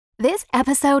This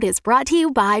episode is brought to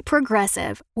you by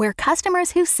Progressive, where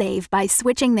customers who save by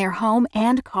switching their home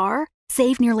and car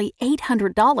save nearly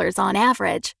 $800 on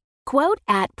average. Quote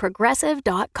at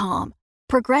Progressive.com.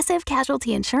 Progressive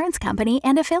Casualty Insurance Company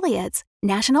and Affiliates.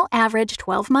 National average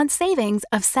 12-month savings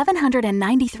of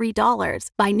 $793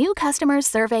 by new customers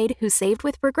surveyed who saved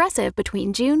with Progressive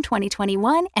between June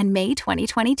 2021 and May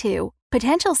 2022.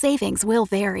 Potential savings will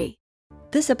vary.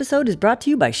 This episode is brought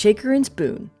to you by Shaker and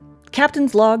Spoon.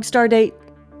 Captain's log, stardate,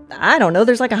 I don't know,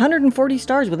 there's like 140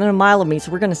 stars within a mile of me,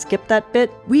 so we're going to skip that bit.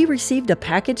 We received a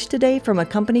package today from a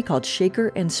company called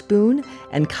Shaker and Spoon,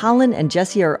 and Colin and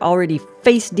Jesse are already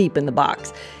face deep in the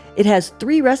box. It has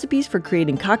 3 recipes for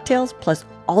creating cocktails, plus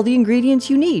all the ingredients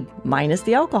you need, minus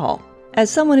the alcohol. As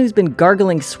someone who's been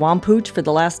gargling swamp hooch for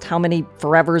the last how many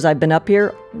forevers I've been up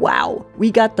here, wow,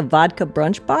 we got the vodka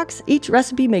brunch box. Each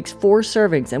recipe makes 4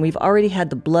 servings, and we've already had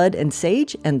the blood and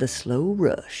sage and the slow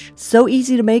rush. So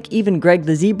easy to make, even Greg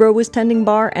the Zebra was tending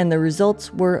bar, and the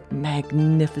results were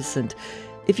magnificent.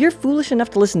 If you're foolish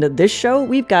enough to listen to this show,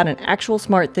 we've got an actual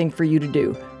smart thing for you to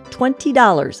do.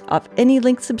 $20 off any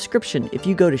link subscription if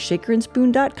you go to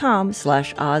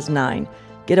shakerandspoon.com/Oz9.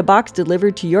 Get a box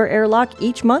delivered to your airlock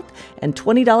each month and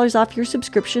 $20 off your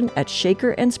subscription at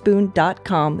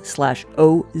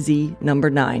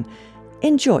shakerandspoon.com/OZ9.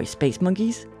 Enjoy, Space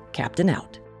Monkeys. Captain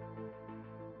out.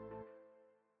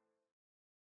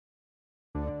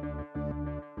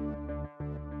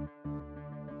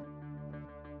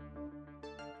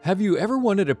 Have you ever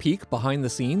wanted a peek behind the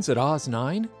scenes at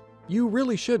Oz9? You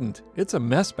really shouldn't. It's a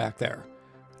mess back there.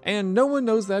 And no one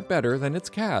knows that better than its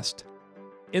cast.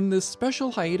 In this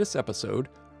special hiatus episode,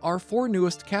 our 4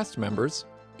 newest cast members,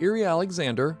 Erie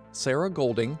Alexander, Sarah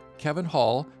Golding, Kevin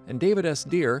Hall, and David S.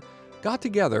 Deere, got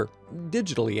together,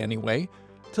 digitally anyway,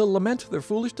 to lament their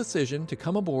foolish decision to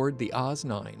come aboard the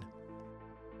Oz9.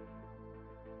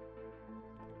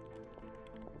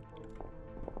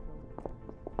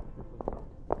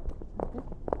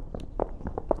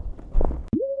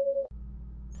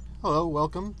 Hello,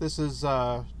 welcome. This is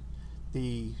the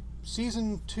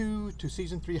Season 2 to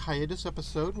Season 3 hiatus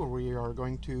episode where we are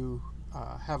going to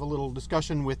have a little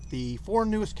discussion with the 4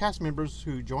 newest cast members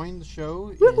who joined the show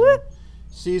in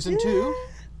Season 2.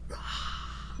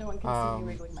 No one can see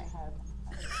me wiggling my head.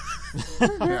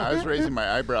 Yeah, I was raising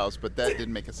my eyebrows, but that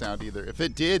didn't make a sound either. If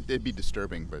it did, it'd be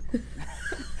disturbing, but...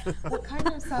 What kind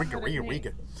of sound would it make?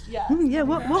 Yeah. Yeah,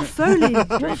 what Foley? What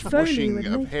Strange Foley pushing would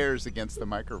of make? hairs against the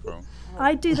microphone.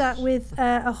 I do that with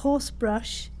a horse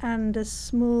brush and a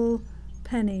small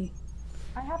penny.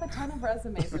 I have a ton of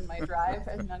resumes in my drive,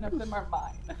 and none of them are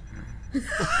mine.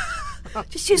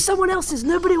 Just use someone else's.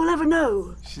 Nobody will ever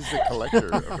know. She's the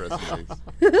collector of resumes.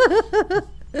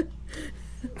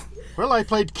 Well, I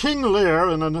played King Lear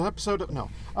in an episode of... No.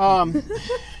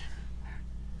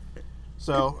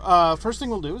 So, first thing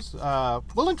we'll do is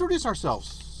we'll introduce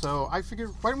ourselves. So I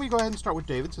figured, why don't we go ahead and start with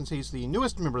David, since he's the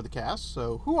newest member of the cast.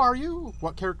 So who are you?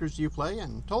 What characters do you play?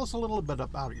 And tell us a little bit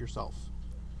about yourself.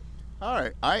 All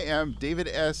right, I am David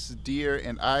S. Deere,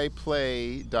 and I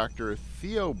play Dr.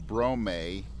 Theo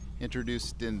Brome,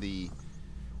 introduced in the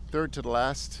 3rd to the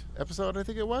last episode, I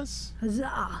think it was.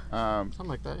 Huzzah! Something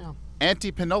like that, yeah.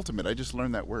 Anti-penultimate. I just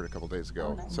learned that word a couple days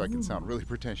ago, so I can sound really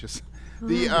pretentious.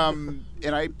 And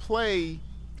I play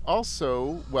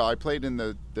also, well, I played in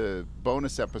the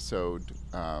bonus episode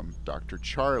Dr.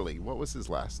 Charlie. What was his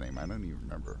last name? I don't even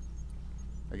remember.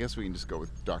 I guess we can just go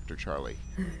with Dr. Charlie.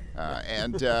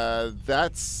 And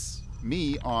that's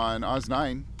me on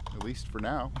Oz9, at least for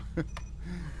now.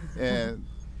 and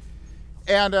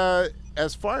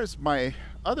as far as my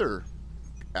other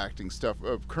acting stuff,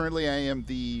 currently I am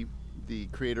the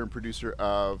creator and producer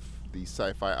of the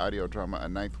sci-fi audio drama A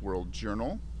Ninth World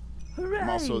Journal. Hooray! I'm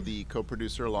also the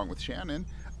co-producer, along with Shannon,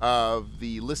 of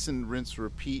the Listen, Rinse,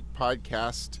 Repeat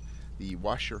podcast, the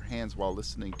Wash Your Hands While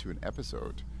Listening to an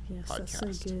Episode podcast,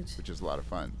 that's so good. which is a lot of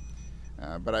fun.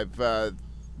 But I've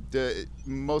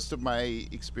most of my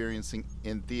experience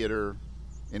in theater,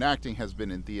 in acting, has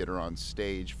been in theater on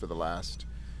stage for the last,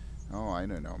 I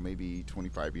don't know, maybe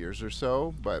 25 years or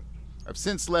so. But I've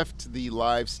since left the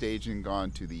live stage and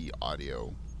gone to the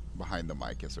audio, behind the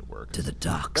mic, as it were. To the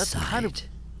dark That's side. kind of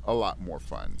a lot more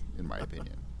fun, in my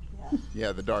opinion.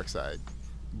 Yeah, the dark side.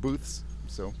 Booths,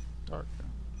 so dark.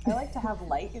 I like to have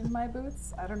light in my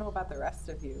booths. I don't know about the rest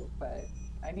of you, but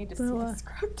I need to see the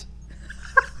script.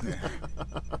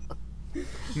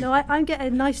 No, I'm getting a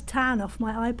nice tan off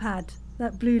my iPad.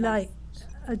 That blue light,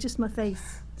 just my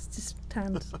face. It's just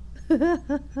tanned.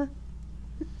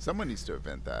 Someone needs to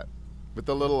invent that, with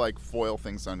the little foil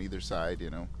things on either side,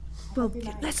 Well,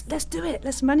 let's do it.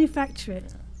 Let's manufacture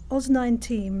it. Oz9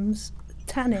 Teams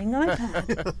tanning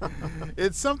iPad.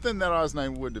 It's something that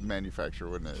Oz9 would manufacture,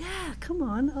 wouldn't it? Yeah, come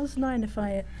on,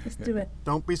 Oz9ify it. Let's do it.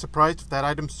 Don't be surprised if that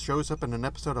item shows up in an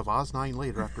episode of Oz9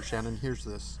 later after Shannon hears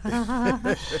this.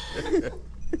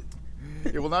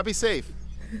 It will not be safe.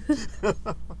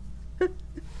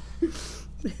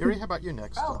 Erie, how about you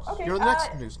next? Oh, okay. You're the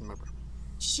next news member.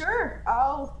 Sure.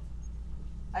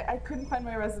 I couldn't find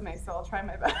my resume, so I'll try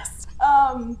my best.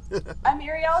 I'm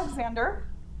Erie Alexander.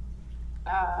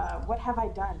 What have I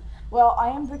done? Well, I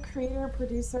am the creator,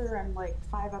 producer, and like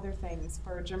 5 other things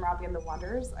for Jim Robbie and the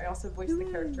Wanderers. I also voice the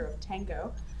character of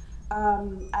Tango.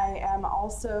 I am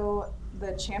also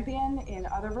the champion in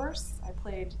Otherverse. I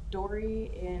played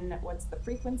Dory in What's the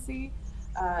Frequency,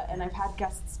 and I've had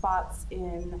guest spots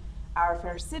in Our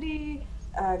Fair City,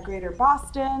 Greater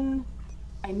Boston.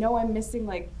 I know I'm missing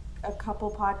like a couple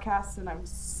podcasts, and I'm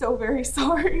so very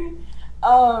sorry.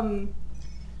 But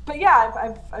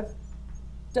yeah, I've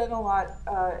done a lot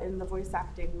in the voice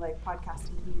acting, like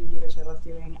podcasting community, which I love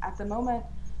doing. At the moment,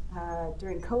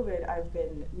 during COVID, I've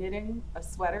been knitting a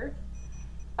sweater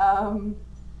and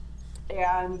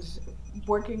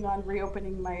working on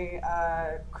reopening my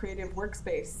creative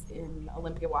workspace in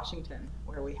Olympia, Washington,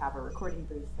 where we have a recording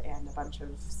booth and a bunch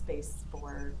of space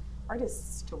for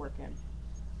artists to work in.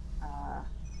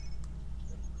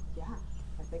 Yeah,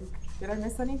 I think, did I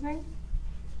miss anything?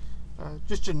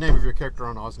 Just the name of your character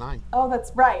on Oz9. Oh,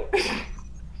 that's right.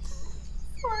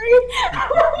 Sorry.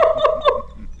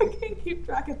 I can't keep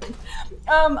track of things.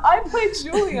 I played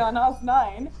Julie on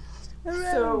Oz9,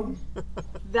 so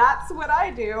that's what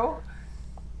I do.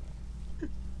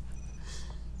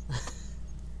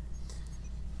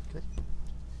 Okay.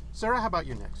 Sarah, how about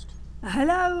you next?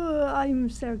 Hello, I'm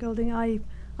Sarah Golding. I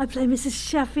play Mrs.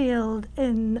 Sheffield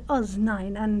in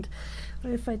Oz9, and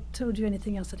if I told you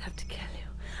anything else, I'd have to kill you.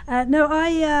 No,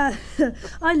 I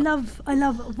love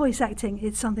voice acting.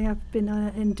 It's something I've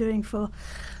been doing for,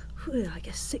 I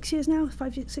guess, 6 years now,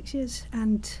 6 years,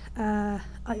 and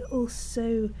I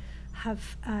also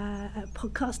have a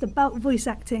podcast about voice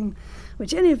acting,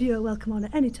 which any of you are welcome on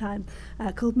at any time,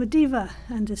 called Mediva,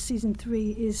 and season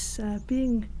 3 is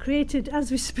being created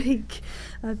as we speak.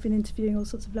 I've been interviewing all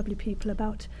sorts of lovely people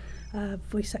about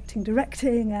voice acting,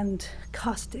 directing, and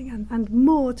casting, and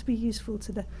more to be useful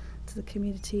to the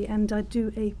community. And I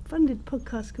do a funded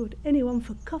podcast called Anyone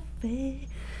for Coffee.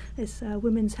 It's a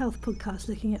women's health podcast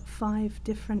looking at 5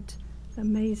 different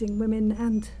amazing women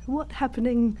and what's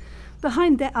happening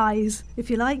behind their eyes, if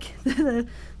you like, the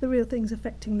real things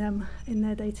affecting them in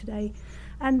their day-to-day.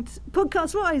 And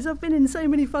podcast-wise, I've been in so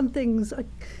many fun things.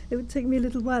 It would take me a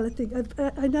little while, I think.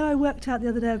 I know I worked out the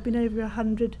other day, I've been over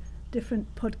 100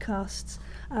 different podcasts.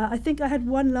 I think I had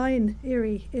one line,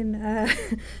 Erie, in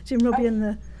Jim Robbie and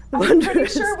the Wanderers. I'm pretty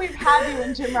sure we've had you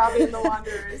in Jim Robbie and the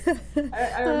Wanderers.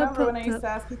 I remember when I used to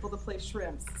ask people to play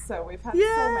shrimps, so we've had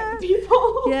so many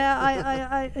people. Yeah,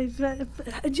 I've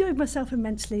enjoyed myself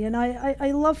immensely, and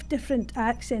I love different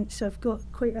accents, so I've got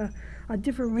quite a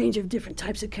different range of different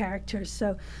types of characters.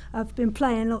 So I've been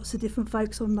playing lots of different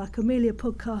folks on like Amelia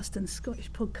podcast and Scottish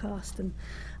podcast and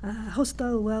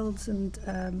Hostile Worlds and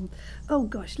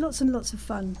lots and lots of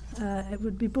fun. It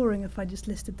would be boring if I just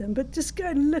listed them, but just go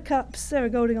and look up Sarah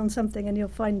Golding on something and you'll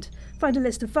find a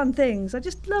list of fun things. I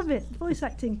just love it. Voice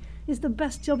acting is the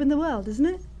best job in the world, isn't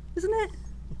it?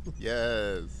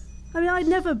 Yes. I mean, I'd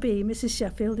never be Mrs.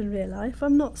 Sheffield in real life.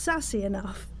 I'm not sassy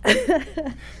enough. So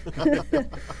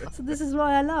this is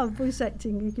why I love voice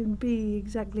acting. You can be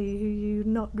exactly who you're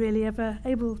not really ever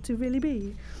able to really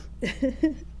be.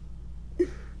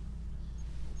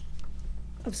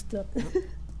 I've stopped.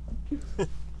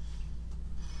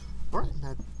 All right,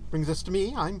 that brings us to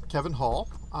me. I'm Kevin Hall.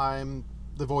 I'm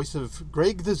the voice of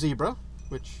Greg the Zebra,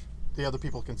 which the other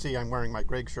people can see I'm wearing my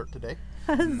Greg shirt today.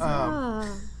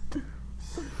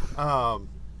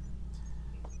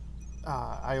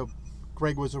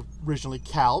 Greg was originally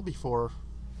Cal before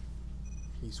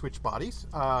he switched bodies.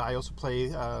 I also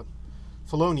play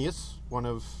Felonius, one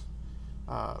of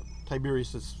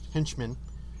Tiberius's henchmen.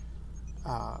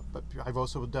 But I've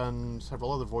also done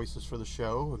several other voices for the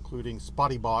show, including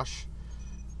Spotty Bosch,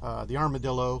 the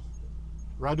Armadillo,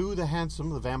 Radu the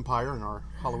Handsome, the vampire in our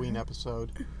Halloween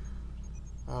episode,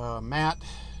 Matt,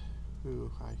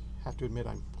 who I have to admit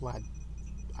I'm glad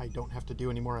I don't have to do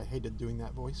anymore. I hated doing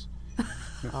that voice.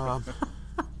 Who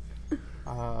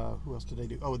else did I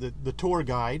do? Oh, the tour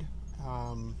guide.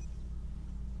 I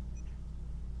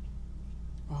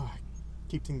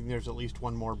keep thinking there's at least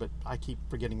one more, but I keep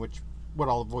forgetting what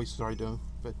all the voices are I doing.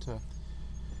 But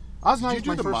Oz9 Did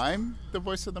you do the mime? The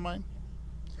voice of the mime?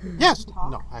 Yes.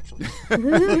 Talk? No, actually. Did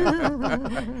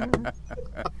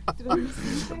I miss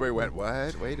anything? Everybody went,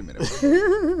 what? Wait a minute.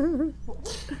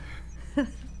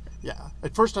 Yeah.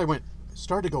 At first I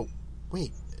started to go,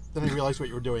 wait. Then I realized what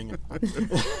you were doing. But,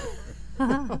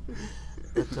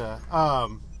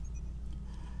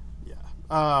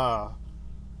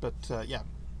 yeah.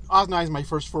 Oz9 is my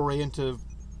first foray into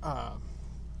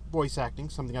voice acting,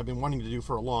 something I've been wanting to do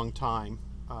for a long time.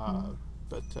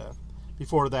 But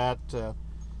before that,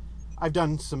 I've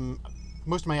done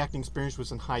most of my acting experience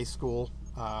was in high school.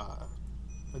 I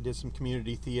did some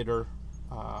community theater,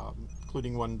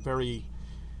 including one very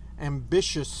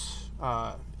ambitious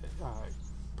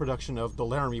production of the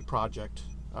Laramie Project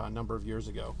a number of years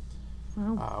ago,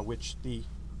 which the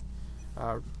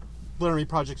Laramie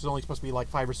Project is only supposed to be like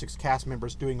 5 or 6 cast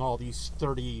members doing all these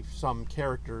 30-some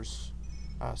characters,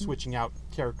 switching out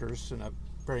characters in a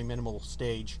very minimal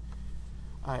stage.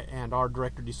 And our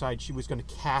director decided she was going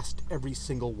to cast every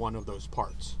single one of those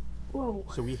parts. Whoa.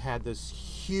 So we had this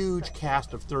huge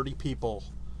cast of 30 people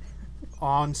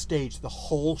on stage the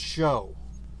whole show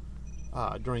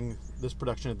during this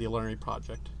production of the Laramie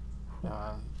Project.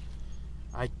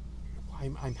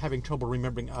 I'm having trouble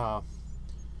remembering what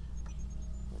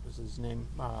was his name.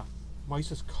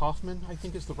 Moises Kaufman, I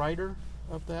think, is the writer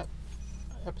of that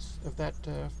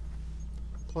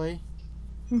play.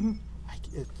 Mm-hmm.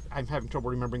 I'm having trouble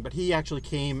remembering, but he actually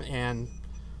came and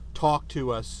talked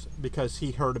to us because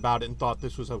he heard about it and thought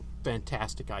this was a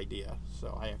fantastic idea.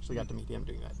 So I actually got to meet him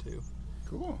doing that too.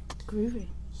 Cool. Groovy.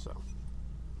 So,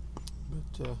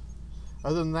 but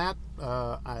other than that,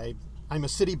 I'm a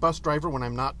city bus driver when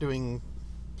I'm not doing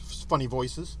funny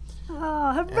voices.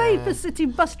 Oh, hooray for city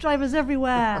bus drivers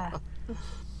everywhere.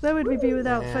 Where would we be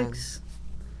without And, folks?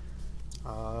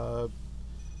 Other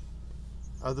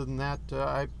than that,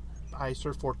 I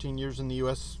served 14 years in the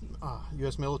U.S.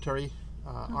 Military,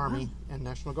 Army, and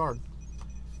National Guard.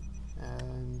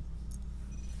 And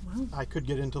I could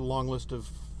get into the long list of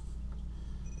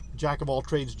jack of all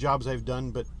trades jobs I've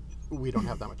done, but we don't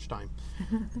have that much time.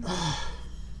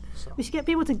 We should get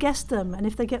people to guess them, and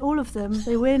if they get all of them,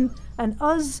 they win an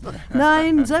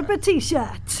Oz9 Zebra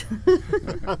t-shirt.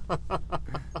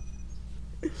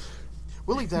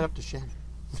 We'll leave that up to Shannon.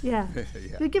 Yeah.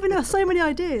 Yeah. You're giving us so many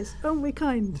ideas. Aren't we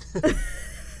kind?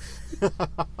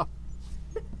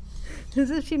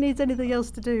 As if she needs anything else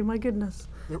to do, my goodness.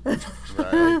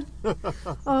 Right.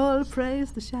 All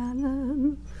praise the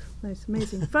Shannon. That's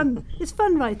amazing. Fun. It's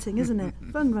fun writing, isn't it?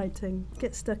 Fun writing.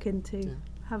 Get stuck into.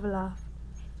 Have a laugh.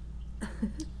 I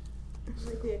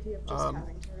like the idea of just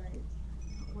having to write,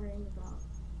 not worrying about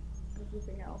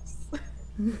everything else.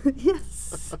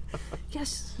 Yes.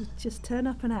 Yes. Just turn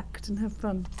up and act and have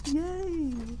fun.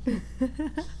 Yay.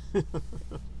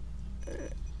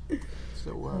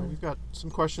 So we've got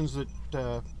some questions that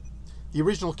the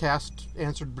original cast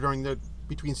answered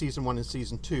between season 1 and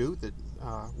season 2 that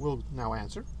we'll now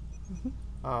answer.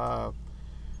 Do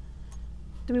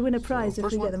we win a prize if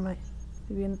first we one- get them right?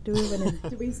 Do we win it?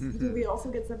 Do we also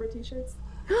get zebra t-shirts?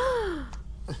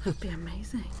 That'd be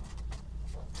amazing.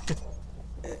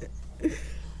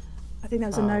 I think that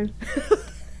was a no.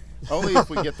 Only if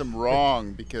we get them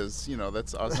wrong, because,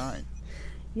 that's Oz9.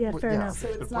 Yeah, fair enough. So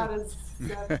it's not a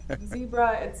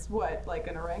zebra, it's what, like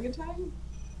an orangutan?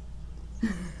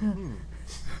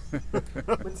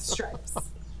 With stripes.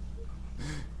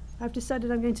 I've decided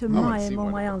I'm going to wanna see mime all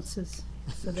one my of answers.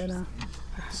 So then I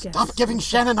guess. Stop giving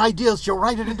Shannon ideas. She'll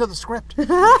write it into the script. That's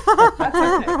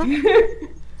okay.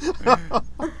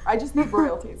 I just need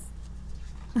royalties.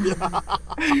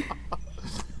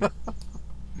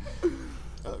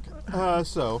 Okay.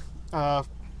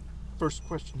 First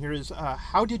question here is,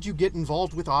 how did you get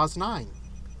involved with Oz9?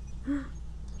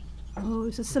 Oh, it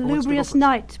was a salubrious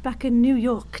night back in New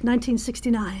York,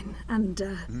 1969. And,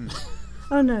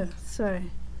 oh no,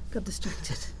 sorry. Got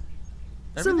distracted.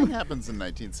 Everything happens in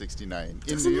 1969.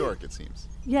 In New York, it seems.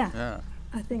 Yeah, Yeah.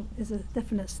 I think there's a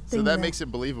definite thing So that there. makes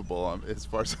it believable as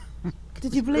far as...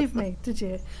 Did you believe me? Did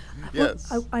you?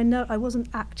 Yes. Well, I know I wasn't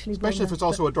actually. Especially if it's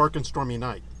also a dark and stormy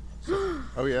night.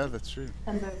 Oh, yeah, that's true.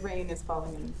 And the rain is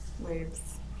falling in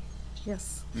waves.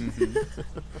 Yes. Mm-hmm.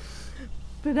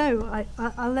 But no,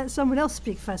 I'll let someone else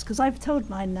speak first because I've told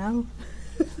mine now.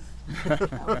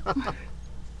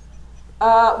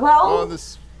 Well,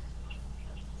 this...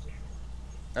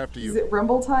 After is you. it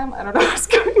rumble time? I don't know what's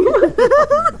going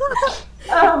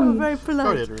on. Very Go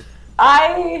polite. ahead, Ruth.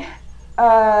 I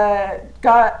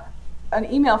got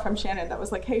an email from Shannon that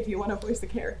was like, hey, do you want to voice a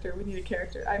character? We need a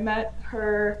character. I met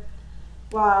her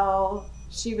while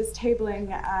she was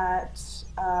tabling at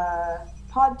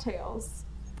Podtails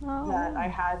that I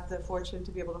had the fortune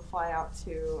to be able to fly out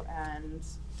to and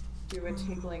do a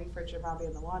tabling for Jim Robbie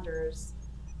and the Wanderers.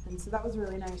 And so that was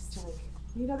really nice to like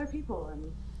meet other people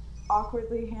and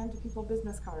awkwardly hand people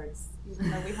business cards,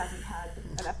 even though we hadn't had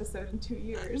an episode in 2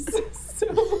 years.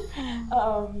 So,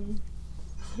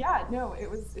 yeah, no, it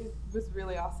was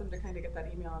really awesome to kind of get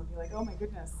that email and be like, oh my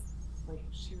goodness, like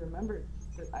she remembered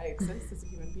that I exist as a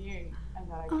human being and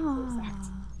that I can voice act.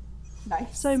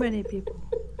 Nice. So many people.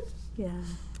 Yeah.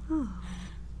 Oh.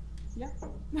 Yeah.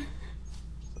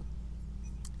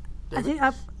 I think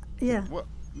yeah. Well,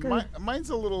 mine's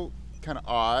a little kind of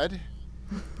odd.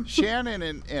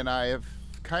 Shannon and I have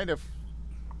kind of,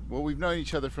 well, we've known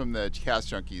each other from the Cast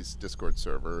Junkies Discord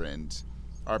server, and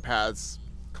our paths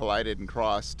collided and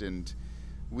crossed, and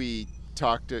we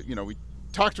talked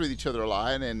with each other a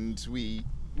lot, and we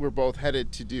were both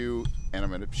headed to do, and I'm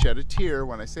going to shed a tear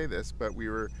when I say this, but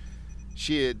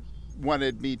she had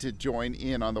wanted me to join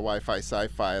in on the Wi-Fi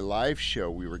Sci-Fi live show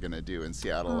we were going to do in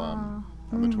Seattle on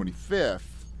the 25th.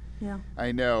 Yeah.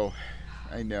 I know.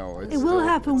 It will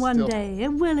happen one day. It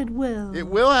will. It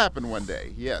will happen one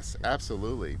day. Yes,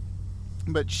 absolutely.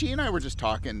 But she and I were just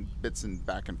talking bits and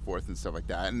back and forth and stuff like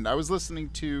that. And I was listening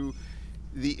to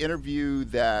the interview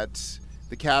that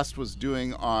the cast was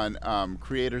doing on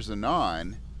Creators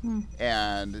Anon,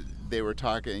 and they were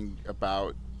talking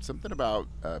about something about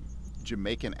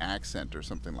Jamaican accent or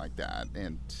something like that.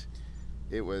 And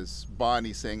it was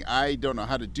Bonnie saying, I don't know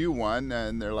how to do one.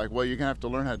 And they're like, well, you're going to have to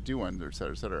learn how to do one, et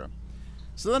cetera, et cetera.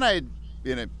 So then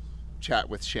in a chat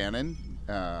with Shannon,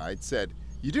 I'd said,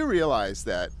 you do realize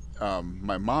that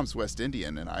my mom's West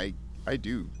Indian and I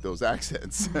do those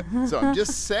accents. So I'm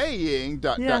just saying ...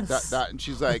 And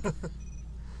she's like,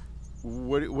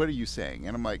 what are you saying?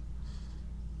 And I'm like,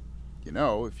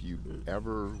 if you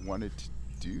ever wanted to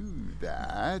do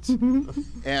that.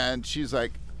 And she's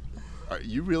like,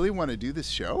 you really want to do this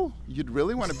show? You'd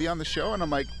really want to be on the show? And I'm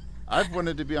like, I've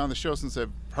wanted to be on the show since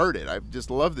I've heard it. I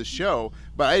just love the show,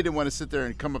 but I didn't want to sit there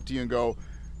and come up to you and go,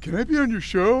 can I be on your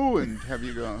show? And have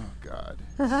you go, oh, God.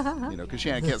 Because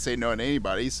Shannon can't say no to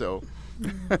anybody, so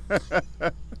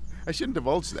I shouldn't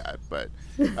divulge that. But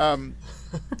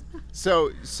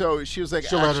so she was like,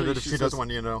 she'll edit it if she doesn't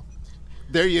want you to know.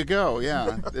 There you go.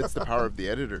 Yeah, it's the power of the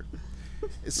editor.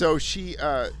 So she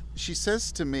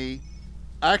says to me,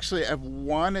 actually, I've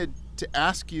wanted to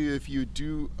ask you if you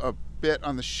do a bit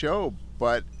on the show,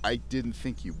 but I didn't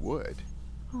think you would.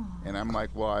 And I'm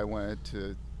like, well, I want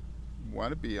to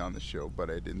be on the show, but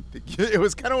I didn't think it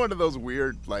was kind of one of those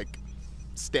weird like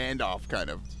standoff kind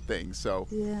of things. So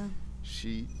yeah,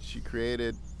 she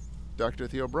created Dr.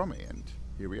 Theo Brome, and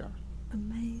here we are.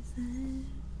 Amazing.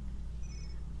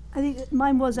 I think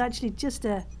mine was actually just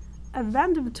a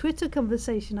random Twitter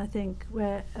conversation, I think,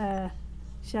 where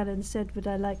Shannon said, would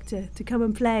I like to come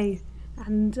and play?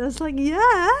 And I was like,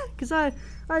 yeah, because I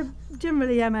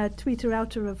generally am a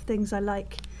tweeter-outer of things I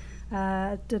like.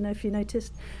 I don't know if you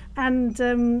noticed. And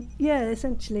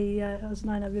essentially,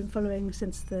 Oz9 I've been following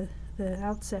since the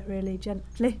outset, really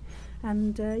gently.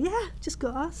 And just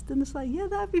got asked, and it's like, yeah,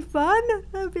 that'd be fun.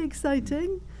 That'd be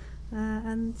exciting.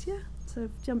 And yeah, so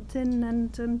I've jumped in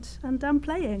and I'm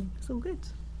playing. It's all good.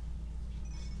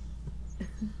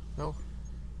 No,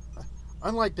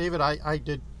 unlike David, I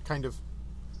did kind of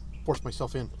force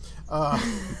myself in.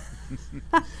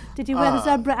 Did you wear the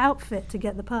zebra outfit to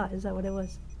get the part? Is that what it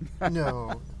was?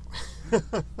 No.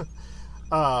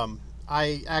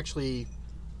 I actually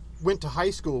went to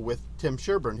high school with Tim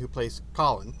Sherburne, who plays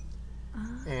Colin,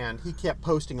 and he kept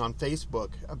posting on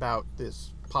Facebook about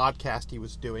this podcast he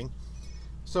was doing.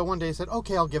 So one day I said,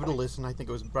 okay, I'll give it a listen. I think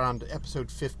it was around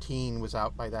episode 15 was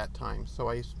out by that time. So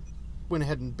I went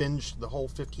ahead and binged the whole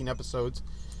 15 episodes.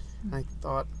 And I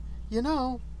thought,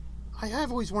 I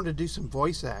have always wanted to do some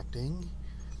voice acting.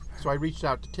 So I reached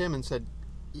out to Tim and said,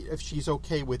 if she's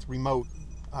okay with remote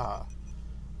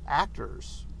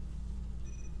actors,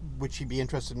 would she be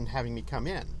interested in having me come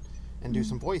in and do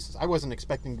some voices? I wasn't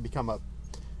expecting to become a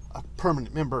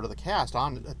permanent member of the cast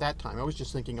at that time. I was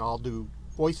just thinking I'll do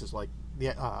voices like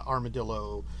the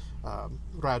Armadillo,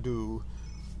 Radu,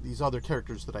 these other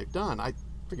characters that I've done. I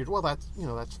figured, well,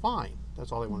 that's fine.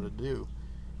 That's all I wanted to do.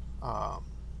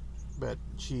 But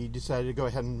she decided to go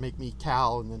ahead and make me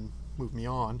Cal and then move me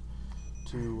on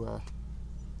to a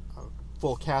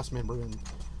full cast member, and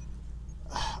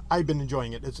I've been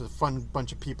enjoying it. It's a fun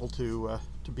bunch of people to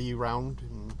be around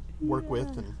and work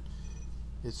with, and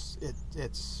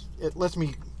it lets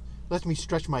me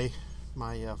stretch my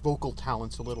vocal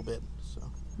talents a little bit. So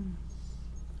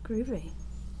groovy.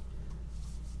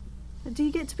 Do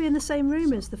you get to be in the same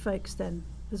room as the folks then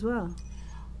as well?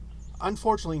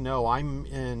 Unfortunately, no. I'm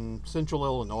in Central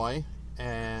Illinois,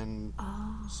 and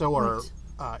so are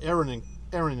Aaron and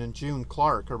Aaron and June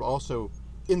Clark are also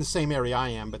in the same area I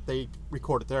am, but they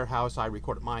record at their house. I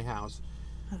record at my house.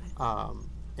 Okay.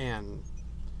 And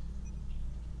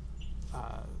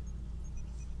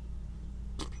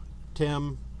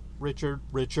Tim, Richard,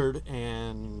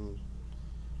 and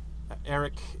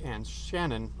Eric and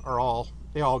Shannon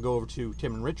they all go over to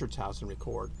Tim and Richard's house and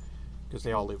record because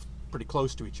they all live pretty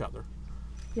close to each other.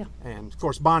 Yeah. And of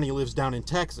course Bonnie lives down in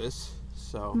Texas,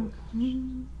 so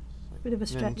Bit of a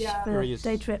stretch Yeah. for a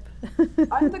day trip.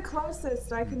 I'm the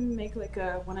closest. I can make like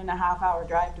a 1.5 hour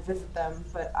drive to visit them,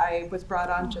 but I was brought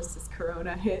on just as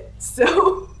Corona hit,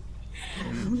 so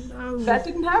that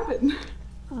didn't happen.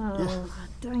 Oh,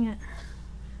 dang it.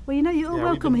 Well, you're Yeah, we've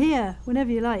welcome been- here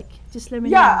whenever you like. Just let me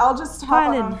know. Yeah, I'll just hop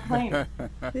Pile on in. a plane.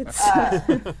 It's,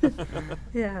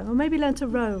 yeah, or maybe learn to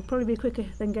row. Probably be quicker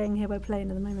than getting here by plane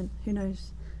at the moment. Who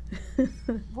knows?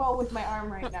 Well, with my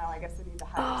arm right now, I guess I need to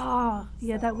hire Ah,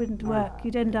 yeah, that wouldn't work.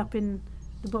 You'd end up in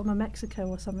the bottom of Mexico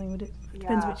or something, would it?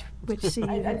 Depends Yeah. which sea you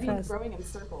I'd hit be first. growing in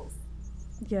circles.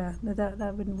 Yeah, no,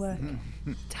 that wouldn't work.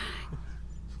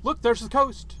 look, there's the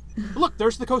coast. Look,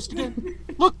 there's the coast again.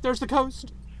 Look, there's the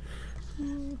coast.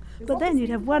 But then you'd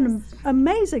have one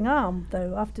amazing arm,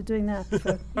 though, after doing that. For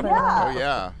quite a Yeah. while. Oh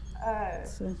yeah,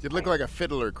 So you'd look like a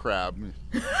fiddler crab.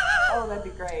 Oh, that'd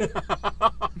be great.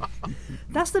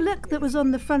 that's the look that was on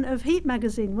the front of Heat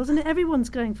magazine, wasn't it? Everyone's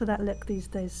going for that look these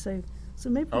days. So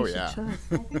maybe Oh, we should yeah. try.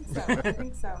 I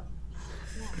think so.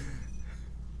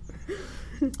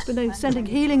 But no, sending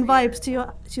healing vibes to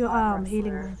your arm, wrestler.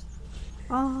 healing vibes.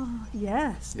 Oh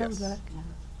yes, that would Yes. work.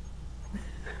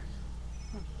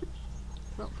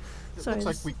 Well, it Sorry, looks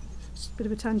like it's we. a bit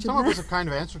of a tangent Some of there. us have kind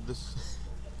of answered this.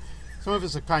 Some of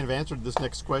us have kind of answered this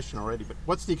next question already. But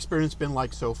what's the experience been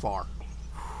like so far?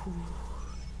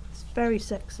 It's very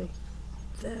sexy.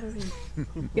 Very.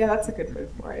 Yeah, that's a good word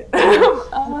for it.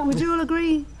 Would you all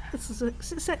agree? It's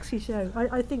a sexy show.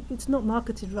 I think it's not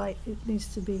marketed right. It needs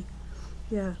to be,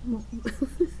 yeah.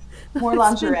 More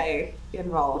lingerie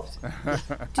involved.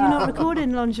 Do you not record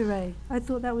in lingerie? I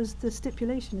thought that was the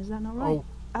stipulation. Is that not right?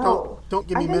 Oh, don't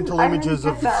give me mental I images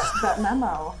didn't of. get that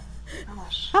memo.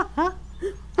 Gosh.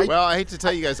 Well, I hate to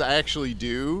tell you guys, I actually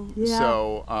do. Yeah.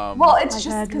 So, Well, it's I've just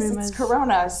heard because rumors. it's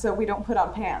Corona, so we don't put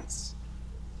on pants.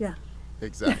 Yeah.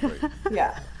 exactly.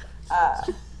 Yeah.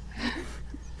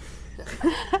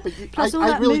 But Plus all I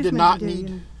that really did movement not you do, need.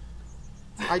 you know.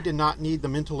 I did not need the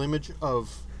mental image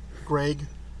of Greg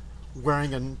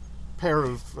wearing a pair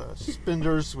of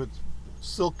spinders with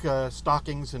silk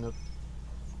stockings and a.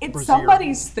 It's Brazier.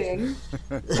 somebody's thing.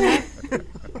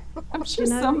 I'm sure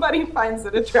You know- somebody finds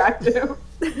it attractive.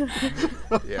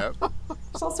 Yep.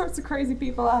 There's all sorts of crazy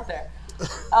people out there.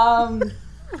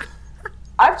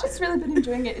 I've just really been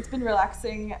enjoying it. It's been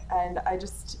relaxing, and I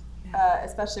just,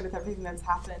 especially with everything that's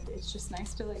happened, it's just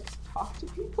nice to like talk to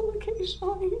people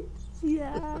occasionally.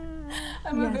 Yeah.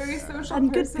 I'm a Yes. very social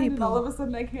And good person, and people. all of a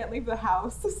sudden I can't leave the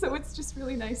house. So it's just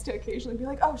really nice to occasionally be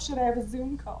like, "Oh, should I have a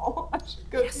Zoom call? I should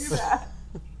go do that."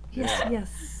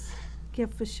 Yes. Yeah,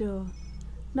 for sure.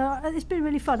 No, it's been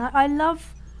really fun. I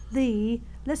love the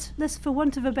let's for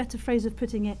want of a better phrase of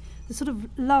putting it, the sort of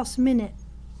last minute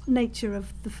nature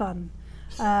of the fun.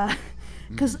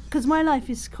 Because my life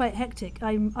is quite hectic.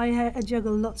 I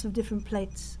juggle lots of different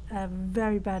plates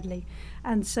very badly,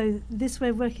 and so this way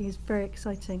of working is very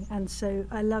exciting. And so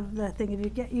I love the thing of you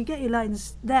get your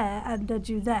lines there and they're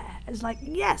due there. It's like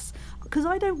yes, because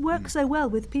I don't work so well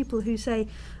with people who say,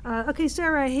 "Okay,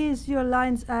 Sarah, here's your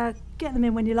lines. Get them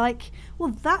in when you like." Well,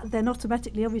 that then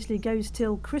automatically, obviously, goes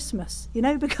till Christmas,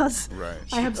 because Right.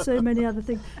 I have so many other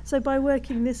things. So by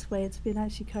working this way, it's been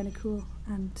actually kind of cool,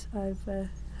 and I've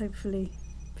hopefully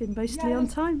been mostly Yeah, on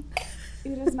it's- time.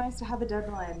 It is nice to have a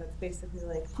deadline that's basically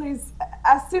like, please,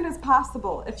 as soon as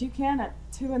possible, if you can, at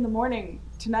 2 a.m.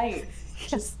 tonight,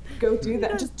 just go do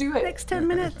that. Just do it. Next 10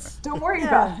 minutes. Don't worry Yeah.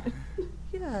 about it.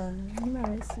 Yeah, no,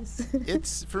 it's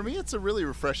It's for me, it's a really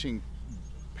refreshing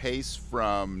pace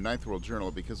from Ninth World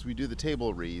Journal because we do the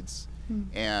table reads,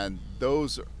 and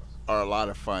those are a lot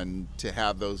of fun to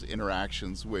have those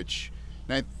interactions. Which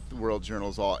Ninth World Journal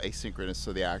is all asynchronous,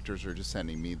 so the actors are just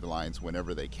sending me the lines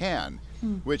whenever they can,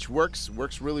 which works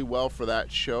really well for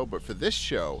that show. But for this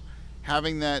show,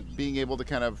 having that, being able to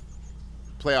kind of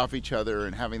play off each other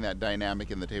and having that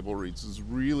dynamic in the table reads is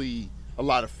really a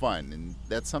lot of fun, and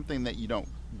that's something that you don't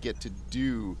get to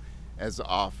do as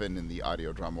often in the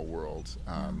audio drama world.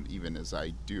 Even as I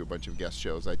do a bunch of guest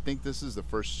shows, I think this is the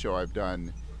first show I've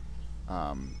done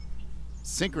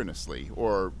synchronously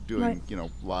or doing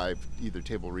Right. live, either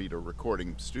table read or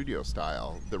recording studio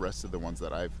style. The rest of the ones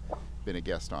that I've been a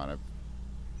guest on, I've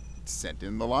sent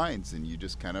in the lines, and you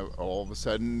just kind of all of a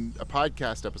sudden a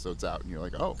podcast episode's out, and you're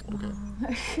like, oh, okay.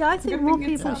 Yeah, I think Good more thing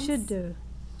it people sounds should do.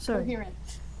 Sorry. Coherent.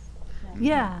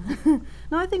 Yeah.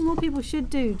 No, I think more people should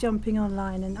do jumping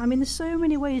online. And I mean, there's so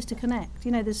many ways to connect.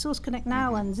 You know, there's Source Connect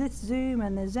Now and Zoom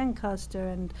and there's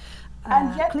Zencaster and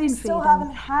And yet we CleanFeed. still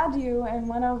haven't had you in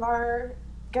one of our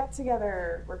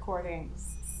get-together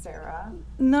recordings, Sarah.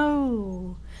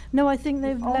 No, I think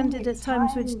they've The landed only at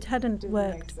times which time hadn't didn't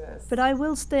worked. exist. But I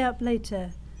will stay up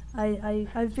later.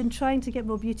 I've been trying to get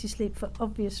more beauty sleep for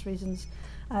obvious reasons.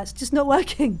 It's just not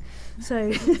working. So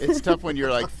It's tough when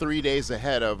you're like 3 days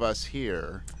ahead of us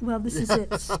here. well, this is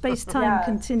it. Space-time Yeah.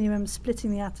 continuum,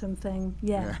 splitting the atom thing.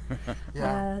 Yeah.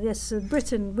 Yeah. Yes, so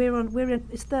Britain.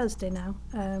 It's Thursday now,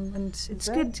 and it's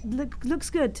Great. good. Looks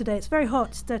good today. It's very hot.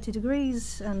 It's 30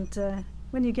 degrees, and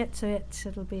when you get to it,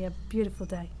 it'll be a beautiful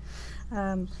day.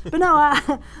 But no,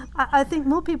 I think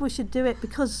more people should do it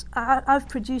because I've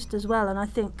produced as well, and I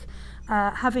think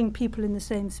having people in the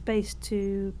same space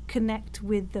to connect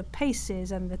with the paces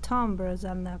and the timbres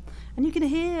and you can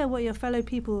hear what your fellow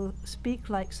people speak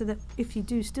like, so that if you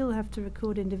do still have to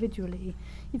record individually,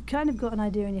 you've kind of got an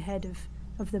idea in your head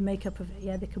of the makeup of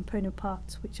it, the component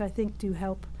parts, which I think do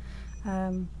help.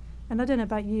 And I don't know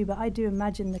about you, but I do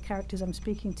imagine the characters I'm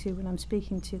speaking to when I'm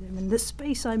speaking to them, and the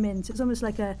space I'm in. So it's almost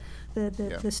like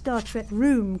the Star Trek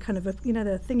room, kind of the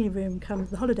thingy room, kind of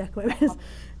the holodeck, where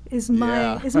is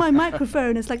my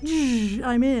microphone. It's like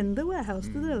I'm in the warehouse,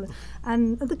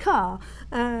 and the car,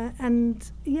 and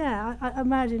I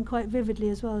imagine quite vividly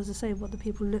as well, as I say, what the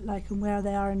people look like and where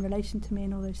they are in relation to me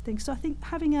and all those things. So I think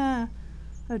having a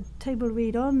table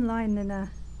read online in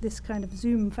this kind of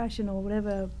Zoom fashion or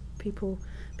whatever people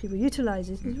utilize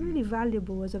is really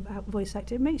valuable as a voice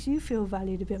actor. It makes you feel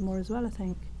valued a bit more as well, I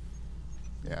think.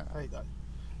 Yeah.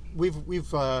 We've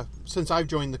since I've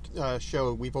joined the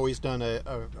show, we've always done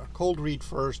a cold read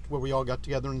first, where we all got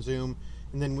together in Zoom,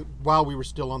 and then while we were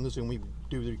still on the Zoom, we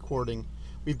do the recording.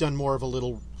 We've done more of a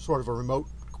little sort of a remote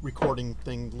recording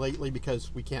thing lately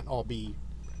because we can't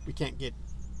get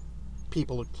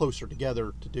people closer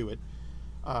together to do it,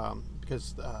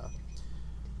 because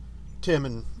Tim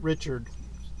and Richard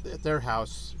at their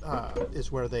house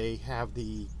is where they have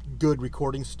the good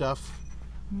recording stuff.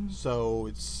 So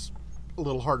it's a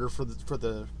little harder for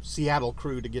the Seattle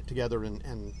crew to get together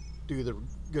and do the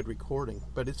good recording.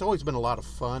 But it's always been a lot of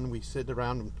fun. We sit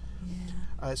around, and,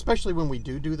 especially when we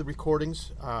do the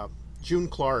recordings. June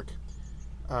Clark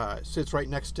sits right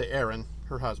next to Aaron,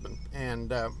 her husband,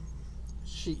 and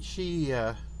she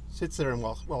sits there, and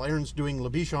while Aaron's doing Le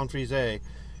Bichon Frisé,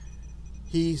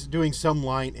 he's doing some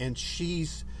line, and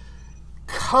she's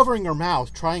covering her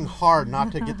mouth, trying hard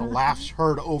not to get the laughs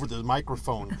heard over the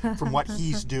microphone from what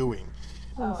he's doing.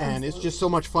 And it's just so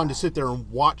much fun to sit there and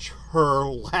watch her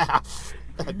laugh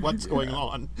at what's going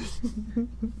on.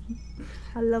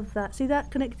 I love that. See,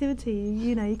 that connectivity,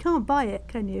 you can't buy it,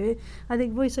 can you? I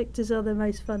think voice actors are the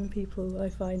most fun people, I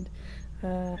find.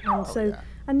 And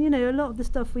a lot of the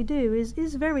stuff we do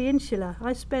is very insular.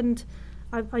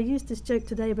 I used this joke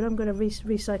today, but I'm going to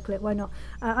recycle it. Why not?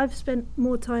 I've spent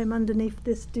more time underneath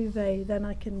this duvet than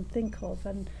I can think of.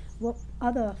 And what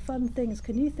other fun things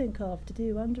can you think of to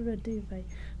do under a duvet?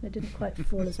 And it didn't quite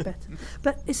fall as better.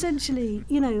 But essentially,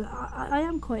 I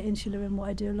am quite insular in what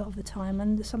I do a lot of the time.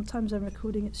 And sometimes I'm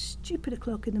recording at stupid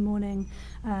o'clock in the morning,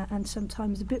 and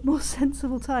sometimes a bit more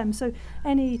sensible time. So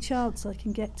any chance I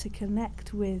can get to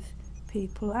connect with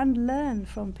people and learn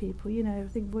from people. I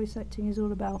think voice acting is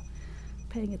all about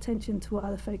paying attention to what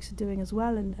other folks are doing as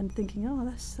well, and thinking, oh,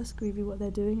 that's groovy what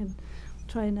they're doing, and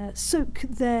trying to soak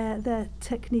their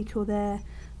technique or their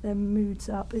moods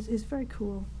up is very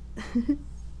cool.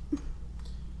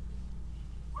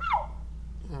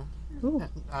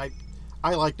 I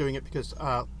like doing it because,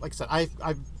 like I said,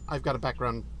 I've got a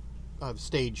background of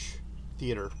stage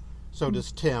theater. So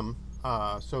does Tim.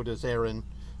 So does Aaron.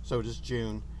 So does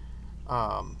June.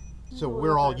 So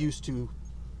we're all used to.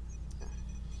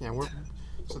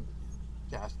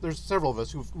 There's several of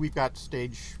us we've got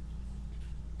stage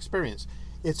experience.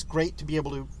 It's great to be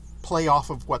able to play off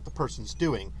of what the person's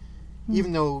doing,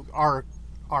 even though our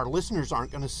listeners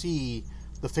aren't going to see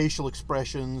the facial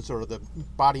expressions or the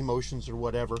body motions or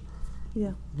whatever.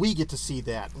 Yeah, we get to see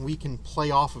that, and we can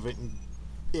play off of it, and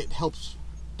it helps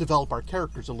develop our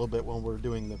characters a little bit when we're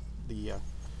doing the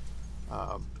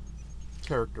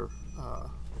character.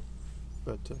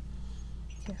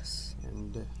 Yes.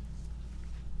 And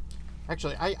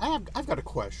actually, I've got a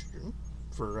question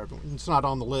for everyone. It's not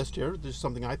on the list here. There's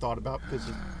something I thought about because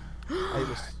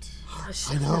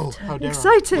I know. How dare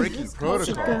exciting! Breaking protocol. What's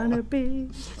it gonna be?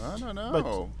 I don't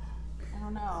know. I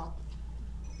don't know.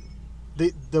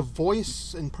 the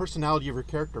voice and personality of your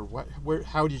character.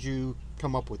 How did you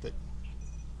come up with it?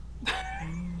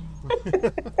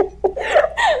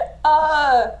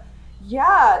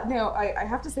 Yeah, no, I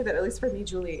have to say that at least for me,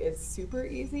 Julie is super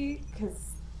easy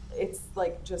because it's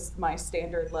like just my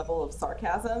standard level of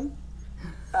sarcasm.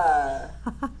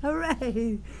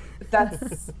 Hooray!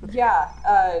 That's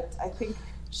I think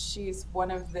she's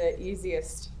one of the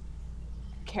easiest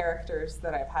characters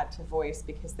that I've had to voice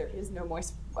because there is no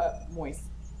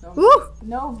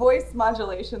no voice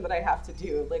modulation that I have to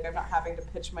do. Like, I'm not having to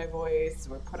pitch my voice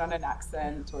or put on an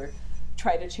accent or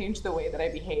try to change the way that I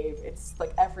behave. It's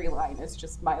like every line is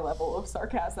just my level of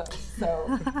sarcasm.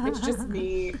 So it's just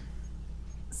me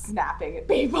snapping at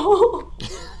people,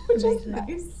 which is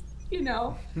nice. You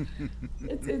know,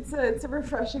 it's a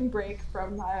refreshing break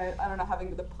from I don't know,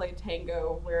 having to play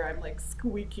tango where I'm like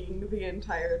squeaking the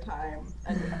entire time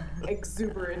and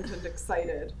exuberant and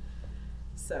excited.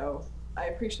 So I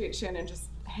appreciate Shannon just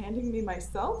handing me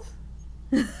myself.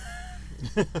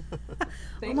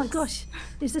 Oh my gosh,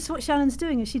 is this what Shannon's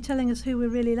doing? Is she telling us who we're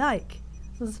really like?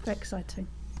 That's very exciting.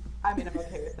 I mean, I'm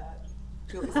okay with that.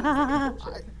 Julie's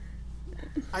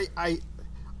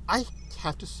I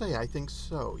have to say, I think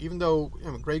so. Even though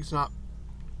Greg's not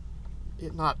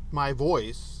my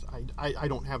voice, I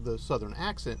don't have the Southern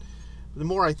accent. But the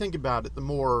more I think about it, the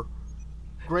more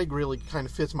Greg really kind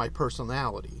of fits my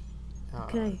personality.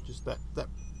 Okay. Just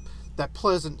that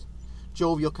pleasant,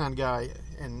 jovial kind of guy.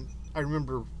 And I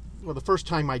remember, the first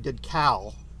time I did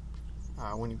Cal,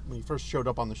 when he first showed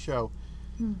up on the show,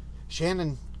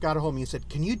 Shannon got a hold of me and said,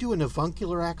 "Can you do an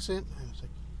avuncular accent?" And I was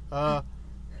like,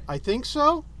 I think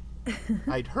so.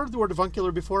 I'd heard the word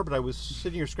avuncular before, but I was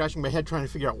sitting here scratching my head trying to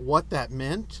figure out what that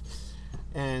meant.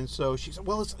 And so she said,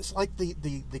 well, it's like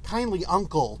the kindly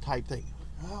uncle type thing.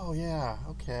 Oh, yeah,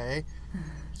 okay.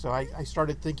 So I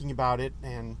started thinking about it,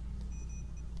 and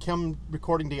come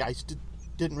recording day, I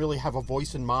didn't really have a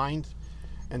voice in mind.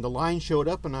 And the line showed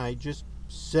up, and I just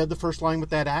said the first line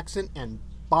with that accent, and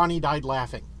Bonnie died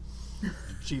laughing.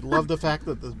 She loved the fact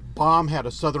that the bomb had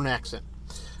a Southern accent.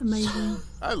 Amazing.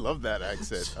 I love that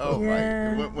accent. Oh,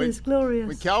 yeah, my. it's glorious.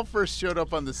 When Cal first showed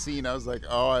up on the scene, I was like,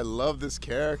 oh, I love this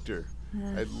character.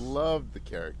 Yeah. I love the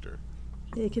character.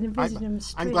 Yeah, you can envision him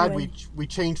straight I'm glad away. we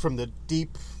changed from the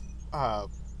deep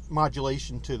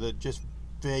modulation to the just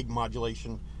vague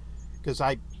modulation, because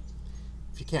if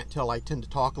you can't tell, I tend to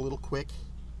talk a little quick,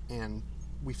 and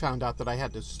we found out that I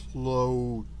had to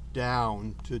slow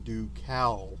down to do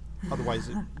Cal. Otherwise,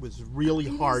 it was really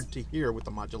hard to hear with the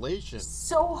modulation.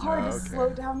 So hard to slow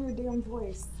down your damn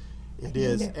voice. It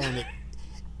is, and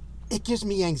it gives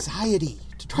me anxiety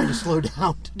to try to slow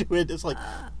down to do it. It's like,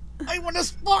 I want to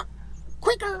speak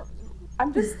quicker.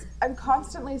 I'm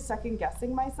constantly second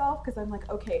guessing myself because I'm like,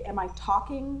 okay, am I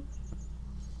talking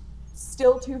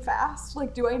still too fast?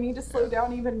 Like, do I need to slow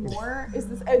down even more?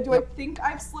 Do I think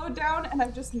I've slowed down and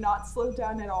I'm just not slowed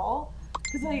down at all?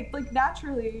 Because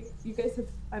naturally, you guys have,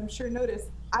 I'm sure, noticed,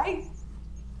 I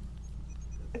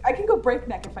can go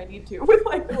breakneck if I need to with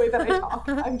the way that I talk.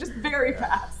 I'm just very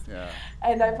fast. Yeah.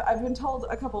 And I've been told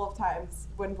a couple of times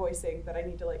when voicing that I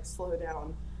need to slow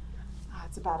down.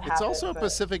 It's a bad habit. It's also a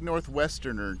Pacific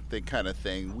Northwesterner kind of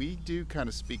thing. We do kind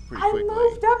of speak pretty I quickly.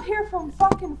 moved up here from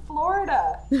fucking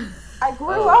Florida. I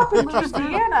grew up in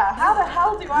Louisiana. How the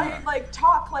hell do I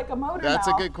talk like a motor That's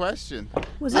mouth? a good question.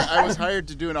 I was hired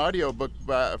to do an audiobook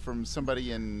from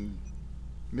somebody in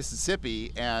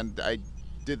Mississippi, and I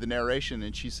did the narration,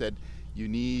 and she said, "You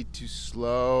need to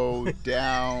slow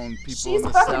down. People She's in the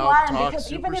fucking South lying talk because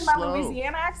super even in my slow."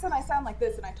 Louisiana accent, I sound like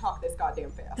this, and I talk this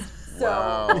goddamn fast. So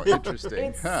Wow,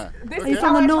 interesting. This He's is from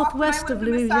how the I northwest talk when I of live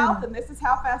in the Louisiana. South, and this is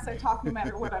how fast I talk no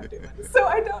matter what I'm doing. So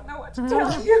I don't know what to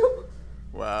tell you.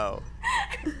 Wow.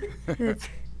 It's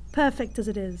perfect as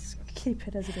it is. Keep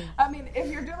it as it is. I mean,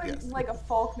 if you're doing Yes. a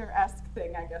Faulkner-esque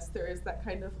thing, I guess there is that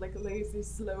kind of lazy,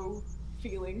 slow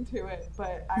feeling to it.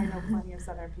 But I know plenty of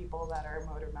Southern people that are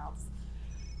motor mouths.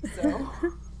 So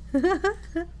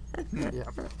Yeah.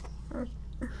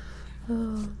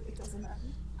 it doesn't matter.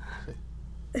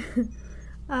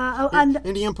 And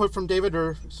Any input from David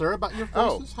or Sarah about your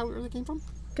Oh. voices? How where they came from?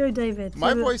 go, David.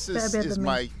 My You're voice better is than me.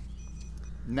 my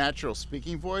natural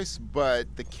speaking voice,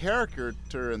 but the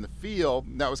character in the feel,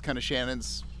 that was kind of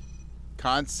Shannon's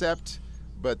concept,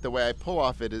 but the way I pull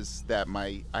off it is that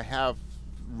I have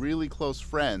really close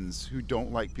friends who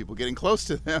don't like people getting close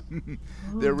to them.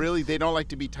 They don't like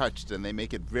to be touched, and they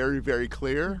make it very, very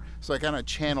clear. So I kind of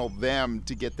channel them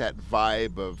to get that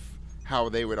vibe of how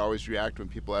they would always react when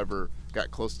people ever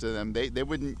got close to them. They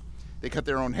cut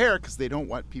their own hair because they don't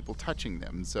want people touching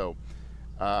them. So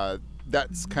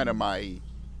that's kind of my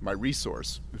my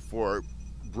resource for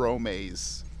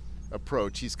Brome's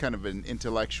approach. He's kind of an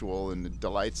intellectual and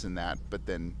delights in that, but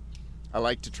then I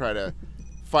like to try to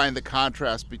find the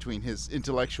contrast between his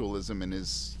intellectualism and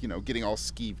his, getting all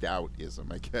skeeved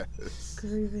out-ism, I guess.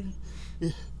 Groovy.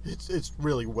 It's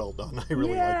really well done. I really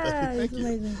like Yeah, that. it's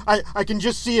amazing. I can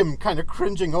just see him kind of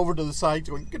cringing over to the side,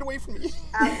 going, "Get away from me!"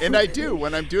 And I do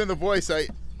when I'm doing the voice.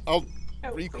 I'll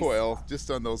Oh, recoil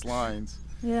just on those lines,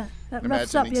 Yeah, that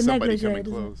roughs up imagining your somebody negligee, coming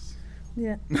doesn't it? close.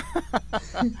 Yeah.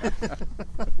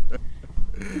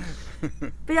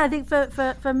 But yeah, I think for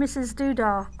Mrs.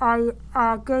 Dudar,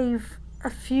 I gave a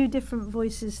few different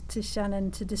voices to Shannon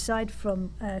to decide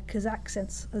from, because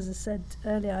accents, as I said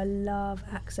earlier, I love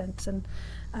accents, and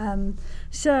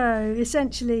so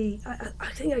essentially I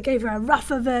think I gave her a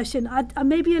rougher version,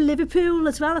 maybe a Liverpool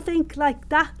as well, I think, like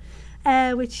that,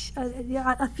 which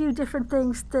a few different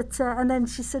things that, and then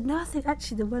she said, no, I think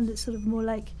actually the one that's sort of more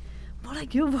like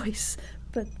your voice,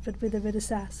 but with a bit of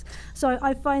sass. So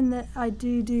I find that I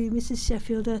do Mrs.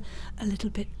 Sheffield a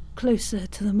little bit closer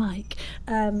to the mic,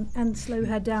 and slow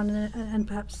her down and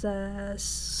perhaps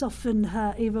soften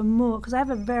her even more, because I have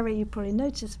a very, you probably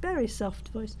noticed, very soft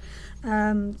voice,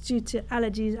 due to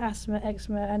allergies, asthma,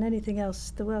 eczema, and anything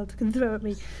else the world can throw at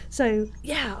me. So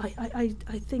yeah, I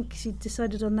think she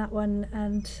decided on that one,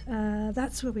 and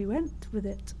that's where we went with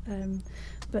it.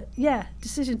 But yeah,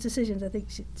 decisions. I think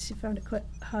she found it quite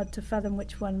hard to fathom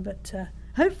which one, but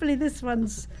hopefully this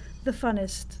one's the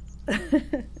funnest.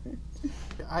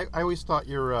 I always thought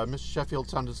your Miss Sheffield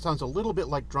sounds a little bit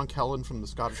like Drunk Helen from the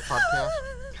Scottish podcast.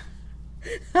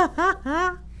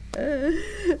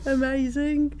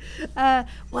 Amazing.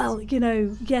 Well,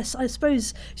 yes, I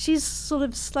suppose she's sort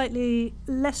of slightly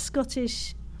less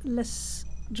Scottish, less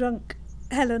drunk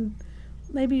Helen.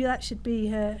 Maybe that should be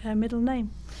her middle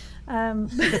name.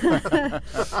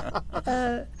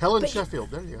 Helen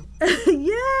Sheffield, there you go.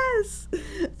 Yes,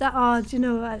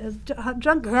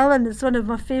 Drunk Helen is one of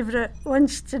my favourite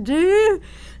ones to do,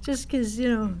 just because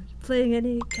playing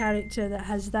any character that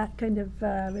has that kind of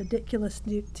ridiculous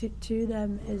to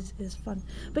them is fun.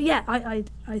 But yeah, I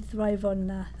thrive on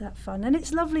that fun, and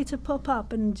it's lovely to pop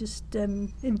up and just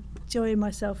enjoy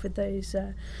myself with those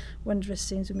wondrous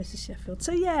scenes with Mrs. Sheffield.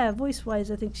 So yeah, voice-wise,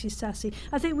 I think she's sassy.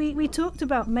 I think we talked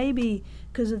about maybe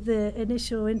because of the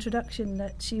initial introduction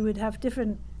that she would have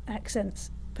different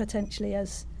accents potentially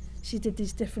as she did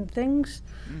these different things.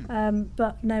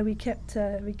 But no, we kept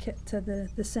her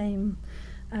the same.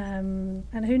 And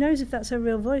who knows if that's her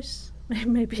real voice?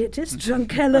 Maybe it is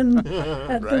Drunk Helen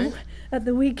at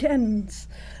the weekends.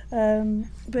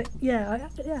 But yeah,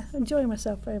 enjoying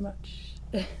myself very much.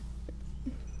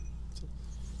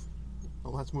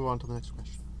 Well, let's move on to the next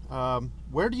question.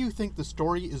 Where do you think the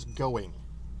story is going?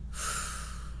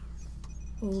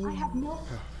 Ooh. I have no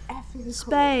effing clue.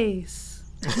 Space.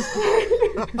 I'm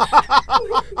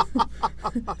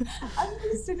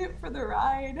just in it for the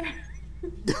ride.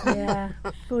 Yeah,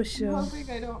 for I'm sure. hoping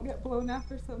I don't get blown up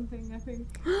or something. I think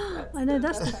I know,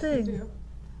 that's the best I can thing. do.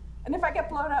 And if I get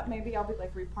blown up, maybe I'll be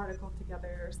like reparticled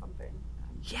together or something.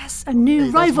 Yes, a new Hey,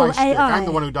 that's rival my shtick. AI. I'm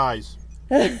the one who dies.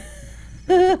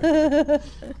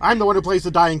 I'm the one who plays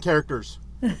the dying characters.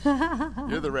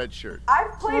 You're the red shirt.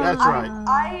 I've played. That's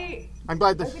right. I'm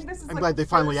glad I think this is I'm like glad they the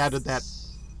finally first- added that.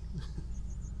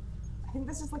 I think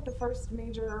this is like the first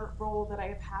major role that I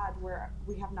have had where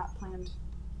we have not planned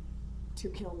to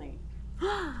kill me.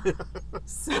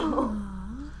 So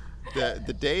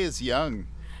The day is young.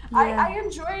 I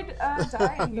enjoyed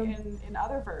dying in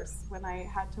Otherverse when I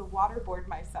had to waterboard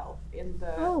myself in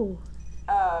the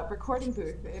recording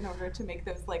booth in order to make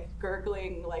those like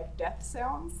gurgling like death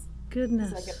sounds.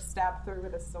 Goodness. So I get stabbed through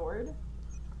with a sword.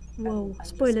 Whoa, And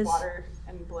just spoilers. water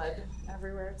and blood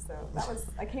everywhere. So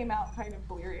I came out kind of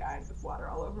bleary-eyed with water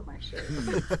all over my shirt.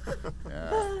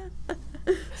 Yeah.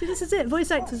 See, this is it.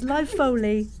 Voice actors, live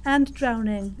Foley, and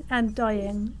drowning, and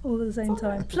dying all at the same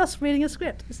time. Plus reading a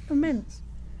script. It's immense.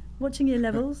 Watching your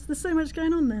levels. There's so much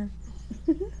going on there.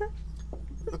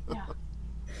 Yeah.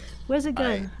 Where's it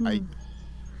going?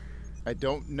 I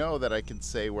don't know that I can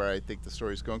say where I think the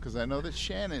story's going because I know that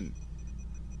Shannon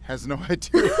has no idea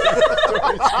where the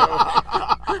story's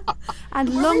going. And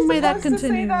long may that supposed to say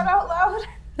continue. that out loud?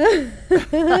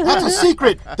 That's a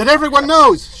secret that everyone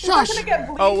knows. I'm Shush. gonna get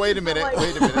bleached Oh, wait a until, minute, like,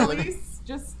 wait a minute, let me- police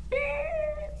just.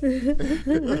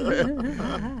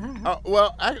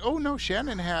 No,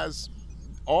 Shannon has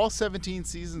all 17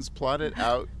 seasons plotted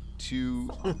out to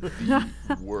the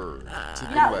word, to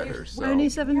the Yeah, letter. So. Only We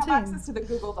have 17. access to the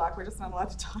Google Doc. We're just not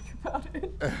allowed to talk about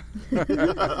it.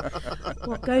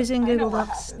 What goes in I know Google what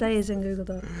Docs happens. stays in Google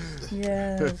Docs.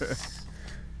 Yes.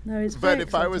 No, it's But very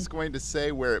if I was exciting. going to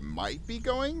say where it might be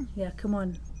going, Yeah, come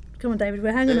on, David.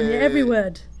 We're hanging on your every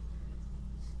word.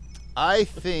 I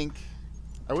think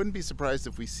I wouldn't be surprised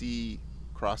if we see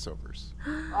crossovers.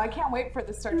 Oh, I can't wait for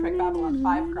the Star Trek Babylon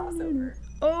 5 crossover.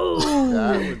 Oh,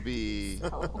 That would be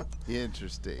Oh.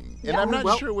 interesting. And Yeah. I'm not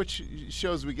Well- sure which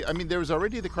shows we get. I mean, there was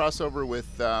already the crossover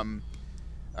with,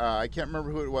 I can't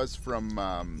remember who it was from,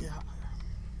 of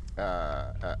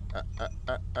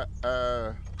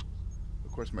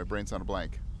course, my brain's on a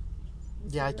blank.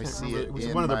 Yeah, I I can't see remember. it It was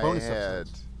in one of the my bonus head.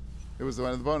 episodes. It was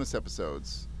one of the bonus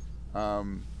episodes.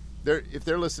 If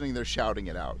they're listening, they're shouting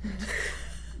it out.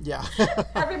 Yeah.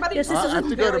 Everybody Yes, this is listen a- I have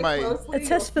to go to very my- closely, a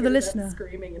test you'll for the hear them listener.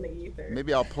 Screaming in the ether.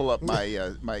 Maybe I'll pull up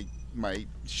my my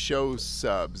show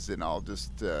subs and I'll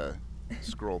just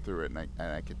scroll through it and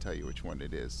I can tell you which one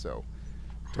it is. So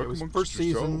It was first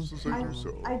season.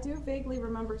 I do vaguely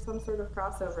remember some sort of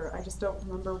crossover. I just don't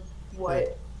remember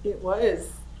what it was.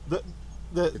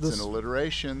 It's an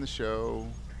alliteration. The show.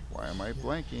 Why am I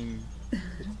blanking?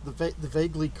 The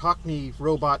vaguely Cockney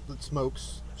robot that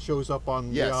smokes shows up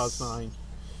on Yes. the Oz 9.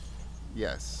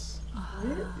 Yes.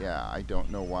 Yeah, I don't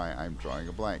know why I'm drawing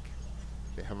a blank.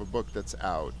 They have a book that's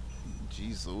out.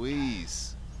 Jeez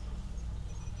Louise.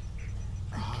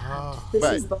 This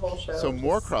But- is the whole show. So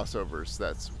more Just- crossovers.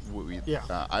 That's what we. Yeah.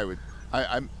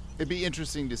 I'm. It'd be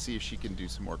interesting to see if she can do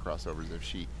some more crossovers. If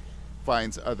she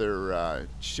finds other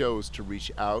shows to reach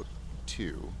out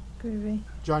to. groovy.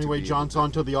 Johnny To Wade be John's able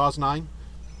to- onto the Oz 9.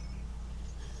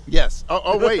 Yes.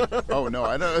 Oh wait. Oh no.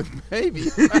 I don't. Maybe.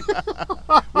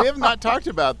 We have not talked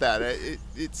about that.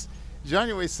 It's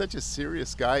Johnny Way's such a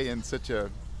serious guy in such a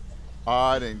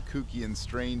odd and kooky and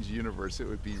strange universe. It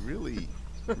would be really,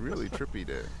 really trippy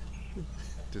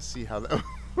to see how that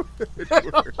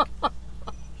would work.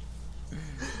 The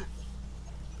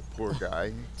poor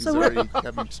guy. He's So what- already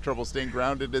having trouble staying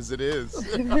grounded as it is.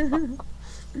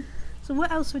 So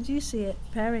what else would you see it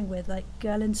pairing with? Like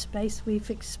Girl in Space, We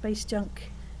Fix Space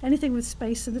Junk. Anything with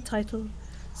space in the title.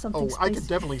 Something Oh, space. I could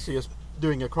definitely see us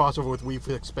doing a crossover with We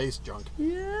Fix Space Junk.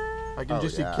 Yeah. I can Oh,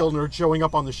 just yeah. see Kilner showing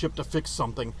up on the ship to fix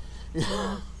something.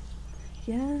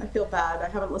 Yeah. I feel bad. I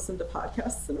haven't listened to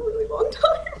podcasts in a really long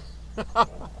time.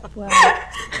 Wow.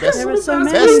 Best, There are so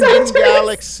many. best in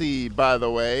Galaxy, by the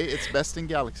way. It's Best in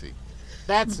Galaxy.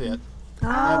 That's it.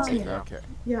 Ah, That's it. yeah. Okay.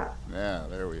 Yeah. Yeah,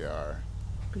 there we are.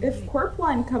 If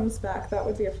Corpline comes back, that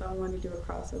would be a fun one to do a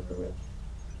crossover with.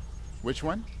 Which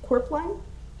one? Corpline?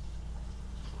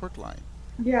 Courtline.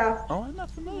 Yeah. Oh, I'm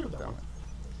not familiar with that one.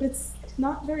 It's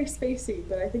not very spacey,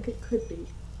 but I think it could be.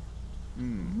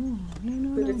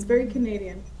 Mm. But it's very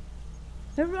Canadian.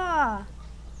 Hurrah!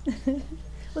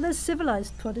 Well, there's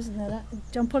Civilized Pod, isn't there? That,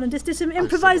 jump on and just do some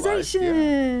Civilized,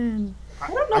 improvisation. I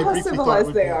don't know how briefly thought it civilized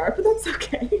would they be- are, but that's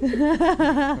okay.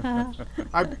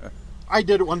 I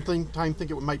did at one time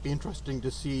think it might be interesting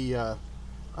to see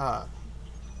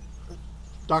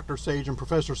Dr. Sage and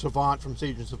Professor Savant from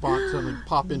Sage and Savant suddenly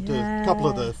pop into a couple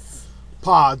of the Yes.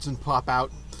 pods and pop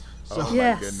out. So Oh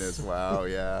Yes. my goodness! Wow,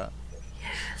 yeah.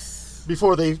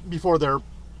 before their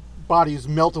bodies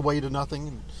melt away to nothing,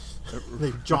 and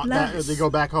they jaunt back, Bless. they go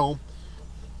back home.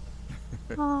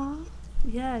 Aw.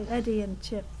 Yeah, Eddie and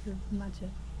Chip, the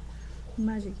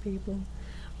magic people.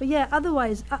 But yeah,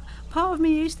 otherwise, part of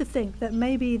me used to think that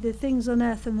maybe the things on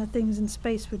Earth and the things in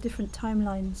space were different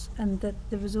timelines, and that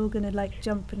there was all going to like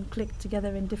jump and click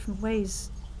together in different ways,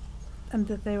 and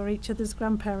that they were each other's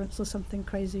grandparents or something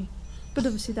crazy. But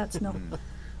obviously, that's not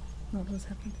what's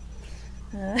happened.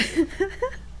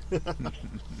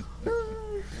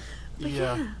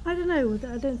 Yeah. I don't know.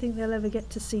 I don't think they'll ever get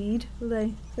to seed, will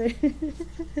they?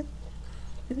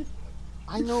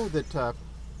 I know that.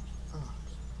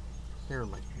 Hair in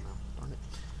my mouth, darn it.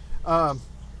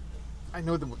 I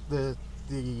know that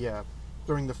the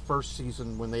during the first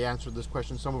season when they answered this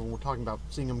question, some of them were talking about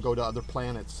seeing them go to other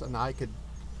planets, and I could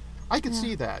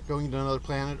see that going to another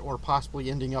planet or possibly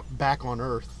ending up back on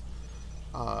Earth,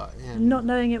 and Not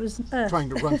knowing it was Earth. trying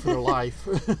to run for their life.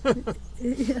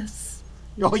 Yes.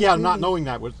 Oh yeah, not knowing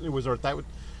that it was Earth. That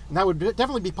would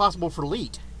definitely be possible for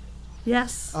Leet.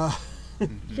 Yes.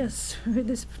 Yes.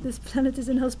 This planet is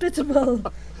inhospitable.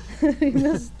 We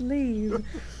must leave.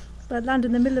 But land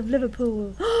in the middle of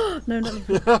Liverpool. No, not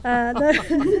Liverpool. No.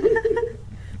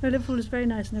 No, Liverpool is very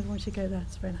nice, and everyone should go there.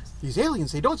 It's very nice. These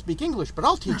aliens, they don't speak English, but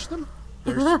I'll teach them.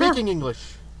 They're speaking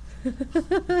English.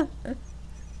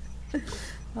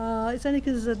 It's only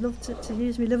because I'd love to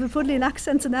use my Liverpoolian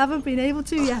accent, and I haven't been able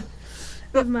to yet.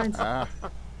 Never mind. Ah,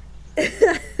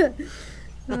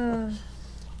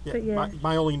 But yeah.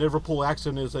 My only Liverpool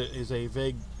accent is a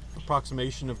vague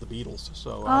approximation of the Beatles,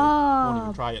 so I won't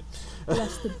even try it.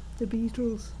 Bless the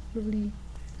Beatles. Lovely.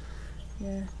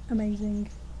 Yeah, amazing.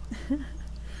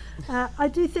 I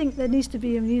do think there needs to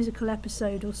be a musical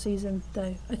episode or season,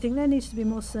 though. I think there needs to be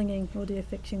more singing audio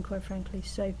fiction, quite frankly.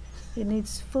 So it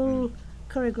needs full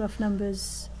choreographed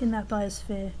numbers in that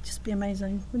biosphere. Just be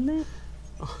amazing, wouldn't it?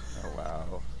 Oh,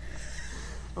 wow.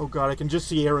 Oh God, I can just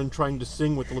see Aaron trying to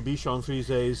sing with LeBichon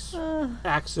Frise's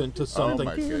accent to something.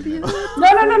 Oh my goodness.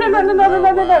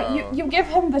 No. You give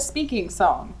him the speaking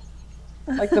song.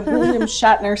 Like the William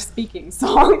Shatner speaking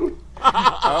song.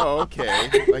 Oh, okay.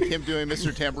 Like him doing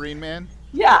Mr. Tambourine Man?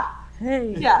 Yeah.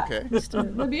 Hey. Yeah. Okay.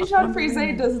 LeBichon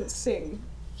Frise doesn't sing.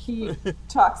 He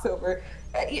talks over.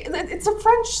 It's a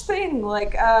French thing.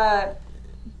 Like, half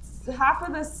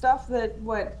of the stuff that,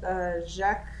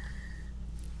 Jacques...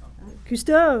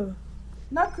 Cousteau.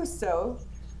 Not Cousteau.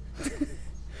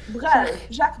 Brel.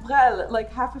 Jacques Brel.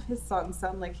 Like, half of his songs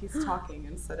sound like he's talking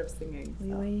instead of singing. So.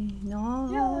 Oui, no,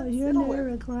 Yeah, you it'll ne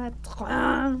work.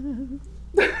 regrette.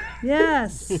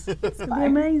 Yes. It's fine.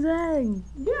 amazing.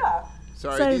 Yeah.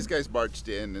 Sorry, So- these guys barged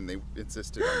in and they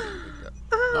insisted on being picked up.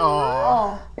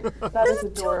 Oh, That is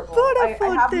adorable. I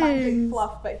have my big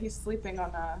Fluff, but he's sleeping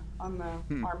on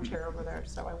the armchair over there,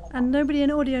 so I won't. And nobody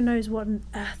in audio knows what on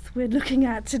earth we're looking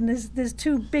at, and there's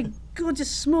two big, gorgeous,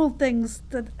 small things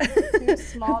that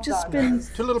small have just dogs.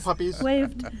 been two little puppies.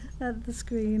 waved at the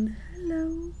screen.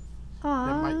 Hello.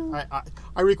 Yeah,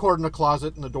 I record in a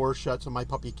closet and the door's shut, so my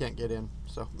puppy can't get in.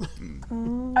 So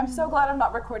I'm so glad I'm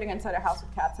not recording inside a house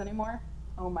with cats anymore.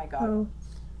 Oh my god.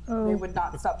 Oh. They would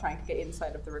not stop trying to get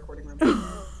inside of the recording room.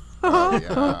 Oh,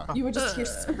 yeah. You would just hear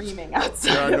screaming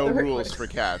outside. There are no of the rules recording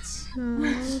for cats.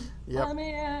 yep. room.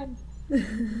 Man.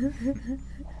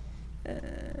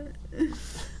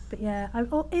 But yeah,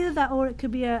 or either that or it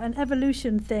could be an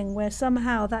evolution thing where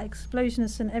somehow that explosion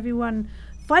has sent everyone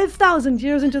 5,000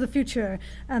 years into the future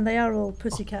and they are all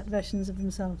pussycat versions of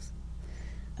themselves.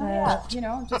 Oh yeah,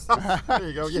 just There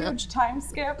you go. Yeah. huge time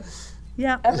skip.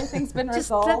 Yeah. Everything's been Just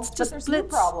resolved, let's but just there's new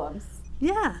blitz. problems.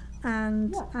 Yeah,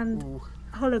 and Ooh.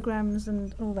 holograms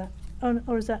and all that. Oh,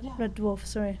 or is that Yeah. Red Dwarf?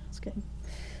 Sorry, I was getting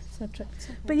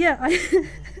sidetracked. But yeah,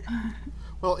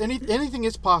 Well, anything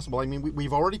is possible. I mean,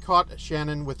 we've already caught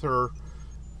Shannon with her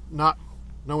not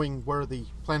knowing where the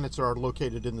planets are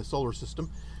located in the solar system.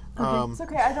 It's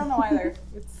okay, I don't know either.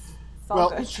 It's all Well,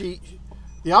 good.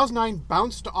 the Oz-9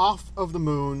 bounced off of the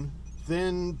moon,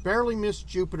 then barely missed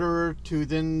Jupiter, to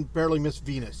then barely missed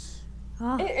Venus.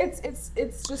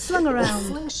 It's just Slung around.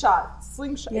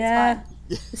 Slingshot. yeah,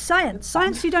 It's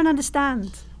science you don't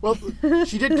understand. Well,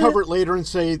 she did cover it later and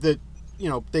say that,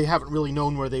 they haven't really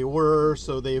known where they were,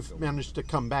 so they've managed to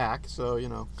come back. So,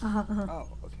 Oh,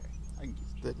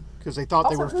 okay. because they thought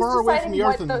also, they were who's far away from deciding the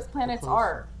Earth. what and those planets close.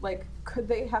 are? Like, could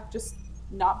they have just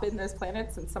not been those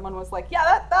planets and someone was like,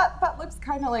 yeah, that looks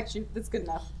kind of like Jupiter. That's good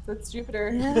enough. That's Jupiter.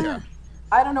 Yeah.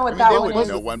 I don't know what I mean, that they one wouldn't is.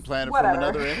 know one planet Whatever. from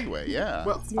another anyway. Yeah.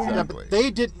 Well, exactly. but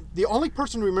they did. The only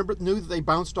person who knew that they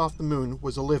bounced off the moon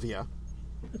was Olivia,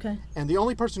 Okay. and the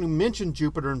only person who mentioned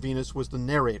Jupiter and Venus was the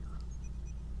narrator.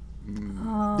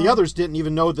 Oh. The others didn't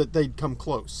even know that they'd come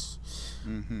close.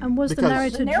 And was the Because-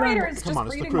 narrator The narrator drunk? is Come just on,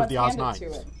 it's the reading crew of what's the handed Oz-9.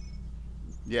 to him.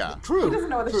 Yeah. True. He doesn't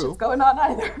know what the true. shit's going on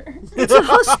either. It's a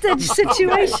hostage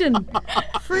situation.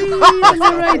 Free the Into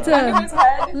narrator. his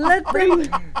head. Let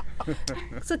them.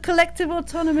 It's a collective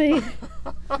autonomy.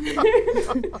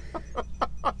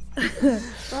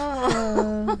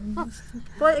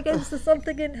 Fight against the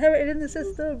something inherited in the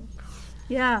system.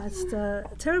 Yeah, it's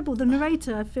terrible. The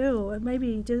narrator, I feel,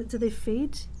 maybe do they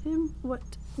feed him? What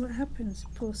happens?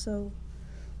 Poor soul.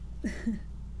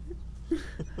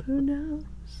 Who knows?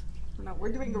 No,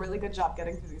 we're doing a really good job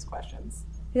getting through these questions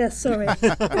Yeah, sorry.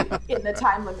 in the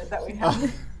time limit that we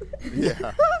have.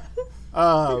 Yeah.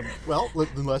 Well,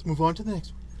 then let's move on to the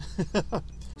next one.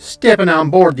 Stepping on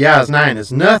board the Oz-9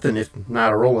 is nothing if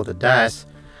not a roll of the dice.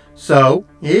 So,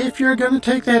 if you're going to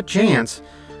take that chance,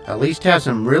 at least have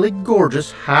some really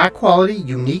gorgeous, high-quality,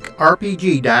 unique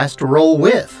RPG dice to roll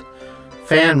with.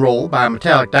 Fan Roll by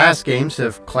Metallic Dice Games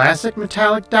have classic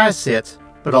metallic dice sets,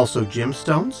 but also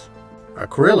gemstones,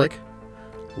 acrylic,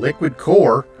 liquid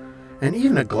core, and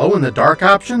even a glow-in-the-dark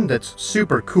option that's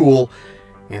super cool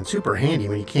and super handy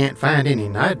when you can't find any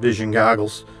night vision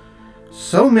goggles.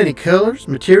 So many colors,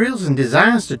 materials, and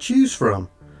designs to choose from.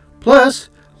 Plus,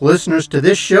 listeners to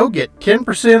this show get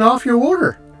 10% off your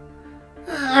order.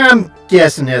 I'm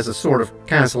guessing as a sort of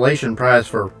consolation prize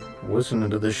for listening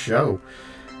to this show.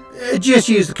 Just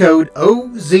use the code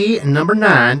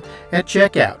OZ9 at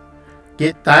checkout.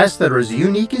 Get dice that are as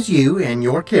unique as you and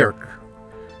your character.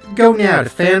 Go now to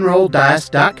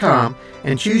fanrolldice.com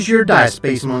and choose your dice,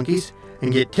 Space Monkeys,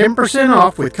 and get 10%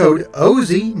 off with code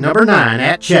OZ9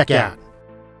 at checkout.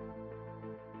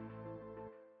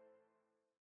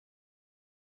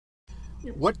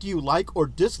 What do you like or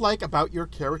dislike about your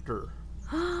character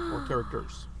or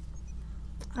characters?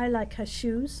 I like her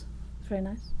shoes. Very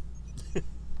nice.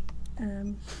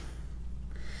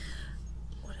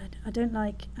 I don't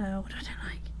like. What I don't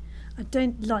like. I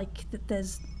don't like that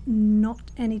there's not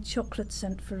any chocolate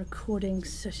scent for recording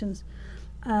sessions.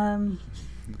 I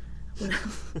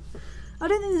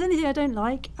don't think there's anything I don't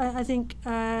like. I think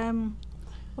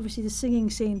obviously the singing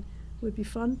scene would be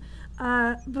fun,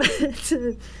 but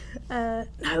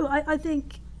no, I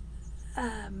think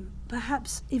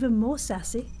perhaps even more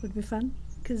sassy would be fun,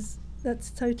 because that's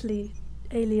totally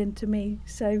alien to me.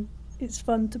 So it's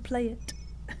fun to play it.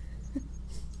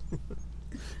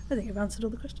 I think I've answered all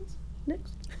the questions.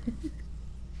 Next.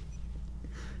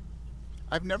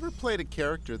 I've never played a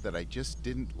character that I just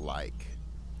didn't like.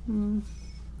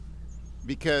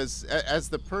 Because as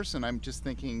the person, I'm just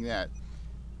thinking that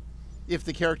if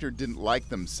the character didn't like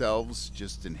themselves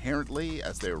just inherently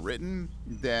as they're written,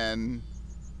 then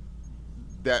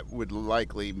that would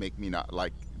likely make me not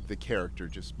like the character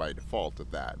just by default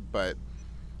of that. But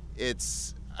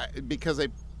it's because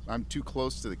I'm too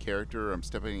close to the character, I'm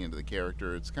stepping into the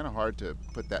character, it's kind of hard to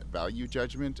put that value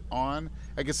judgment on.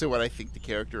 I can say what I think the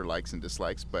character likes and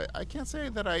dislikes, but I can't say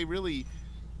that I really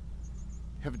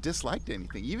have disliked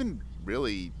anything. Even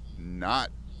really not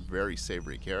very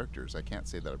savory characters, I can't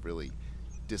say that I've really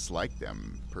disliked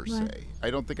them per se.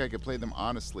 I don't think I could play them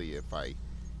honestly if I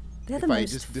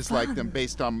just disliked them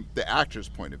based on the actor's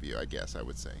point of view, I guess I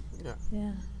would say.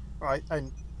 Yeah.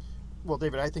 Well,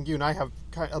 David, I think you and I have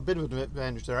a bit of an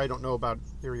advantage there. I don't know about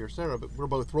Iri or Sarah, but we're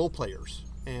both role players,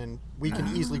 and we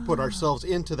can easily put ourselves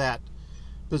into that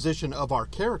position of our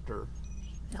character.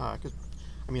 Because,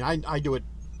 I do it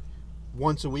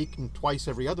once a week and twice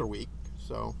every other week.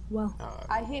 So, well,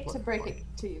 I hate to break it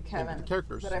to you, Kevin,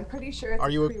 characters. but I'm pretty sure it's a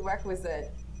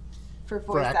prerequisite for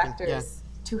voice acting, actors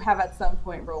to have at some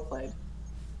point role played.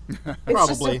 It's Probably.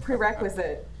 just a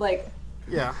prerequisite.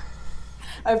 Yeah.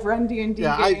 I've run D&D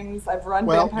games. I've run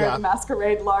Vampire the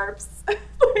Masquerade LARPs.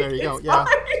 There you go. Yeah.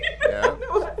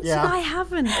 Yeah. I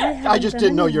haven't. I just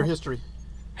didn't know your history.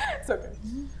 It's okay.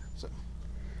 So,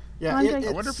 yeah.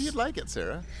 I wonder if you'd like it,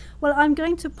 Sarah. Well, I'm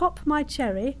going to pop my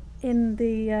cherry in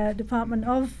the department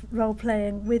of role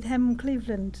playing with Hem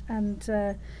Cleveland,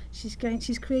 and she's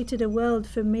created a world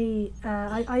for me.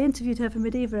 I interviewed her for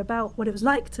Medieval about what it was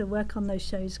like to work on those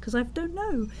shows, because I don't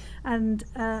know, and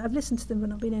I've listened to them but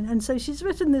not been in, and so she's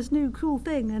written this new cool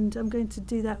thing, and I'm going to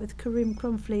do that with Kareem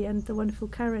Cromfley and the wonderful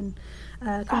Karen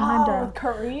Heimdall.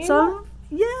 Kareem? So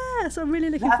I'm really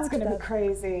looking forward to that. That's going to be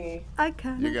crazy. I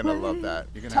can't. You're going to love that.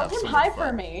 You're going to Tell have him so hi much fun.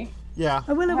 for me. Yeah.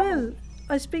 I will.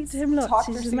 I speak to him lots.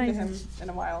 He's amazing. To him in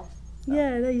a while. So.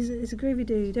 Yeah, he's a groovy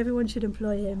dude. Everyone should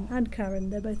employ him, and Karen.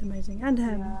 They're both amazing, and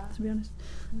him, to be honest.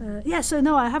 So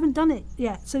no, I haven't done it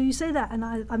yet. So you say that, and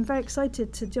I'm very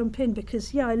excited to jump in,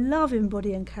 because I love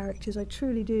embodying characters. I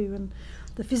truly do, and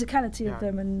the physicality of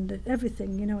them and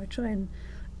everything.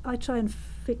 I try and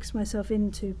fix myself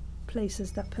into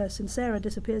places that person. Sarah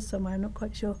disappears somewhere. I'm not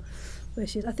quite sure where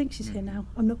she is. I think she's here now.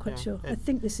 I'm not quite sure. I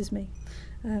think this is me.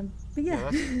 But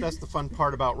that's the fun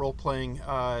part about role playing.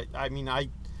 I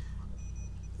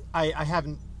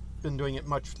haven't been doing it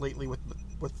much lately with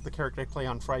the character I play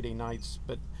on Friday nights,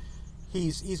 but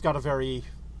he's got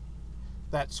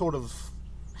that sort of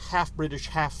half British,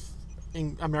 half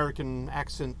American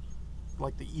accent,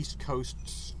 like the East Coast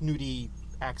snooty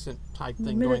accent type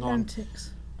thing going on.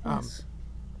 Mid-Atlantics. Yes.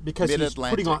 Because he's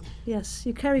putting on. Yes,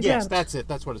 you carry. Yes, Grant. that's it.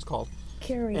 That's what it's called.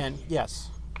 Carry. And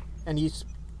and he's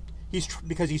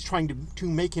because he's trying to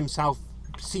make himself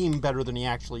seem better than he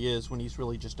actually is when he's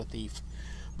really just a thief.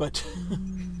 But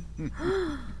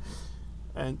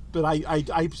but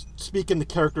I speak in the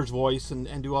character's voice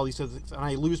and do all these other things, and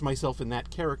I lose myself in that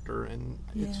character, and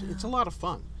it's a lot of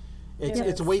fun.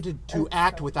 It's a way to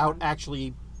act so without fun.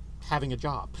 actually having a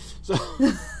job. So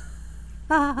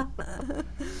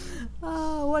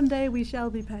one day we shall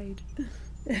be paid.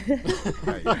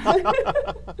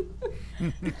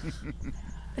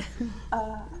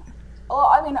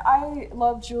 I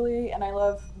love Julie, and I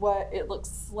love what it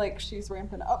looks like she's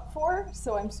ramping up for,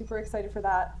 so I'm super excited for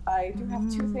that. I do have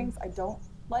two things I don't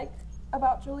like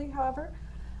about Julie, however.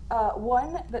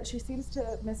 One, that she seems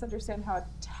to misunderstand how a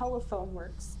telephone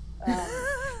works.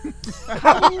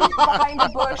 Hiding behind a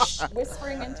bush,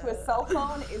 whispering into a cell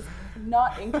phone is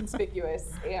not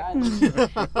inconspicuous, and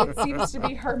it seems to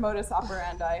be her modus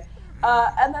operandi.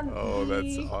 And then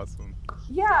that's awesome.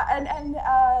 Yeah, and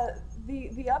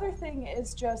the other thing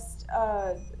is just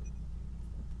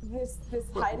this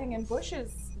hiding in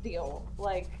bushes deal.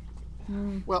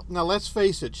 Well, now let's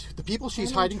face it. The people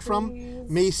she's hiding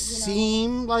from may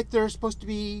seem like they're supposed to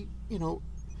be you know,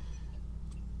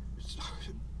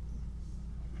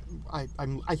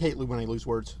 I hate when I lose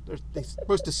words. They're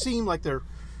supposed to seem like they're,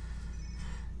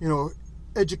 you know,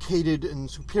 educated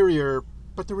and superior,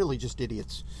 but they're really just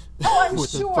idiots. Oh, I'm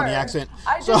with sure. a funny accent.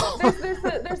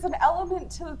 There's an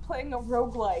element to playing a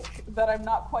roguelike that I'm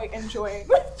not quite enjoying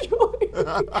with Julie.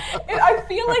 I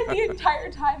feel like the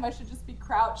entire time I should just be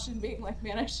crouched and being like,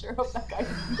 man, I sure hope that guy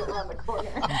doesn't go around the corner.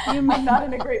 I'm not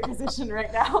in a great position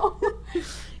right now.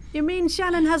 You mean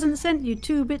Shannon hasn't sent you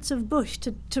 2 bits of bush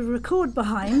to record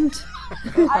behind?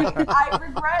 I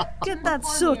regret to Get that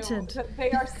inform sorted. you that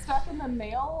they are stuck in the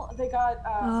mail. They got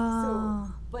so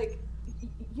like,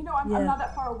 you know, I'm not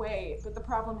that far away, but the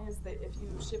problem is that if you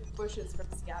ship bushes from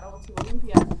Seattle to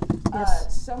Olympia,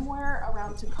 somewhere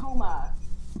around Tacoma,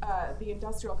 the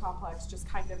industrial complex just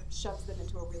kind of shoves them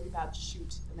into a really bad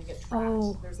chute, and they get trapped.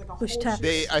 Oh, There's like a bush whole tap.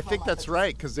 chute of I think Tacoma that's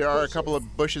right, because there are a bushes. couple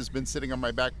of bushes been sitting on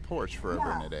my back porch forever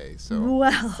and a day. So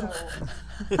Well, So,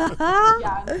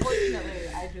 yeah, unfortunately,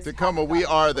 I just Tacoma, haven't we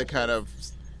gotten are the the bushes. kind of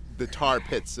the tar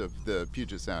pits of the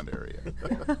Puget Sound area.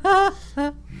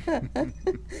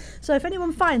 so if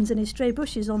anyone finds any stray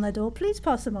bushes on their door, please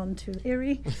pass them on to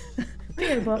Erie,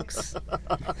 PO Box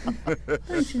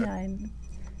 99.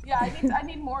 Yeah, I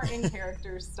need more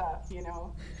in-character stuff, you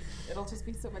know. It'll just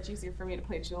be so much easier for me to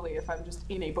play Julie if I'm just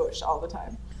in a bush all the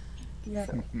time. Yeah.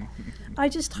 I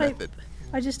just hope Method.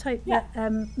 that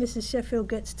Mrs. Sheffield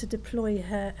gets to deploy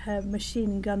her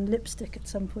machine gun lipstick at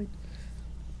some point.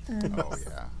 Oh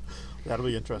yeah. That'll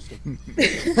be interesting.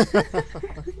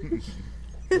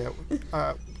 Yeah,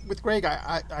 with Greg,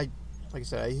 I like I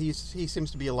said, he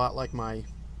seems to be a lot like my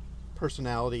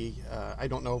personality. I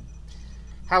don't know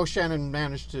how Shannon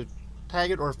managed to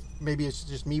tag it, or if maybe it's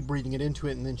just me breathing it into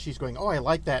it, and then she's going, "Oh, I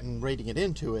like that," and rating it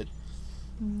into it.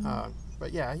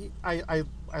 But yeah, I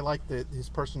like his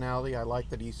personality. I like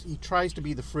that he tries to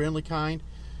be the friendly kind.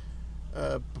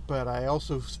 But I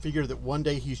also figure that one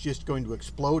day he's just going to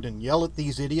explode and yell at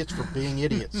these idiots for being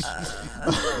idiots.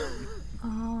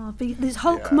 This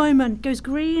Hulk moment goes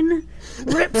green,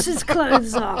 rips his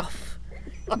clothes off.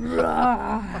 Is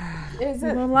You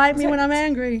it? won't like me when I'm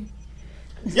angry.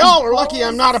 Y'all are lucky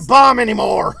I'm not a bomb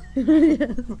anymore.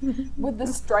 Would the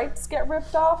stripes get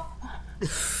ripped off?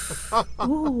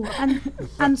 Ooh,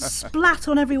 and splat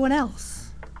on everyone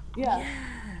else. Yeah.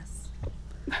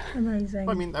 Amazing.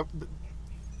 I mean,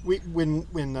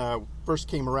 when first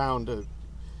came around,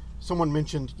 someone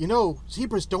mentioned, you know,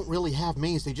 zebras don't really have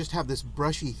manes; they just have this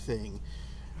brushy thing.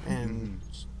 And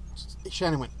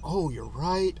Shannon went, "Oh, you're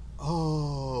right.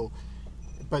 Oh."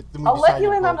 But then we I'll let you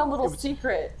decided, in on well, a little it was-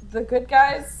 secret. The good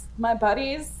guys, my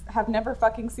buddies, have never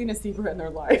fucking seen a zebra in their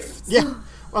life. Yeah, well,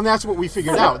 and that's what we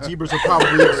figured out. Zebras are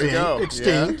probably go.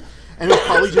 extinct, and it was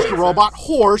probably just a robot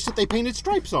horse that they painted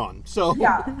stripes on. So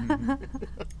Yeah.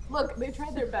 Look, they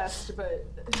tried their best, but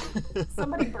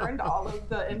somebody burned all of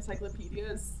the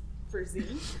encyclopedias for Z.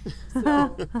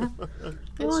 So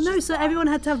Oh no, so everyone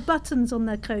had to have buttons on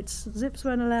their coats. Zips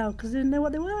weren't allowed because they didn't know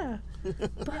what they were.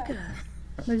 Bugger.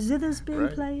 No zithers being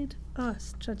Right. played. Oh,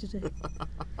 it's a tragedy.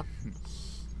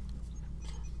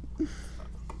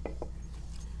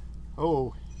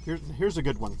 Oh, here's a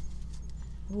good one.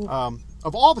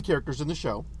 Of all the characters in the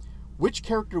show, which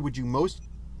character would you most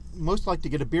like to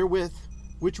get a beer with?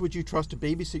 Which would you trust to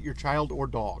babysit your child or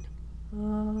dog?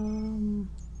 holy.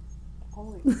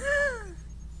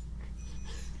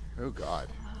 Oh God.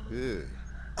 Ew.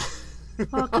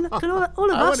 Oh, can all of us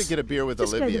I want to get a beer with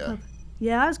just go to the Olivia. pub?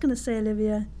 Yeah, I was going to say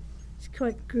Olivia. She's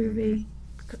quite groovy.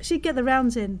 She'd get the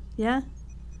rounds in, yeah?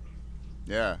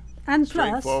 Yeah. And plus,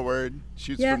 Straightforward.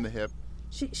 Shoots Yeah. from the hip.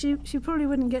 she probably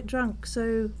wouldn't get drunk,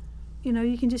 so, you know,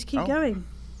 you can just keep Oh. going.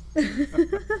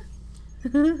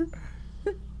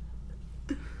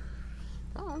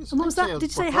 And what was that? Did you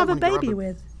say have a baby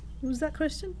with? What was that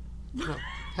question? No,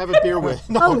 have a beer with.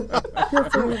 No.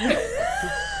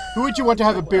 Who would you want to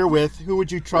have a beer with? Who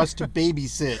would you trust to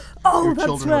babysit Oh, your that's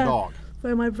children right. or dog?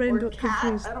 Where my brain Or got cat.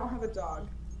 confused. I don't have a dog.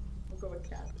 We'll go with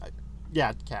cat.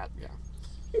 Yeah, cat. Yeah.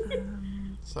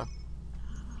 So,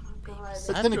 God.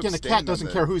 but I then have to again, a abstain cat on doesn't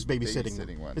the care who's babysitting them.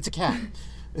 babysitting one. It's a cat.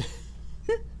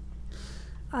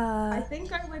 I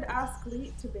think I would ask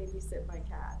Leet to babysit my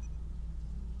cat.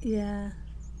 Yeah.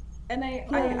 And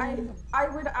I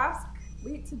would ask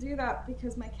Leet to do that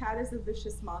because my cat is a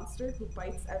vicious monster who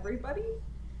bites everybody.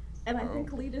 And I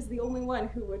think Leet is the only one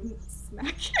who wouldn't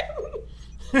smack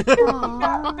him.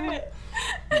 Got bit.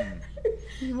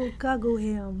 You will guggle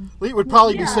him. Lee would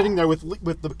probably be Yeah. sitting there with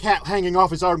the cat hanging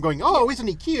off his arm, going, "Oh, isn't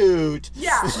he cute?"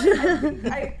 Yeah,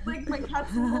 I like my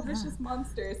cat's a little vicious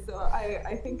monster, so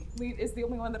I think Leet is the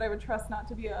only one that I would trust not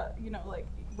to be a, you know, like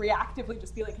reactively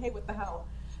just be like, hey, what the hell?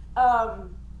 As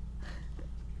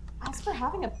for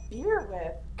having a beer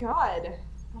with, God,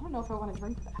 I don't know if I want to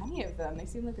drink with any of them. They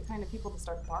seem like the kind of people to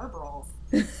start bar brawls.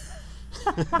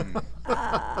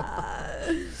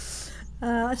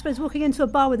 I suppose walking into a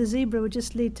bar with a zebra would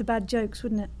just lead to bad jokes,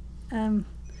 wouldn't it? No,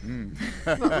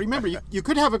 remember, you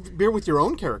could have a beer with your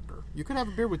own character. You could have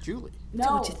a beer with Julie.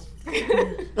 No.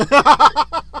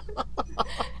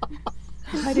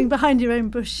 Hiding behind your own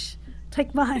bush.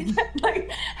 Take mine. I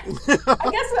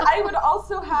guess I would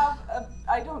also have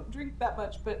I don't drink that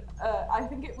much, but I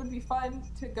think it would be fun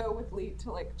to go with Lee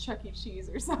to like Chuck E. Cheese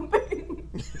or something.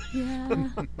 Yeah.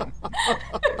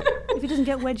 If he doesn't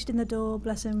get wedged in the door,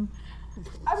 bless him.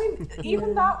 I mean,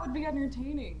 even that would be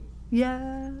entertaining.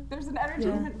 Yeah. There's an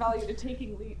entertainment value to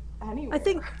taking Lee anywhere. I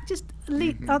think just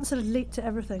answer Leet to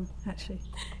everything, actually.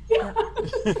 Yeah.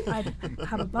 I'd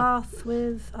have a bath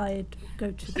with, I'd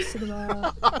go to the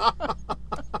cinema.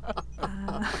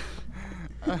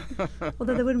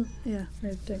 Although they wouldn't, no,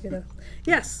 don't go there.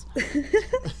 Yes.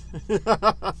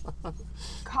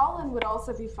 Colin would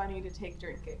also be funny to take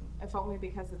drinking, if only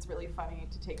because it's really funny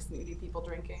to take snooty people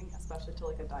drinking, especially to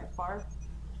like a dive bar.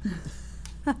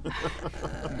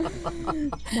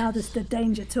 Now there's the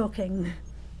danger talking.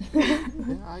 Yeah,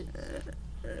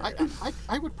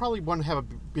 I would probably want to have a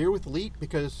beer with Leet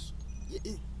because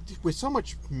with so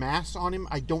much mass on him,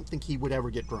 I don't think he would ever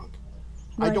get drunk.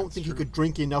 Right. I don't think he could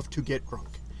drink enough to get drunk.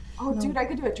 Oh, dude, I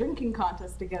could do a drinking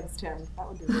contest against him. That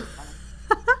would be really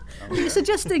funny. You're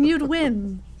suggesting you'd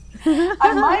win.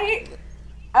 I might.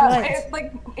 Right.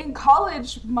 Like in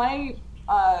college, my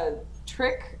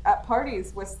trick at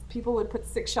parties was people would put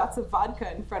 6 shots of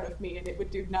vodka in front of me and it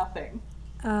would do nothing.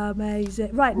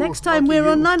 Amazing. Right, next lucky time we're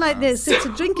you. online like this, it's a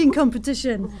drinking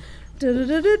competition.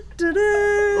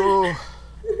 Liver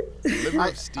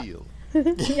of steel.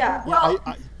 Yeah, well,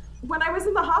 I when I was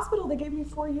in the hospital, they gave me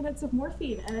 4 units of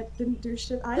morphine and it didn't do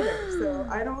shit either. So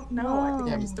I don't know. I think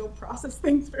I just don't process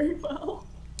things very well.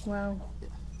 Wow.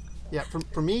 Yeah,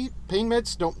 for me, pain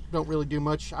meds don't really do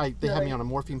much. They had me on a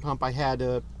morphine pump. I had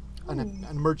an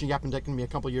emerging appendectomy a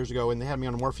couple years ago, and they had me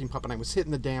on a morphine pump, and I was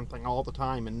hitting the damn thing all the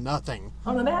time and nothing.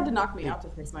 Oh no, they had to knock me out to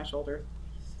fix my shoulder.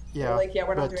 Yeah, They're like,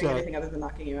 we're not but, doing anything other than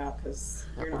knocking you out because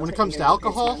you're not. When it taking comes to any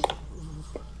alcohol, medication.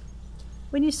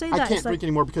 When you say that, I can't it's like, drink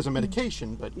anymore because of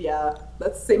medication. But Yeah,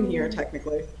 that's the same here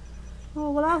technically. oh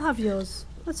well, I'll have yours.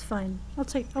 That's fine. I'll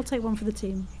take one for the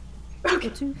team. Or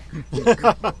 2.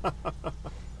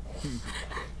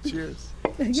 Cheers.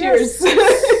 Cheers.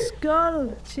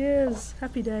 Skull. Cheers.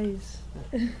 Happy days.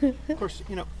 of course,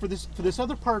 for this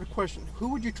other part of the question, who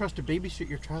would you trust to babysit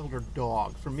your child or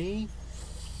dog? For me,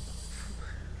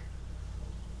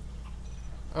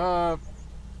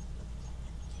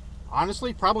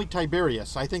 honestly, probably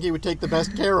Tiberius. I think he would take the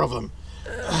best care of him.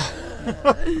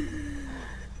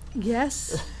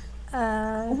 Yes.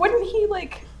 Wouldn't he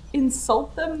like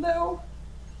insult them though?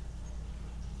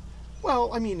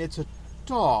 Well, I mean, it's a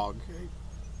dog.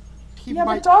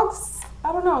 But dogs,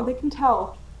 I don't know, they can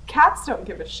tell. Cats don't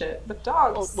give a shit, but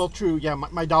dogs... Oh, well, true, yeah,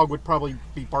 my dog would probably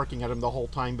be barking at him the whole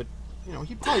time, but,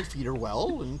 he'd probably feed her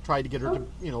well and try to get her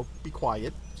to, be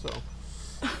quiet, so...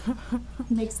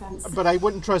 Makes sense. But I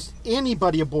wouldn't trust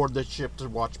anybody aboard the ship to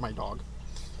watch my dog.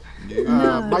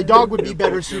 No. My dog would be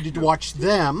better suited to watch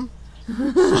them.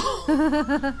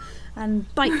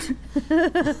 And bite.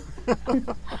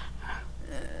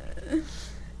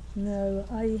 No,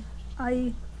 I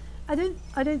think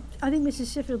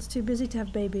Mrs. Sheffield's too busy to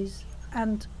have babies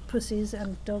and pussies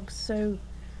and dogs, so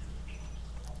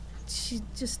she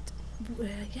just,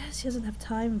 she doesn't have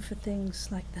time for things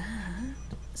like that.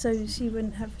 So she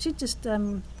wouldn't have, she'd just, I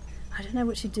don't know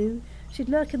what she'd do. She'd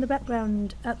lurk in the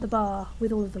background at the bar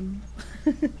with all of them.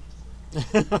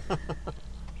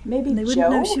 Maybe and they Joe?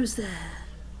 wouldn't know she was there.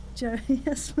 Joe,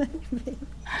 yes, maybe.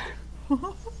 I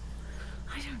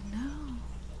don't know.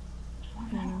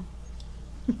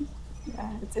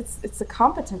 Yeah, it's a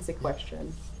competency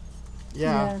question.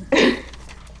 Yeah.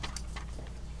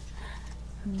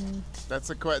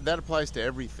 That applies to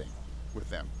everything with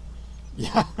them.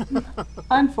 Yeah.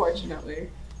 Unfortunately.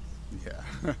 Yeah.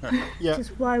 Yeah. Which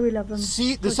is why we love them.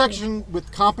 See, the section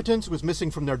with competence was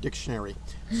missing from their dictionary.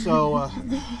 So,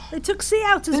 They took C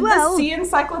out as Did well. the C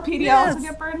encyclopedia Yes. also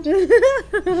get burned?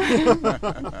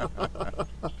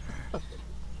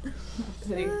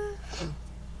 Kidding.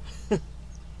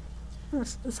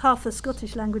 That's half the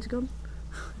Scottish language gone.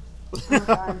 Oh,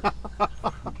 God.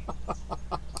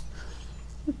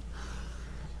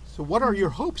 so what are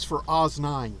your hopes for Oz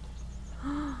 9?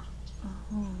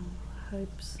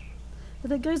 Hopes.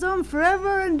 But it goes on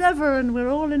forever and ever and we're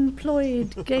all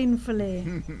employed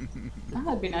gainfully. Oh,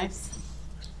 that'd be nice.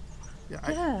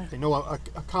 Yeah. I know a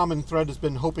common thread has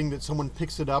been hoping that someone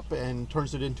picks it up and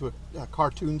turns it into a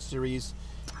cartoon series,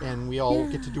 and we all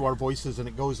get to do our voices, and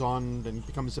it goes on and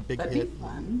becomes a big That'd hit. be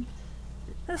fun.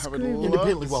 That's I would groovy. love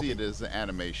Independently to wealthy. see it as an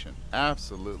animation.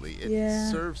 Absolutely. It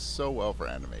Yeah. serves so well for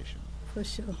animation. For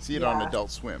sure. See it on Yeah.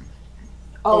 Adult Swim.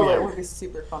 Oh, yeah. it would be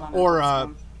super fun on Or Adult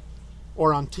Swim.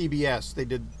 or on TBS,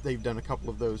 they've done a couple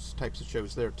of those types of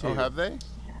shows there too. Oh, have they?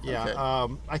 Yeah,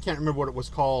 Okay. I can't remember what it was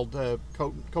called.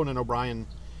 Conan O'Brien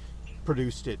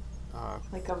produced it.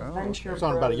 Like a Oh, Venture It was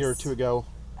on about a year or two ago.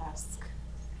 Bros-esque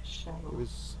show.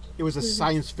 It was a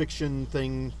science fiction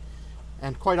thing,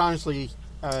 and quite honestly,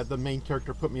 the main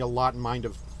character put me a lot in mind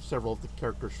of several of the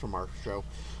characters from our show.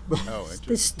 Oh, They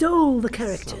interesting. stole the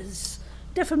characters.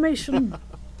 Defamation.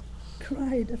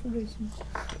 Cry defamation.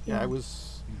 Yeah, it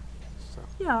was. So,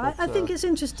 Yeah, I but, think it's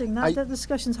interesting that I- the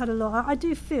discussion's had a lot. I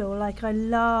do feel like I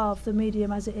love the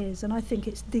medium as it is, and I think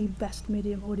it's the best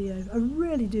medium, audio. I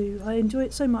really do. I enjoy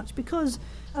it so much because,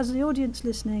 as the audience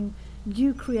listening,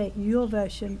 you create your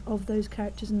version of those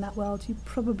characters in that world. You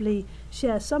probably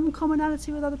share some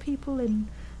commonality with other people in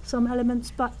some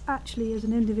elements, but actually, as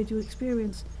an individual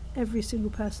experience, every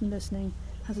single person listening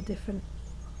has a different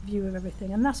view of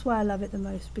everything, and that's why I love it the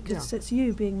most, because Yeah. it's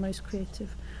you being most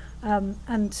creative.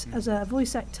 And as a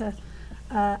voice actor,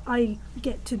 I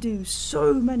get to do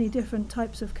so many different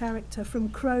types of character, from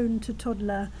crone to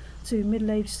toddler to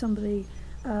middle-aged somebody,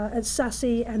 as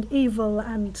sassy and evil,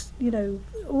 and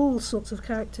all sorts of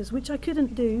characters, which I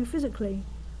couldn't do physically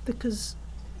because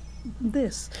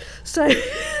this. So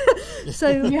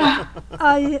Yeah.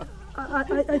 I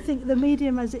think the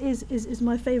medium as it is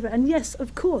my favourite. And yes,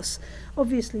 of course,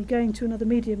 obviously going to another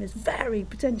medium is very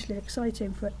potentially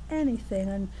exciting for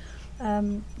anything.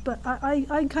 And but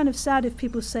I'm kind of sad if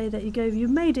people say that you've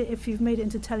made it if you've made it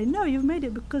into telly. No, you've made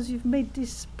it because you've made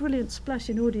this brilliant splash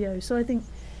in audio. So I think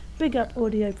big up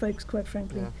audio folks, quite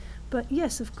frankly. Yeah. But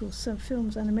yes, of course, some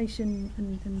films, animation,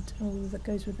 and all that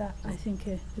goes with that, I think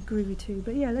are groovy too.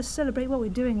 But yeah, let's celebrate what we're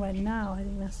doing right now. I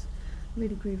think that's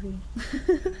really groovy.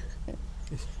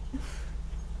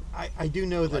 I do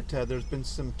know that there's been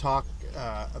some talk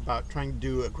about trying to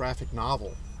do a graphic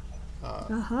novel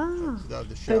Aha. of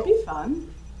the show. That'd be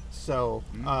fun. So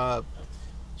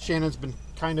Shannon's been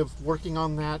kind of working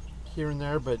on that here and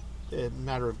there, but a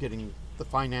matter of getting the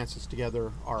finances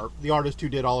together. The artist who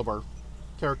did all of our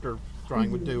character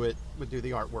drawing would do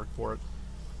the artwork for it,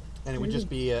 and it would just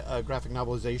be a graphic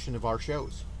novelization of our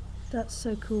shows. That's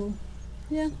so cool.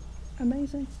 Yeah,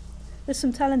 amazing. There's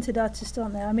some talented artists,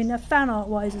 aren't there? I mean, fan art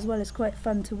wise as well, it's quite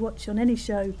fun to watch on any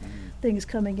show, things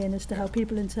coming in as to how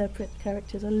people interpret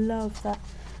characters. I love that.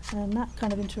 And that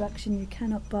kind of interaction you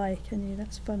cannot buy, can you?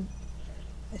 That's fun.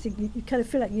 I think you kind of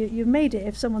feel like you've made it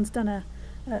if someone's done a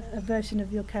version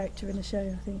of your character in a show.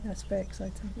 I think that's very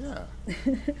exciting. Yeah.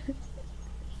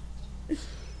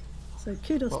 So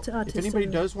kudos Well, to artists. if anybody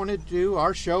everywhere. does want to do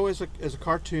our show as a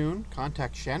cartoon,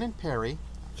 contact Shannon Perry.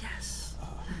 Yes.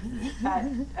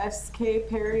 At SK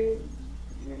Perry.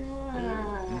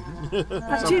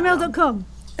 At gmail.com.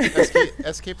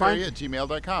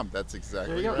 skperry@gmail.com. That's exactly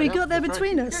There you go. right. We Yeah, got there that's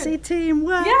between us. See,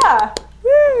 teamwork. Yeah.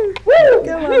 Woo! Woo!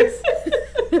 Go on.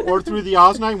 Or through the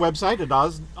Oz9 website at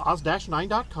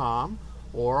oz-9.com,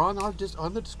 or on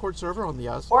the Discord server on the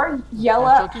Oz. Or yell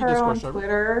Oz at Junkie her Discord on server.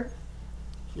 Twitter.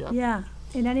 Yeah,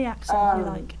 in any accent you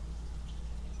like.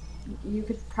 You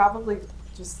could probably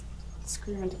just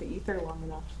scream into the ether long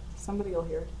enough. Somebody will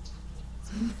hear.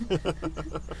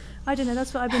 I don't know.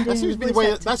 That's what I've been doing. That seems to be with the way.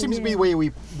 voice That acting, seems to be yeah. the way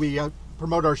we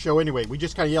promote our show anyway. We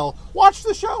just kind of yell, "Watch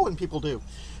the show," and people do.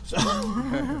 So,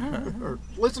 or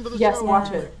listen to the Yes, show.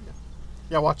 watch it.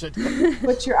 Yeah, watch it.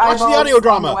 Put your Watch the eyeballs audio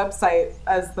drama. on the website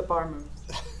as the bar moves.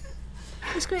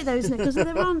 It's great though, isn't it? Because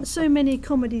there aren't so many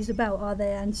comedies about, are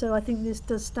there? And so I think this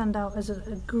does stand out as a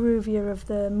groovier of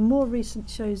the more recent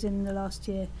shows in the last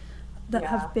year that Yeah.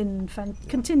 have been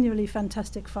continually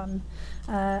fantastic fun.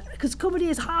 Because comedy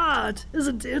is hard,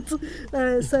 isn't it?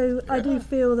 So I do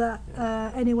feel that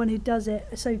anyone who does it,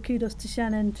 so kudos to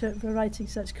Shannon for writing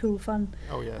such cool fun.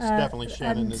 Oh yes, definitely.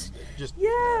 Shannon and- is just.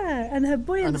 Yeah, and her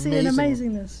buoyancy and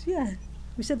amazing- amazingness. Yeah,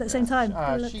 we said that at the same time.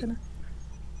 I looked she- at her.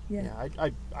 Yeah. Yeah,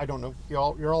 I don't know.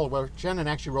 You're all aware. Shannon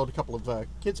actually wrote a couple of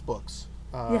kids books.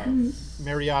 Yes.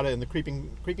 Marietta and the Creeping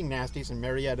Nasties and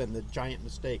Marietta and the Giant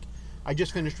Mistake. I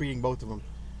just finished reading both of them.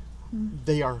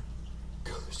 They are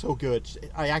so good.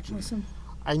 Awesome.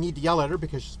 I need to yell at her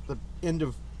because the end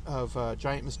of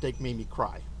Giant Mistake made me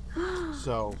cry.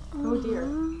 So Oh dear.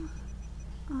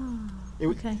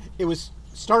 Okay. it was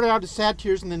started out as sad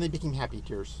tears and then they became happy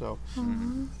tears. So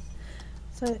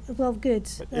So So, well, good.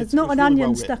 But It's not it's an really onion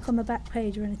well stuck written. on the back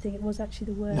page or anything. It was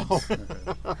actually the words. Well, It's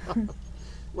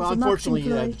a marketing unfortunately,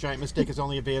 ploy. The Giant Mistake is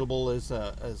only available as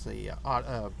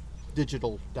a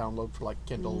digital download for like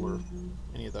Kindle or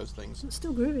any of those things. It's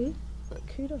still groovy. But-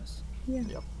 Kudos. Yeah.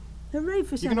 Yep. Hooray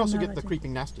for You can also get the narrating.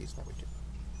 Creeping Nasties that we do.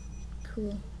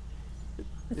 Cool.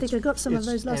 I think I got some of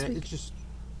those last week. It's just,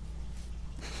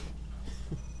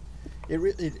 it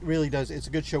really does. It's a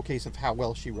good showcase of how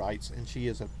well she writes, and she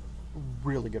is a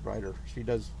really good writer. She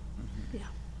does, Yeah,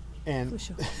 and for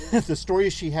sure. the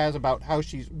stories she has about how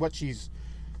she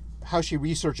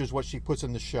researches what she puts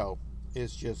in the show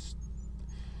is just.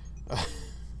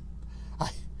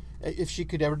 If she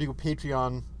could ever do a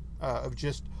Patreon of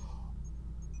just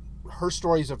her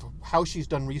stories of how she's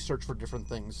done research for different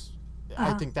things,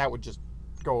 I think that would just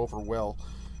go over well.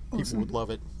 People would love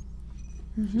it.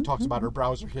 She talks about her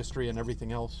browser history and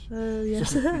everything else. Oh,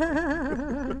 yes.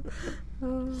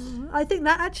 I think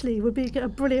that actually would be a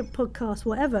brilliant podcast,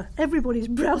 whatever. Everybody's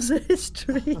browser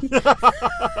history.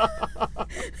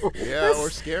 Yeah, or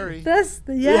scary. That's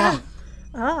the, yeah.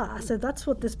 Ah, so that's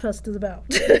what this post is about.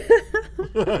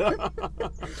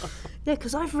 Yeah,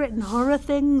 because I've written horror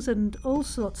things and all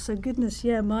sorts. So goodness,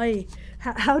 yeah,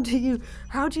 how do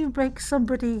you break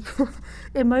somebody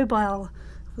immobile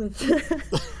with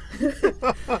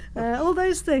all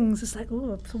those things? It's like,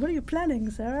 oh, so what are you planning,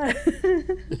 Sarah?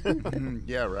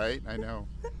 Yeah, right. I know.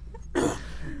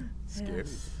 Scary.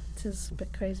 Yes, it is a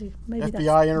bit crazy. Maybe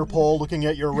FBI, Interpol, looking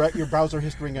at your browser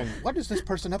history and going, what is this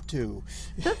person up to?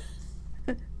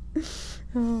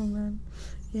 Oh man,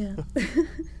 yeah.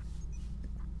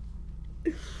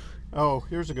 Oh,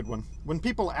 here's a good one. When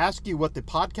people ask you what the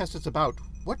podcast is about,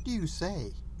 what do you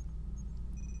say?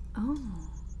 Oh,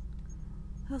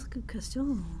 that's a good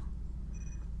question.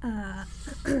 What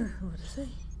to say?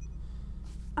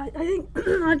 I think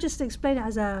I just explain it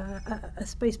as a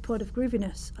space pod of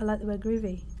grooviness. I like the word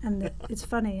groovy, and that it's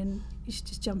funny, and you should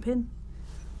just jump in.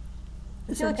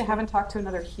 I feel like I haven't talked to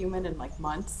another human in like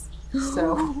months.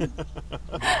 So,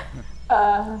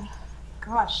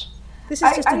 gosh. This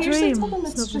is just a I usually dream. tell them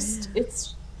It's not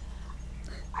it's.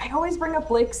 I always bring up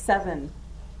Blake 7,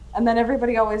 and then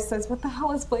everybody always says, "What the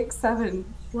hell is Blake 7?"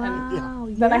 Wow.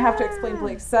 And then I have to explain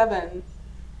Blake 7.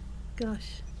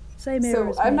 Gosh, same era. So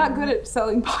as I'm me. not good at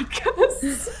selling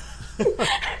podcasts.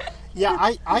 Yeah,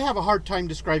 I have a hard time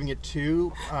describing it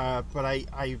too, but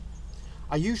I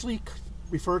usually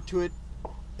refer to it,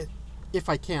 if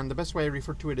I can, the best way I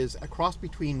refer to it is a cross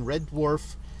between Red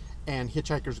Dwarf and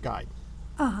Hitchhiker's Guide.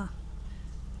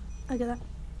 I get that.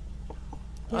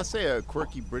 I'll say a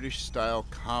quirky British-style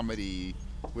comedy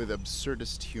with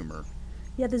absurdist humor.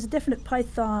 Yeah, there's a definite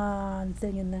Python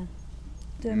thing in there.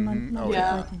 Doing Oh,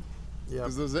 yeah. Python. Yeah,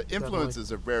 Because those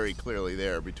influences are very clearly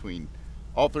there between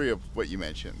all three of what you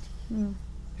mentioned.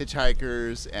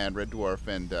 Hitchhikers and Red Dwarf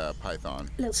and Python.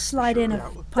 Little slide in Yeah.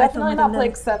 of Python. Definitely with not a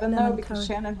Blake 7 though, lemon because curry.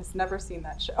 Shannon has never seen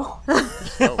that show,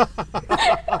 Oh,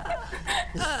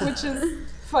 which is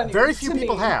funny. very few to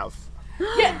people me. have.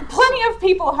 Yeah, plenty of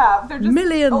people have. They're just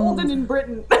Millions. old and in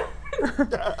Britain.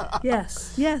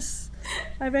 Yes.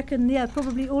 I reckon, yeah,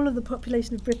 probably all of the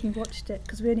population of Britain watched it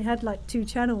because we only had like 2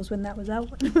 channels when that was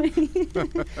out. Blake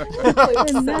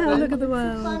And now 7. look at the It's a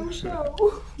world. fun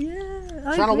show. Yeah.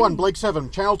 I Channel agree. 1, Blake 7.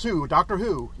 Channel 2, Doctor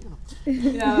Who.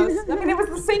 You know. Yes. I mean, it was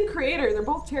the same creator. They're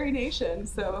both Terry Nation,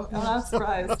 so I'm not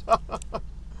surprised.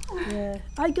 Yeah.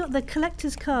 I got the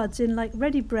collector's cards in like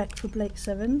Ready Breck for Blake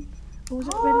 7. Or was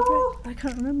it Ready Breck? I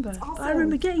can't remember. But I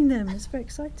remember getting them. It's very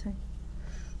exciting.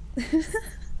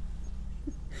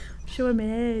 Showing my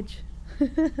age.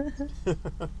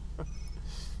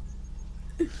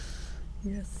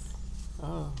 Yes.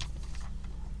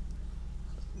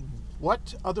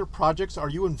 What other projects are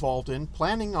you involved in,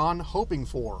 planning on, hoping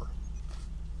for?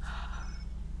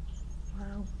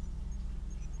 Wow.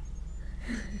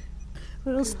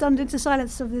 We're all stunned into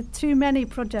silence of the too many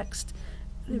projects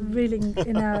reeling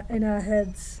in our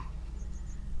heads.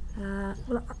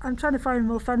 Well, I'm trying to find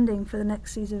more funding for the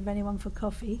next season of Anyone for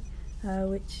Coffee,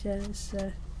 which is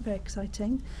very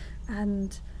exciting,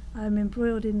 and I'm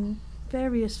embroiled in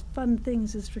various fun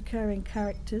things as recurring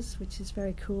characters, which is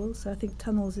very cool. So I think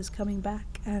Tunnels is coming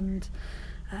back, and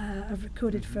I've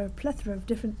recorded for a plethora of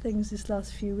different things this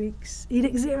last few weeks.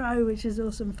 Edict Zero, which is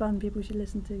awesome fun, people should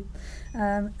listen to.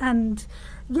 And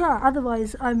yeah,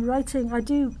 otherwise I'm writing, I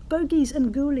do Bogies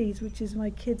and Ghoulies, which is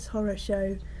my kids' horror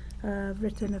show. I've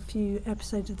written a few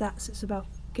episodes of that, so it's about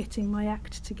getting my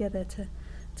act together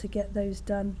to get those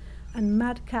done. And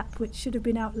Madcap, which should have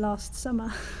been out last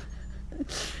summer,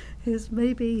 is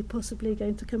maybe possibly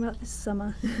going to come out this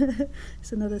summer.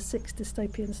 It's another 6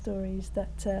 dystopian stories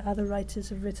that other writers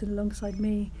have written alongside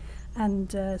me,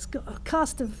 and it's got a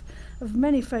cast of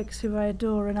many folks who I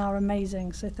adore and are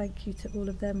amazing, so thank you to all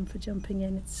of them for jumping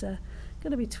in. It's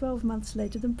going to be 12 months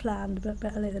later than planned, but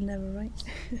better late than never, right?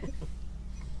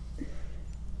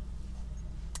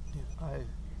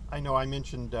 I know I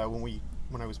mentioned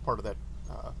when I was part of that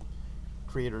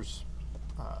creators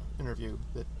interview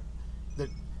that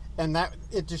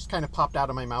it just kind of popped out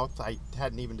of my mouth. I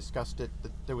hadn't even discussed it.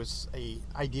 That there was a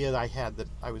idea that I had that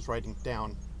I was writing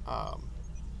down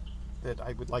that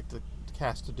I would like the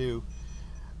cast to do.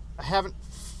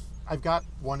 I've got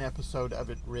one episode of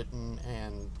it written,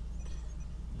 and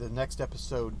the next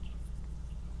episode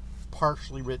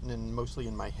partially written and mostly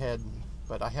in my head,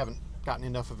 but I haven't gotten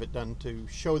enough of it done to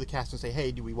show the cast and say,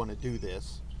 hey, do we want to do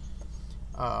this?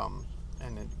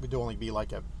 And it would only be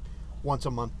like a once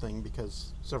a month thing,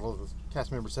 because several of the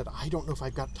cast members said, I don't know if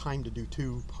I've got time to do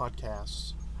 2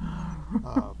 podcasts.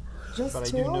 Just but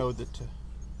 2? I do know that,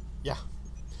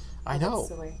 I know. That's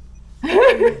silly.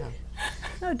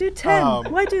 No, do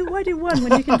 10. Why do 1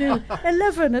 when you can do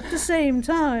 11 at the same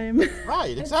time?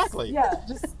 Right, exactly.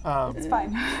 Just it's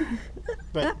fine.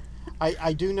 But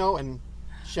I do know, and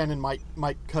Shannon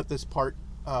might cut this part,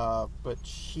 but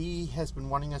she has been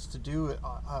wanting us to do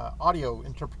audio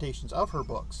interpretations of her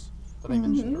books that I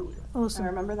mentioned earlier. Awesome. I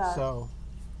remember that. So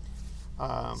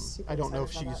I don't know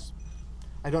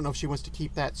if she wants to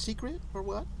keep that secret or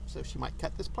what. So she might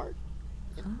cut this part.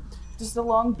 Just a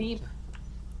long beep.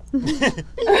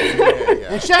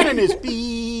 And Shannon is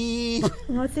beep.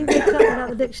 Well, I think they cut it out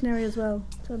the dictionary as well.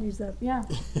 So I'll use that. Yeah.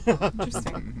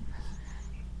 Interesting.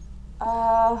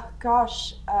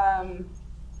 Gosh. I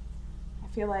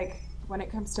feel like when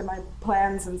it comes to my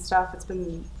plans and stuff, it's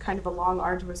been kind of a long,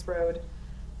 arduous road.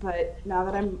 But now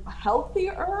that I'm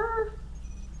healthier,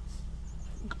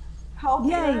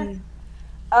 Yay.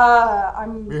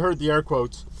 We heard the air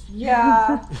quotes.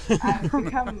 Yeah, I've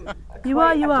become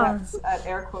quite adept at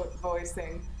air quote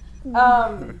voicing.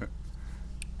 And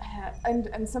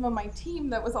some of my team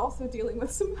that was also dealing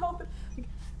with some health.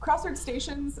 Crossroads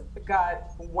Stations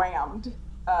got whammed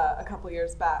a couple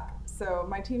years back. So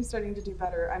my team's starting to do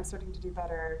better. I'm starting to do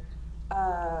better.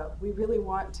 We really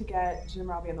want to get Jim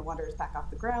Robbie and the Wanderers back off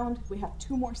the ground. We have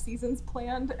 2 more seasons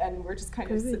planned, and we're just kind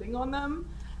of sitting on them.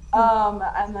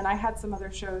 And then I had some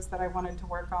other shows that I wanted to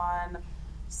work on.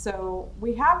 So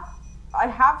I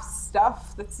have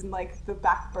stuff that's in like the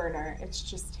back burner. It's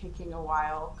just taking a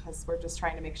while because we're just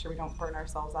trying to make sure we don't burn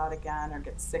ourselves out again or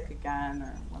get sick again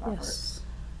or whatever. Yes.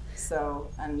 So,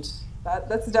 and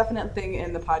that's a definite thing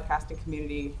in the podcasting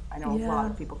community. I know a lot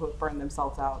of people who have burned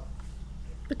themselves out.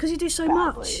 Because you do so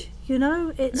badly. much, you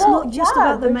know? It's not just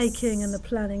about the making and the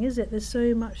planning, is it? There's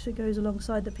so much that goes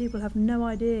alongside that people have no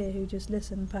idea who just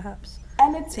listen, perhaps.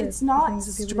 And it's not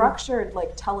structured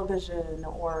like television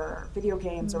or video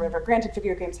games or whatever. Granted,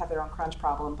 video games have their own crunch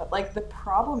problem, but like the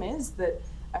problem is that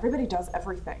everybody does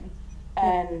everything.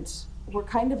 And we're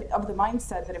kind of the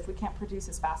mindset that if we can't produce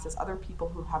as fast as other people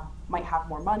who might have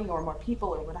more money or more people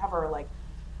or whatever, like,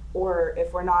 or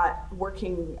if we're not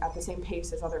working at the same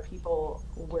pace as other people,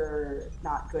 we're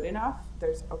not good enough.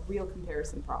 There's a real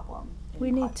comparison problem.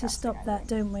 We need to stop that,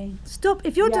 don't we? Stop.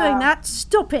 If you're doing that,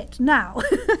 stop it now.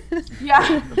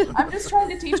 Yeah. I'm just trying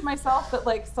to teach myself that,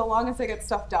 like, so long as I get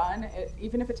stuff done,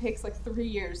 even if it takes like 3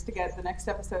 years to get the next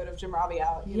episode of Jim Robbie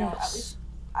out, you know,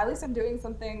 at least I'm doing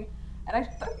something. And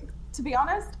to be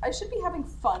honest, I should be having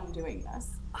fun doing this.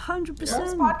 100%.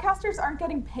 Most podcasters aren't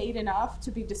getting paid enough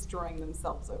to be destroying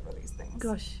themselves over these things.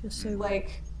 Gosh, you're so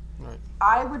like, right.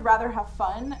 I would rather have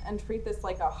fun and treat this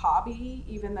like a hobby,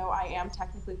 even though I am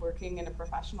technically working in a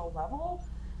professional level.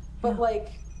 But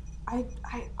like, I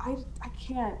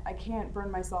can't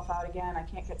burn myself out again. I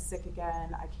can't get sick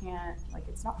again. I can't, like,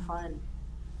 it's not fun.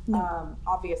 No.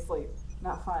 Obviously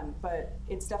not fun, but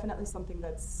it's definitely something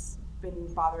that's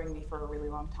been bothering me for a really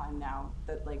long time now,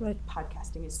 that like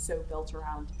podcasting is so built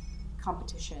around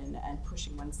competition and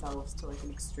pushing oneself to like an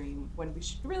extreme when we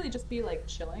should really just be like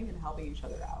chilling and helping each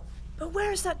other out. But where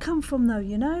has that come from though,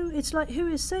 you know? It's like, who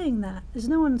is saying that? There's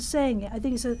no one saying it. I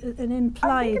think it's an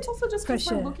implied I think it's also just because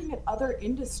pressure. we're looking at other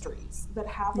industries that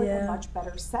have like a much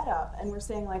better setup, and we're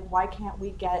saying like, why can't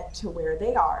we get to where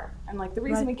they are? And like the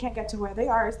reason we can't get to where they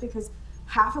are is because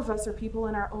half of us are people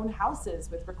in our own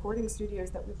houses with recording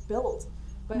studios that we've built.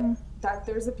 But that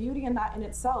there's a beauty in that in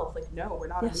itself. Like, no, we're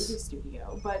not a movie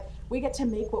studio, but we get to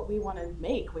make what we want to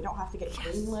make. We don't have to get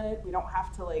greenlit. We don't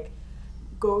have to like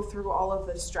go through all of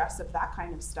the stress of that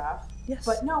kind of stuff.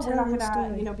 But no, we're not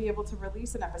gonna, you know, be able to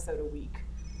release an episode a week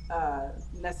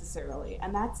necessarily,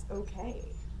 and that's okay.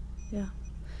 Yeah.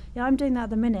 Yeah, I'm doing that at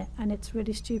the minute, and it's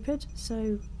really stupid,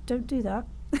 so don't do that.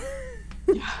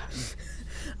 Yeah.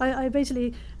 I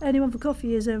basically, Anyone for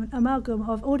Coffee is an amalgam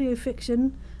of audio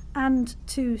fiction and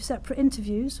 2 separate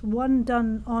interviews, one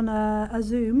done on a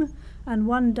Zoom and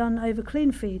one done over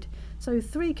CleanFeed. So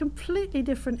 3 completely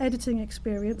different editing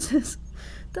experiences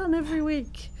done every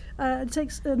week. It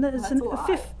takes it's That's a lot.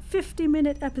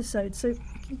 50-minute episode. So,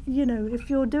 if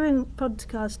you're doing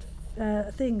podcast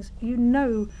things,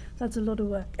 that's a lot of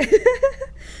work.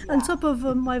 On top of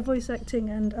my voice acting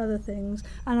and other things.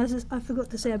 And I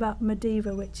forgot to say about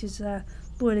Medieval, which is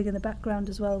boiling in the background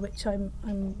as well, which I'm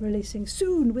releasing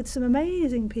soon with some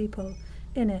amazing people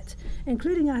in it,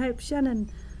 including, I hope, Shannon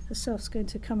herself's going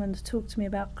to come and talk to me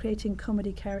about creating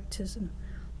comedy characters and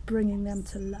bringing them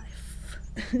to life.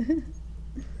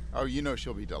 Oh,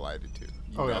 she'll be delighted to.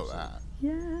 You know absolutely. that.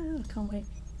 Yeah, I can't wait.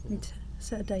 Need to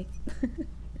set a date.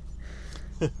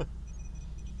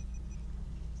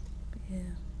 Yeah.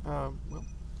 Well,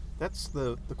 that's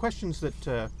the questions that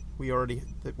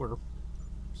that were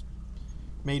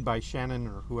made by Shannon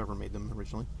or whoever made them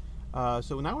originally.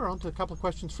 So now we're on to a couple of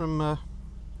questions from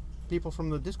people from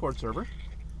the Discord server.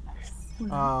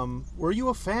 Were you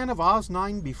a fan of Oz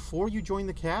 9 before you joined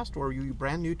the cast, or were you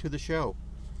brand new to the show?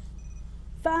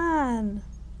 Fan.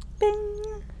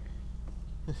 Bing.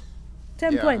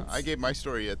 10 points. I gave my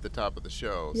story at the top of the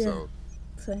show, Yeah.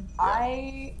 so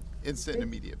I instant and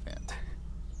immediate fan.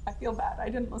 I feel bad. I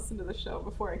didn't listen to the show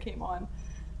before I came on.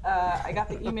 I got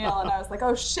the email and I was like,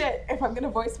 oh shit, if I'm going to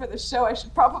voice for the show, I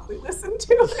should probably listen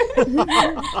to it.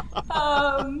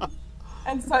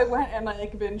 And so I went and I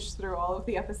binged through all of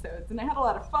the episodes, and I had a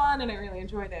lot of fun and I really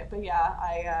enjoyed it. But yeah,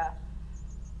 I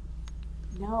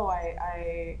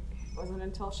it wasn't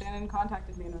until Shannon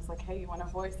contacted me and was like, hey, you want a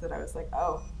voice? That I was like,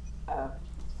 oh,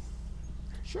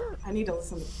 Sure. I need to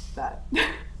listen to that.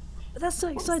 But that's so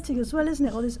exciting as well, isn't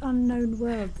it? All this unknown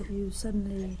world that you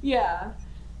suddenly Yeah.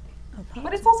 are part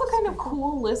But of. it's also kind of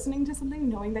cool listening to something,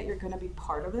 knowing that you're going to be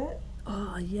part of it.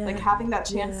 Oh, yeah. Like having that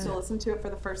chance to Yeah. listen to it for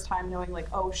the first time, knowing like,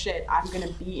 oh shit, I'm going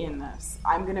to be in this.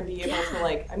 I'm going to be able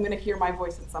to I'm going to hear my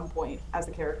voice at some point as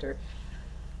a character.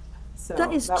 So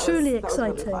That is truly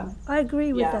exciting. Really fun. I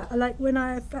agree with Yeah. that. Like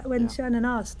when Shannon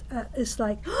asked, it's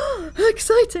like, oh,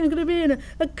 exciting! I'm going to be in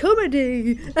a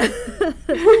comedy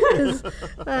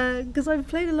because I've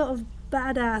played a lot of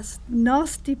badass,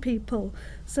 nasty people.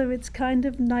 So it's kind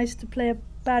of nice to play a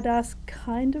badass,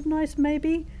 kind of nice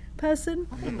maybe person.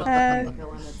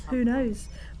 Who knows?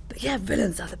 But yeah,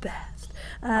 villains are the best.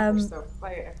 I imagine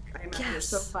it's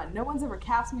so Yes. fun. No one's ever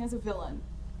cast me as a villain.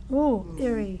 Oh,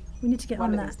 Eerie. We need to get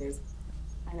One on of that. these days.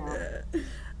 I know.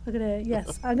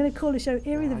 I'm gonna call the show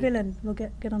Eerie the Villain. We'll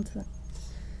get onto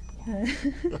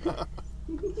that.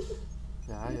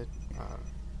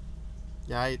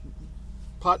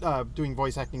 Doing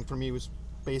voice acting for me was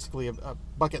basically a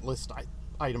bucket list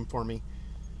item for me.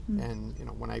 And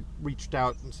when I reached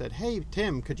out and said, "Hey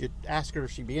Tim, could you ask her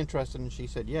if she'd be interested?" and she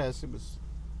said yes, it was,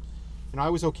 I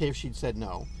was okay if she'd said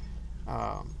no.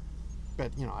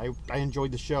 But I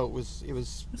enjoyed the show. It was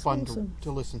That's fun awesome.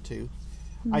 to listen to.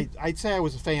 I'd say I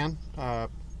was a fan,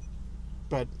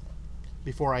 but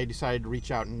before I decided to reach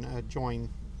out and join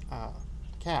the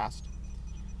cast.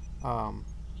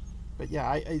 But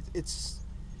yeah, it's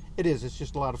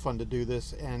just a lot of fun to do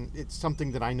this, and it's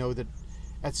something that I know that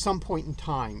at some point in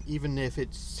time, even if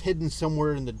it's hidden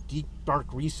somewhere in the deep dark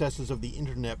recesses of the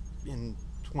internet in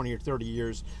 20 or 30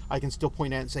 years, I can still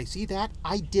point at it and say, see that?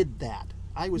 I did that.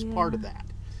 I was part of that.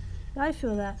 I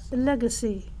feel that. The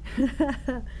legacy.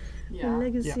 The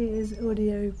legacy is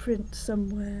audio print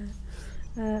somewhere.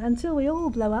 Until we all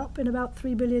blow up in about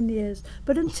 3 billion years.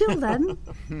 But until then,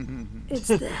 it's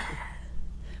there.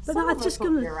 But Some no, of I'm us just will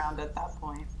going be to... around at that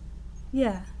point.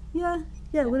 Yeah.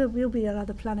 We'll be on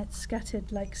other planets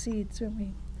scattered like seeds, won't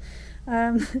we?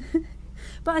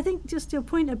 But I think just your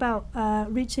point about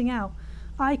reaching out,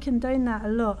 I condone that a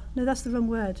lot. No, that's the wrong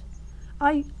word.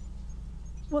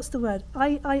 What's the word?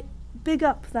 I big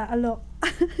up that a lot.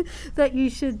 That you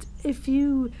should, if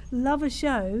you love a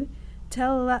show,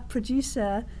 tell that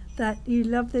producer that you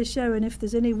love their show, and if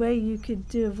there's any way you could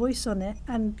do a voice on it,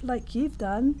 and like you've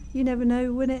done, you never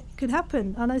know when it could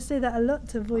happen. And I say that a lot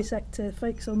to voice actor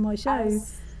folks on my show.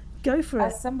 Go for it.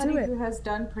 As somebody do it. who has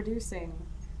done producing,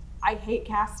 I hate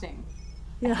casting.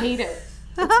 Yeah. I hate it.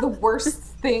 It's the worst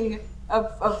thing I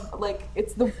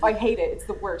hate it. It's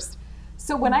the worst.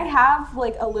 So when I have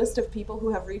like a list of people who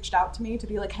have reached out to me to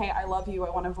be like, hey, I love you, I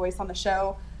want a voice on the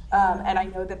show, and I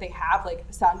know that they have like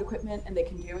sound equipment and they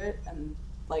can do it, and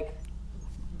like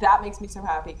that makes me so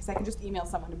happy because I can just email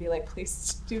someone and be like,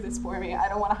 please do this for me. I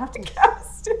don't want to have to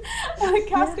cast. Like,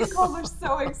 casting calls are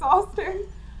so exhausting.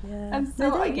 Yeah. And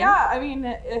so, I mean,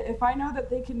 if I know that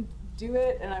they can do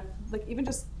it, and I'm like, even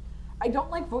just, I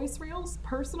don't like voice reels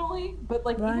personally, but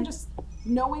like even just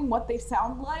knowing what they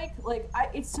sound like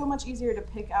it's so much easier to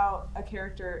pick out a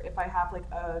character if I have like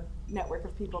a network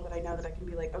of people that I know that I can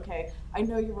be like, okay, I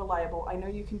know you're reliable. I know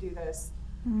you can do this.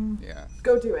 Yeah.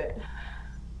 Go do it.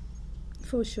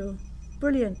 For sure.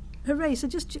 Brilliant. Hooray. So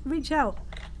just reach out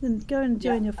and go and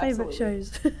join your favourite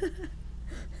shows.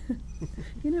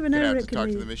 You never know Gonna where have it to talk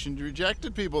could to the lead. Mission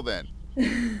Rejected people then.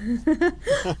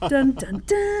 Dun, dun,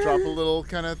 dun. Drop a little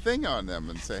kind of thing on them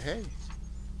and say, hey.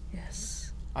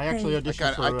 Yes. I actually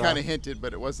auditioned for... I kind of hinted,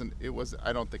 but it was.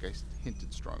 I don't think I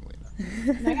hinted strongly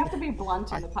enough. Now you have to be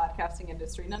blunt in the podcasting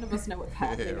industry. None of us know what's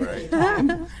happening Yeah, at any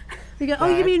time. We go,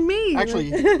 oh, you mean me?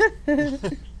 Actually,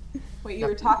 Wait, you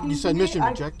were talking you to said me? Mission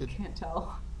Rejected. I can't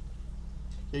tell.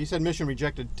 Yeah, you said Mission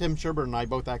Rejected. Tim Sherber and I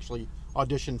both actually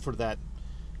auditioned for that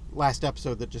last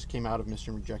episode that just came out of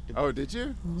Mission Rejected. Oh, did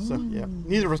you? So, yeah.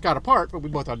 Neither of us got a part, but we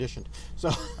both auditioned. So.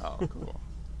 Oh, cool.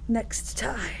 Next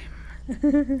time.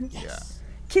 Yeah.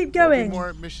 Keep There'll going. be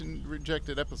more Mission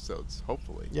Rejected episodes,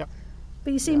 hopefully. Yep.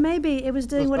 But you see, maybe it was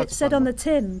doing what it That's a said fun on one. the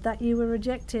tin, that you were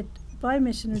rejected by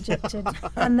Mission Rejected.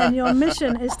 And then your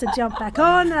mission is to jump back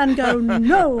on and go,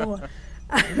 no.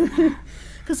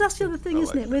 Because that's the other thing,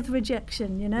 isn't it, with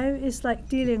rejection, you know? It's like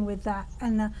dealing with that.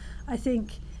 And I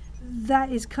think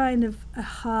that is kind of a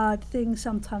hard thing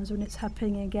sometimes when it's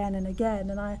happening again and again.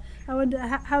 And I wonder,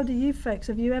 how do you folks,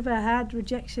 have you ever had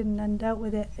rejection and dealt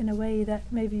with it in a way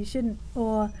that maybe you shouldn't?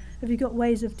 Or have you got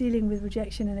ways of dealing with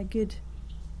rejection in a good,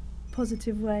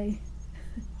 positive way?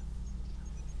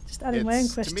 Just adding my own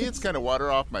questions. To me, it's kind of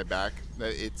water off my back.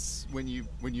 It's when you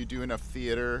do enough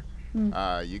theater,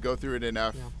 you go through it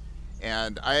enough,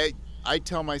 and I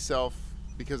tell myself,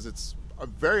 because it's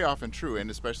very often true,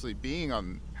 and especially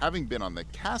having been on the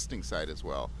casting side as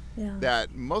well,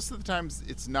 that most of the times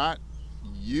it's not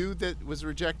you that was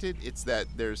rejected, it's that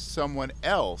there's someone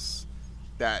else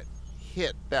that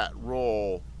hit that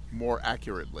role more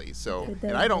accurately. So,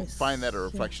 and I don't find that a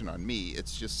reflection on me.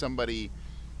 It's just somebody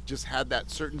just had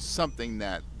that certain something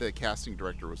that the casting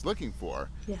director was looking for.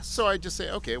 Yes. So I just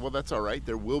say, okay, well, that's all right.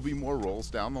 There will be more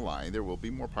roles down the line. There will be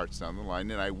more parts down the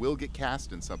line, and I will get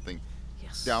cast in something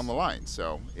down the line.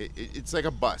 So it's like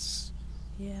a bus.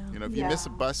 Yeah. You know, if you miss a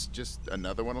bus, just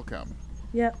another one will come.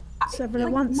 Yep. Several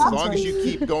at once. As long as you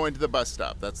keep going to the bus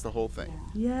stop, that's the whole thing.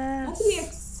 Yes. Not to be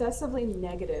excessively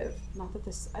negative. Not that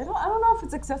this. I don't know if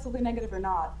it's excessively negative or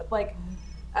not. But like,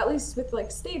 at least with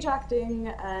like stage acting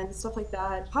and stuff like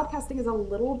that, podcasting is a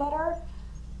little better.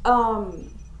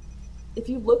 If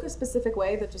you look a specific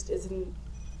way that just isn't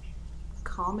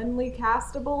commonly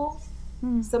castable,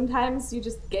 sometimes you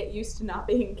just get used to not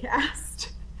being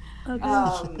cast.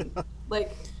 Okay.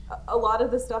 Like a lot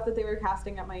of the stuff that they were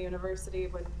casting at my university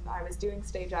when I was doing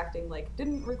stage acting, like,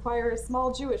 didn't require a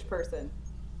small Jewish person.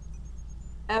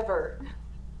 Ever.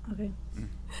 Okay.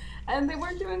 And they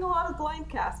weren't doing a lot of blind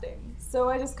casting. So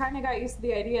I just kind of got used to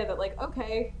the idea that, like,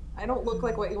 okay, I don't look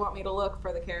like what you want me to look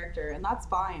for the character, and that's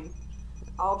fine.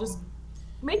 I'll just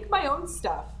make my own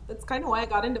stuff. That's kind of why I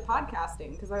got into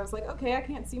podcasting, because I was like, okay, I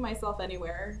can't see myself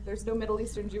anywhere. There's no Middle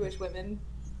Eastern Jewish women.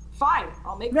 Fine,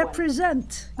 I'll make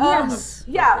Represent. one. Yes.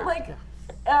 Yeah, like,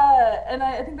 and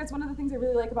I think that's one of the things I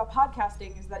really like about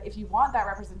podcasting is that if you want that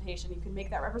representation, you can make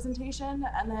that representation,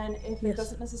 and then if it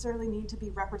doesn't necessarily need to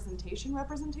be representation,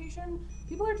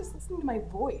 people are just listening to my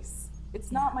voice.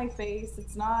 It's not my face,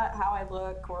 it's not how I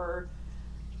look, or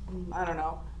I don't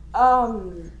know.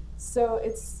 So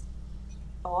it's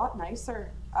a lot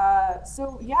nicer.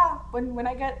 So yeah, when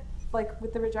I get, like,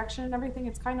 with the rejection and everything,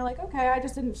 it's kind of like, okay, I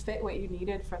just didn't fit what you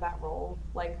needed for that role.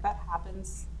 Like, that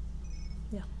happens.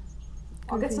 Yeah.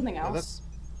 I'll get something Yeah, else.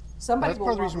 Somebody that's will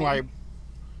part of the reason want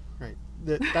why. me.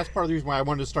 Right. That's part of the reason why I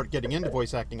wanted to start getting into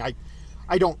voice acting.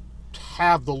 I don't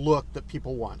have the look that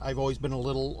people want. I've always been a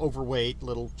little overweight, a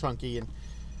little chunky, and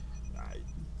I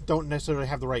don't necessarily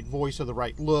have the right voice or the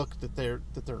right look that they're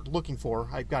looking for.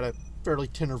 I've got a fairly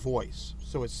tenor voice,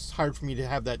 so it's hard for me to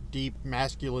have that deep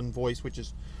masculine voice, which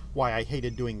is why I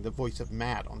hated doing the voice of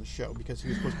Matt on the show, because he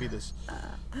was supposed to be this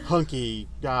hunky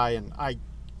guy, and I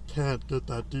can't get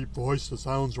that deep voice that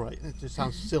sounds right. It just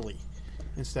sounds silly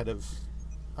instead of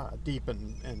deep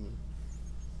and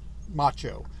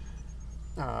macho.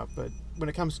 But when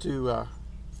it comes to,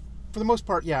 for the most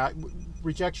part,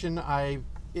 rejection,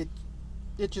 it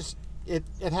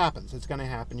happens. It's going to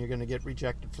happen. You're going to get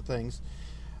rejected for things.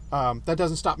 That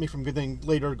doesn't stop me from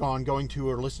later going to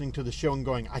or listening to the show and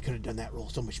going, I could have done that role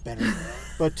so much better.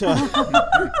 But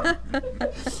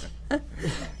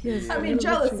Yes, I mean,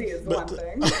 jealousy is one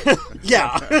thing.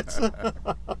 yeah.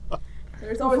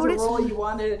 There's always a role you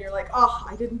wanted, and you're like, oh,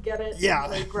 I didn't get it. Yeah.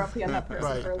 And you're like grumpy on that person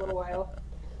Right. for a little while.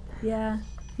 Yeah.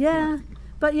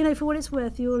 But for what it's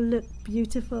worth, you all look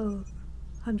beautiful.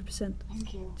 100%.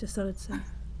 Thank you. Just thought I'd say.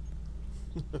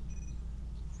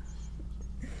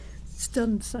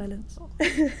 Stunned silence.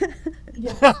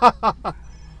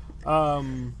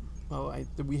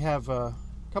 We have a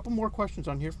couple more questions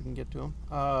on here if we can get to them.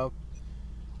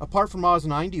 Apart from Oz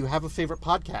 9, do you have a favorite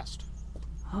podcast?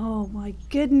 Oh my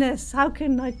goodness, how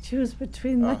can I choose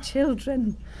between my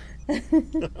children?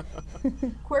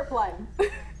 Quirpline.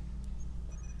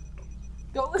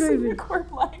 Go listen to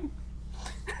Quirpline.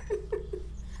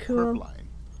 Cool. Line.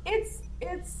 It's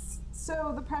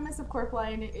so the premise of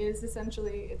Quirpline is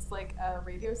essentially it's like a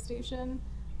radio station,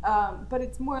 but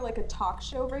it's more like a talk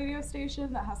show radio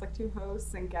station that has like 2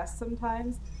 hosts and guests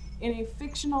sometimes in a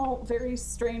fictional, very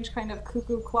strange kind of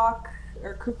cuckoo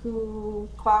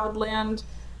cloud land,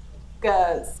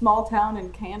 small town in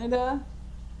Canada.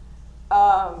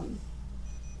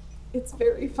 It's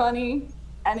very funny,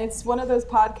 and it's one of those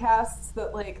podcasts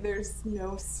that like there's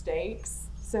no stakes.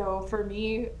 So for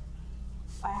me,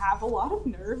 I have a lot of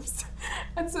nerves,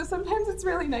 and so sometimes it's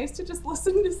really nice to just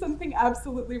listen to something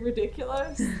absolutely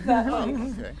ridiculous that like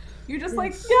you're just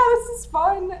like, yeah, this is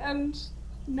fun, and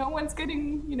no one's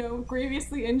getting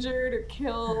grievously injured or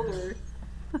killed or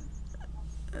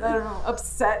I don't know,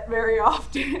 upset very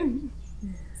often.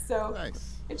 So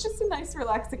Nice. it's just a nice,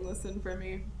 relaxing listen for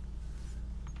me.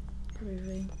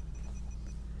 Groovy.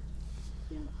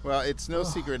 Well, it's no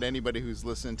secret anybody who's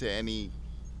listened to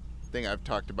anything I've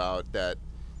talked about that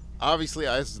obviously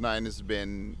Oz 9 has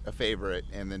been a favorite,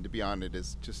 and then to be on it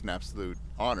is just an absolute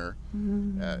honor.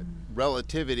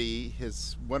 Relativity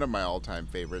is one of my all-time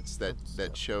favorites.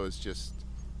 That show is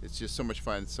it's just so much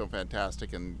fun. It's so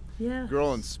fantastic. And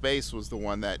Girl in Space was the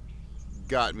one that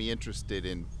got me interested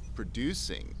in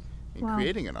producing and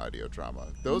creating an audio drama.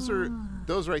 Those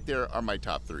right there are my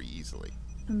top 3 easily.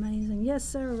 Amazing. Yes,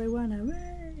 Sarah Rowena.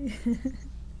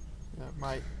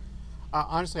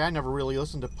 Honestly, I never really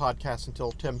listened to podcasts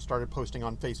until Tim started posting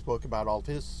on Facebook about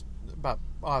about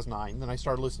Oz 9. Then I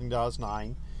started listening to Oz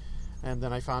 9, and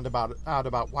then I found out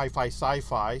about Wi-Fi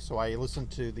Sci-Fi. So I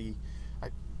listened to the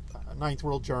Ninth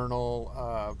World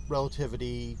Journal,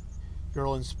 Relativity,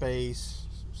 Girl in Space,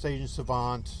 Sage and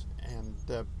Savant, and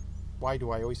why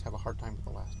do I always have a hard time with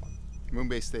the last one?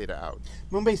 Moonbase Theta Out.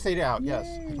 Moonbase Theta Out, yes.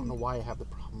 I don't know why I have the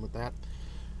problem with that.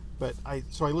 But I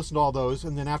listened to all those,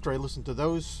 and then after I listened to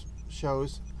those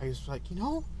shows, I was like,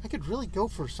 I could really go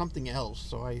for something else.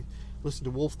 So I listened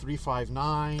to Wolf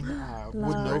 359,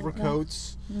 Wooden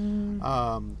Overcoats,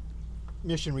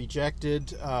 Mission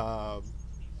Rejected. I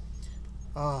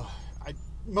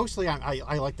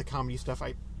like the comedy stuff.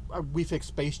 We Fix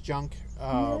Space Junk.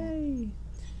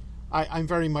 I'm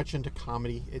very much into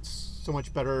comedy. It's so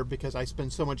much better because I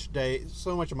spend so much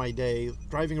of my day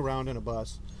driving around in a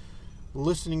bus,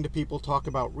 listening to people talk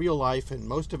about real life, and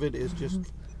most of it is just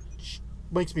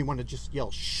makes me want to just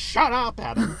yell "shut up"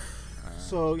 at them.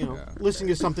 So listening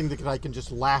to something that I can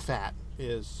just laugh at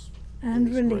is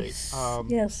release. Great.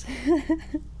 Yes.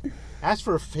 As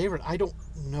for a favorite, I don't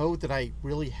know that I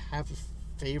really have a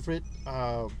favorite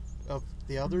of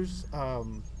the others.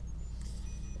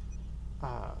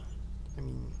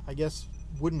 I guess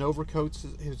Wooden Overcoats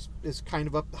is kind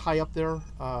of high up there.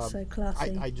 So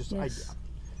classy.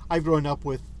 I've grown up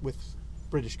with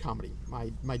British comedy.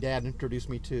 My dad introduced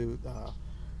me to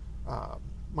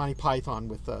Monty Python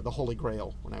with the Holy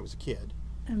Grail when I was a kid.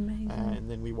 Amazing. And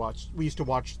then we used to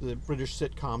watch the British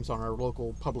sitcoms on our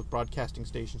local public broadcasting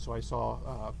station. So I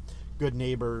saw Good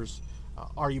Neighbors,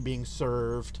 Are You Being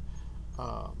Served,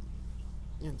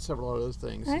 and several other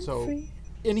things.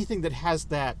 Anything that has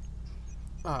that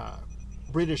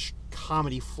British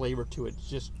comedy flavor to it,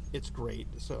 it's great.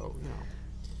 So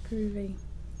Groovy.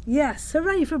 Yes,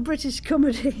 hooray for British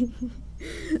comedy.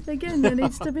 Again, there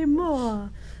needs to be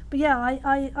more. But yeah,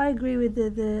 I agree with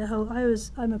the whole.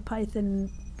 I'm a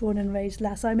Python born and raised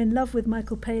lass. I'm in love with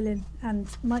Michael Palin, and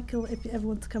Michael, if you ever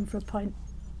want to come for a pint,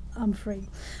 I'm free.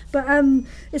 But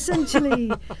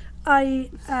essentially, I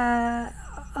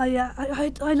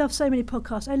love so many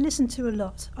podcasts. I listen to a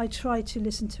lot. I try to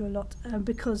listen to a lot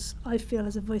because I feel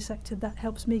as a voice actor that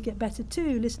helps me get better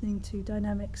too, listening to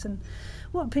dynamics and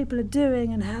what people are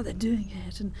doing and how they're doing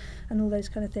it and all those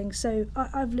kind of things. So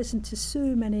I've listened to so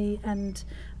many, and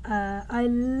I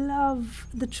love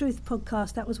the Truth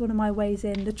podcast. That was one of my ways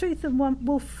in. The Truth and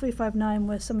Wolf 359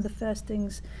 were some of the first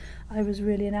things I was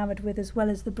really enamoured with, as well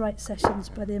as the Bright Sessions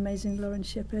by the amazing Lauren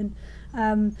Shippen.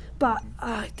 But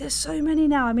there's so many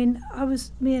now. I mean,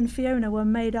 me and Fiona were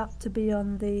made up to be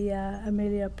on the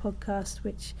Amelia podcast,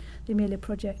 the Amelia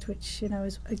Project, which,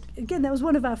 is, again, that was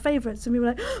one of our favourites, and we were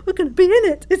like, we're going to be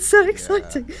in it. It's so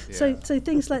exciting. Yeah. So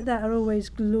things like that are always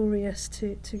glorious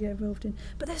to get involved in.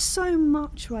 But there's so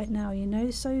much right now,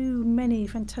 so many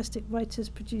fantastic writers,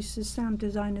 producers, sound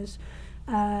designers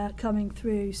coming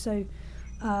through. So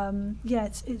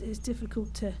it's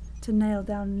difficult to nail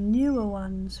down newer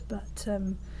ones, but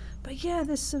yeah,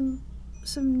 there's some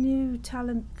new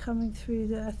talent coming through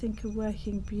that I think are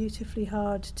working beautifully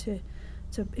hard to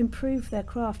improve their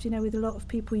craft. With a lot of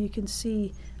people, you can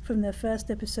see from their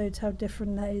first episodes how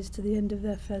different that is to the end of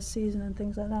their first season and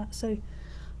things like that. So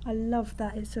I love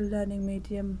that it's a learning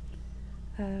medium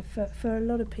for a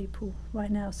lot of people right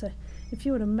now. So if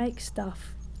you want to make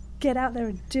stuff, get out there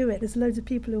and do it. There's loads of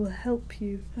people who will help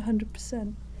you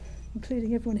 100%,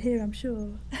 including everyone here, I'm sure.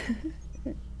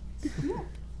 But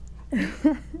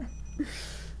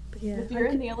yeah, if you're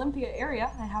in the Olympia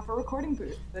area, I have a recording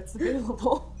booth that's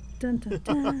available. Dun, dun,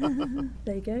 dun.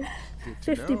 There you go.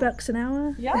 $50 an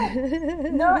hour. Yeah.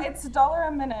 No, it's $1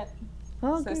 a minute.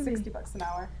 Oh, so $60 an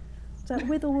hour. Is that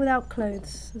with or without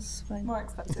clothes? That's fine. More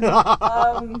expensive.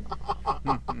 I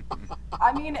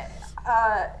mean,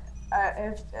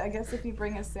 I guess if you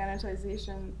bring a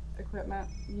sanitization equipment,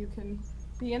 you can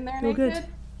be in there naked. Good.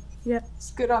 Yeah.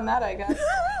 It's good on that, I guess.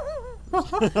 I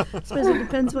suppose it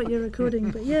depends what you're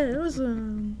recording, but yeah,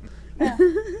 awesome. Yeah.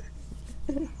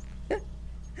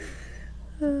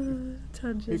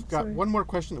 Tangent, We've got one more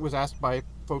question that was asked by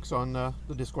folks on the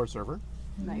Discord server.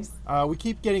 Nice. We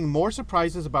keep getting more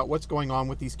surprises about what's going on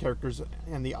with these characters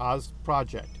and the Oz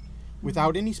project.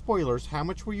 Without any spoilers, how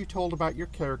much were you told about your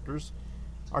characters?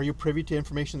 Are you privy to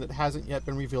information that hasn't yet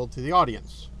been revealed to the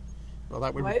audience? Well,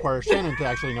 that would require Shannon to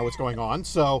actually know what's going on,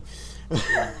 so...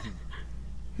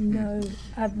 No,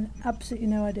 I have absolutely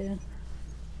no idea.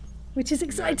 Which is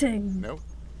exciting. Nope.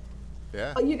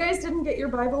 Yeah. Oh, you guys didn't get your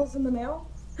Bibles in the mail?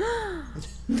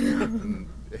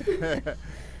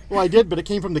 Well, I did, but it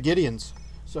came from the Gideons,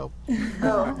 so...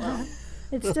 Oh, well.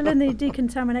 It's still in the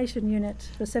decontamination unit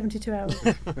for 72 hours.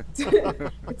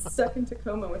 It's stuck in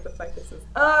Tacoma with the ficuses.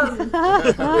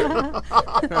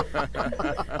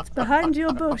 It's behind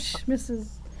your bush, Mrs.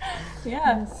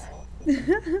 Yeah.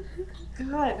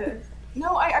 God.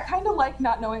 No, I kind of like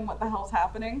not knowing what the hell's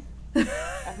happening.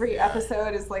 Every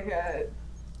episode is like a...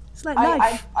 It's like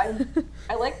life.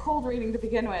 I like cold reading to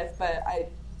begin with, but I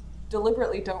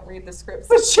deliberately don't read the scripts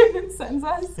that Shannon sends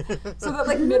us, so that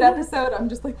like mid-episode I'm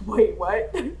just like, wait,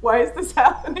 what? Why is this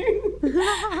happening?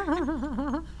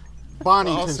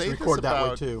 Bonnie tends to record that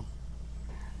way too.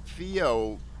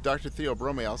 Theo, Dr. Theo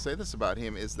Brome, I'll say this about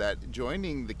him, is that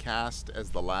joining the cast as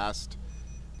the last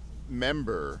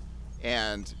member,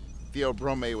 and Theo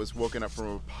Brome was woken up from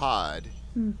a pod,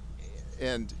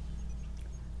 and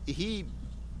he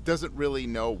doesn't really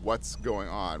know what's going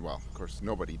on. Well, of course,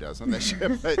 nobody does on that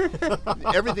ship, but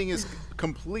everything is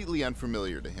completely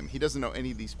unfamiliar to him. He doesn't know any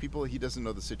of these people. He doesn't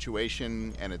know the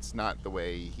situation, and it's not the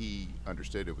way he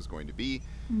understood it was going to be.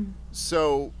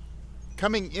 So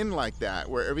coming in like that,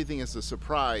 where everything is a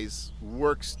surprise,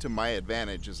 works to my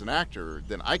advantage as an actor.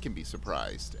 Then I can be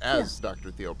surprised as Dr.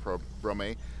 Theo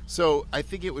Brome. So I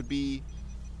think it would be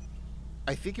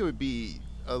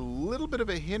a little bit of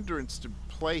a hindrance to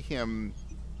play him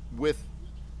with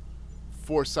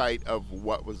foresight of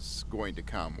what was going to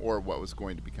come or what was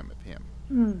going to become of him.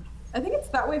 I think it's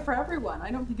that way for everyone.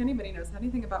 I don't think anybody knows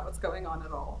anything about what's going on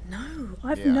at all. No,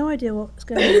 I have no idea what's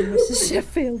going on in Mrs.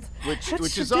 Sheffield.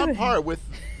 Which is on par with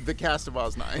the cast of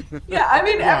Oz 9. Yeah, I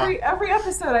mean, every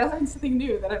episode I learn something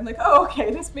new that I'm like, oh,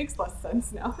 okay, this makes less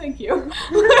sense now. Thank you.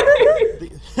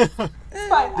 It's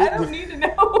fine. I don't need to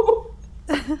know.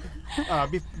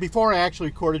 Before I actually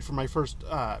recorded for my first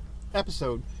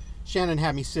episode, Shannon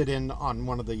had me sit in on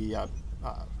one of the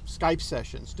Skype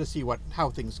sessions to see how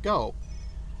things go,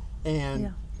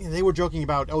 and they were joking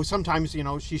about, sometimes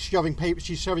she's shoving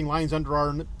lines under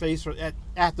our face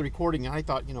at the recording, and I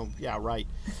thought, yeah, right.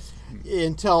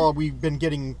 Until we've been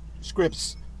getting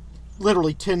scripts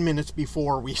literally 10 minutes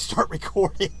before we start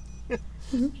recording.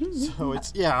 So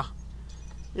it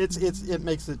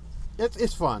makes it.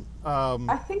 It's fun.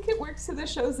 I think it works to the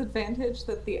show's advantage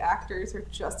that the actors are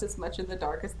just as much in the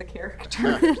dark as the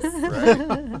characters.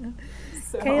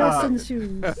 So, chaos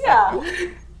ensues. Yeah.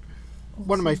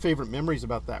 One of my favorite memories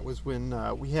about that was when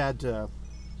we had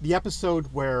the episode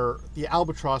where the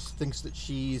albatross thinks that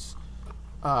she's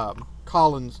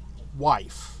Colin's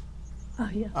wife. Oh,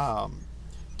 yes.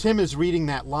 Tim is reading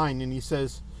that line, and he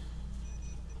says,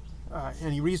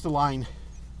 and he reads the line,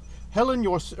 Helen,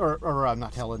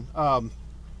 not Helen,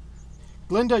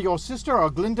 Glinda, your sister, or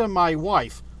Glinda, my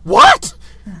wife? What?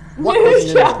 What was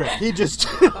in the script? He just,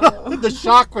 the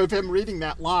shock of him reading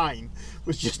that line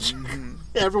was just,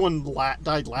 everyone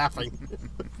died laughing.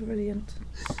 Brilliant.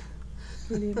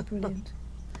 Brilliant.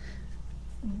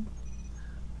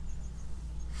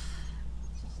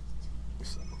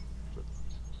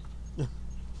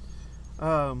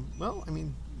 Well, I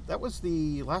mean, that was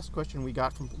the last question we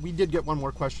got from. We did get one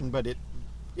more question, but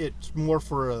it's more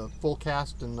for a full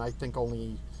cast, and I think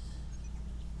only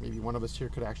maybe one of us here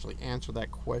could actually answer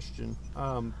that question.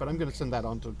 But I'm going to send that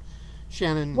on to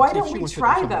Shannon. Why see if don't she we wants to do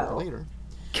try, something though? later.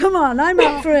 Come on, I'm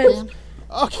up for it.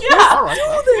 Okay, Yeah. all right.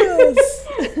 Yes.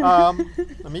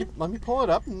 Let me pull it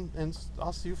up, and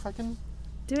I'll see if I can.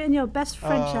 Do it in your best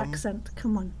French accent.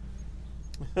 Come on.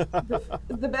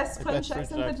 The best French French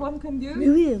accent that accent. one can do?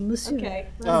 Oui, monsieur. Okay,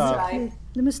 let's try.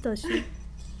 Le moustache.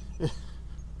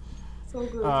 So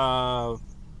good.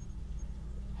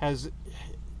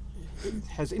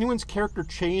 Has anyone's character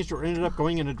changed or ended up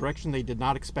going in a direction they did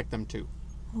not expect them to?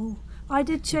 Oh, I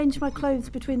did change my clothes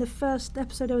between the first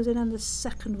episode I was in and the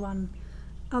second one.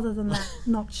 Other than that,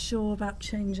 not sure about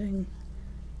changing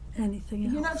anything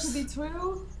else. You know, to be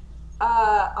true,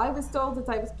 I was told that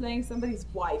I was playing somebody's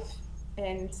wife,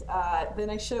 and then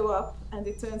I show up, and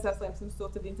it turns out I'm some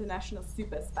sort of international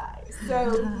super spy.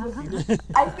 So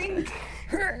I think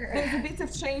there's a bit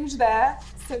of change there,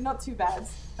 so not too bad.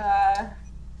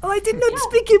 Oh, I did not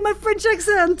speak in my French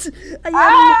accent.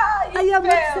 I am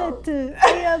upset. I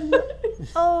am.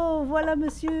 Oh, voilà,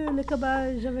 monsieur, le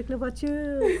cabage avec la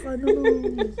voiture. Oh,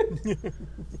 non.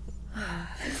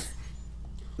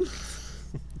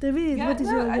 David, Yeah, what is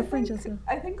no, your French accent?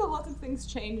 I think a lot of things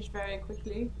change very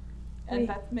quickly, and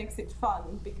that makes it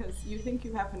fun because you think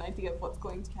you have an idea of what's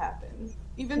going to happen,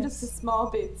 even just a small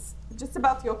bit, just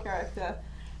about your character,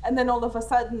 and then all of a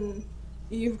sudden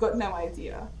you've got no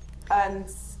idea, and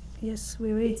Yes,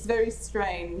 it's very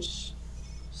strange.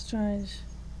 Strange.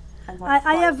 And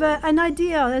I have an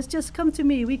idea that's just come to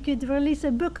me. We could release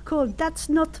a book called That's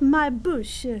Not My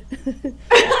Bush. A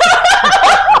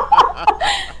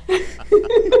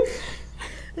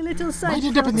little side. Might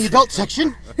end up in the adult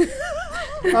section.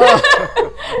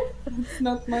 It's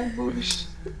not my bush.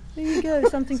 There you go,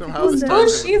 something to Somehow this ponder.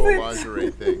 turns into a full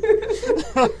lingerie thing.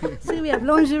 See, we have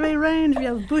lingerie range, we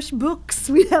have bush books,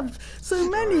 we have so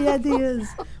many ideas.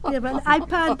 We have an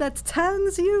iPad that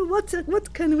tans you.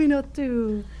 What can we not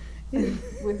do?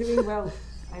 We're doing well,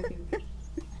 I think.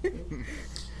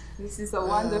 This is a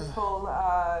wonderful,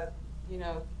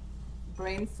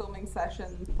 brainstorming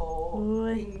session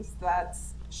for things that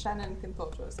Shannon can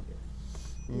talk to us with.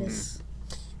 Yes.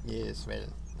 Yes, well,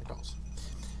 of course.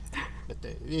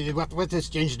 But what has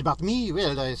changed about me?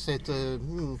 Well, I said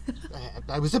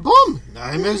I was a bomb.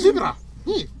 I'm a zebra.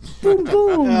 Boom,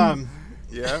 boom.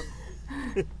 Yeah.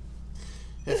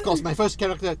 Of course, my first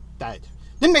character died.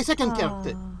 Then my second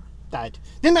character died.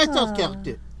 Then my third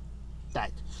character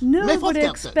died. My fourth Nobody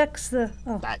character expects the.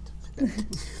 Oh. died.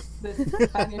 The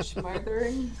Spanish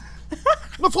murdering.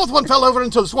 The fourth one fell over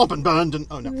into the swamp and burned. And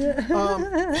oh no.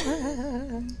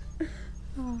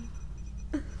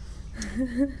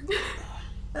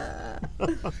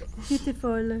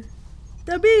 Beautiful.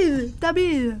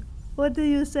 Dabil, what do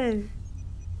you say?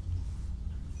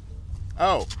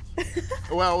 Oh.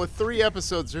 Well, with 3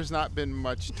 episodes, there's not been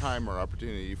much time or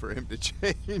opportunity for him to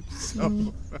change.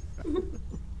 So.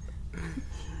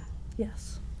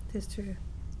 Yes, it is true.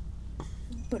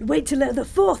 But wait till the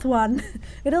 4th one.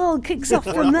 It all kicks off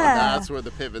from there. That's where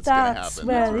the pivot's going to That's happen.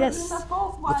 where, That's yes. The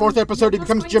fourth one. The fourth episode, he you're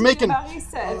becomes just going to be Jamaican. a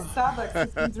barista at Starbucks.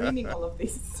 He's been dreaming all of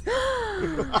this.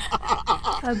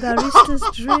 A barista's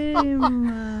dream.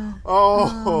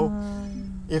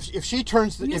 If she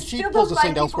turns, You if she still pulls the don't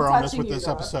Saint like elsewhere people on us touching with you, this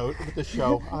though. episode, with this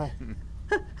show,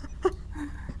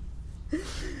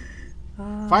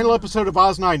 final episode of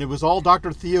Oz 9. It was all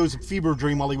Dr. Theo's fever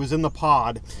dream while he was in the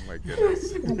pod. Oh my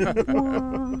goodness.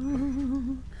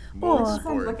 Mold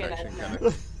spore Sounds like an infection nightmare. kind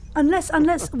of.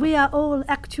 Unless we are all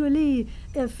actually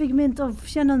a figment of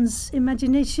Shannon's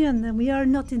imagination and we are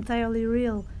not entirely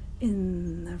real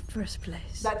in the first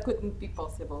place. That couldn't be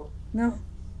possible. No?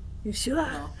 You sure?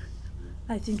 No.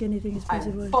 I think anything is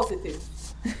possible. I'm positive.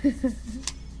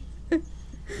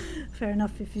 Fair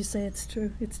enough if you say it's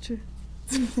true. It's true.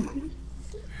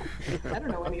 I don't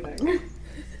know anything.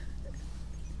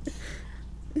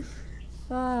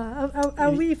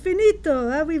 Are we finito?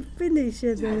 Are we finished?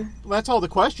 Well, that's all the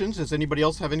questions. Does anybody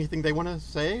else have anything they want to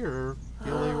say or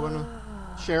feel they want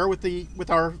to share with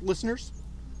our listeners?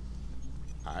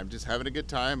 I'm just having a good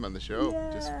time on the show.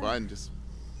 Yeah. Just fun. Just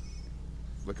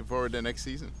looking forward to next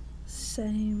season.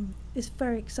 Same. It's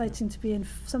very exciting to be in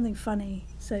something funny.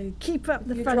 So keep up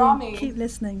the You draw funny. me. Keep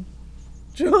listening.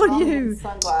 Draw you.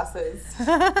 Sunglasses.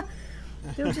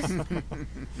 You'll just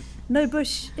no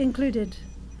bush included.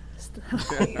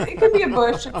 It could be a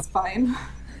bush. It's fine.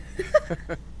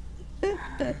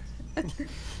 I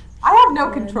have no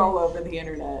control over the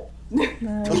internet. No,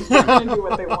 They're gonna do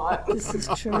what they want. this is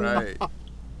true. Right.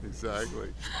 Exactly.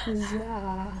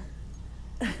 Yeah.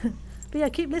 But yeah,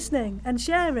 keep listening and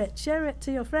share it. Share it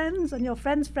to your friends and your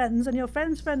friends' friends and your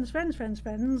friends' friends' friends' friends'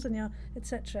 friends and your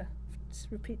etc. Just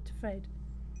repeat to fade.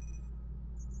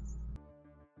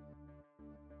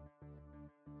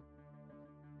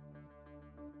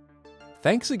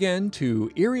 Thanks again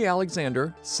to Erie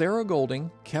Alexander, Sarah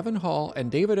Golding, Kevin Hall, and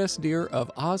David S. Deer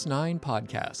of Oz9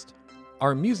 Podcast.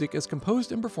 Our music is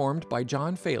composed and performed by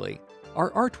John Faley.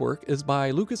 Our artwork is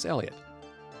by Lucas Elliott.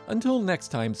 Until next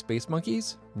time, Space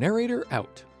Monkeys, narrator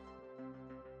out.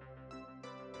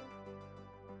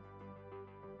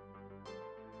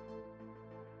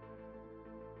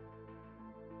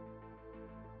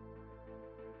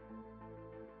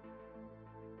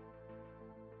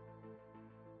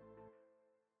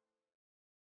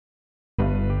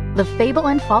 The Fable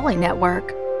and Folly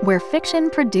Network, where fiction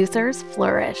producers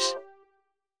flourish.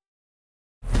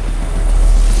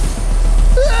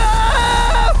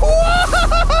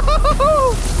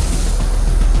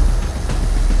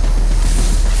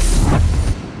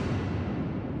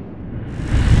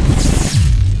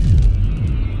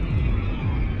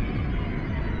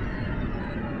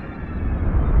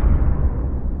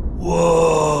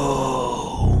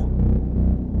 Whoa!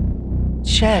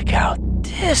 Check out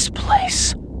this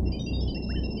place.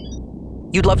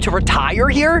 You'd love to retire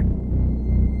here?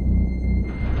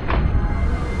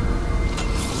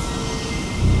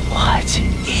 What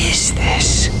is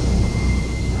this?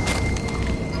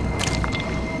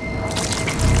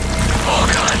 Oh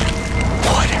God,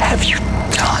 what have you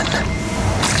done?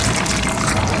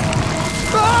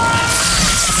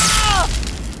 Ah!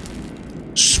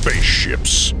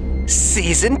 Spaceships.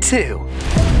 Season 2.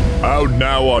 Out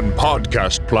now on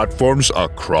podcast platforms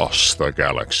across the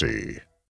galaxy.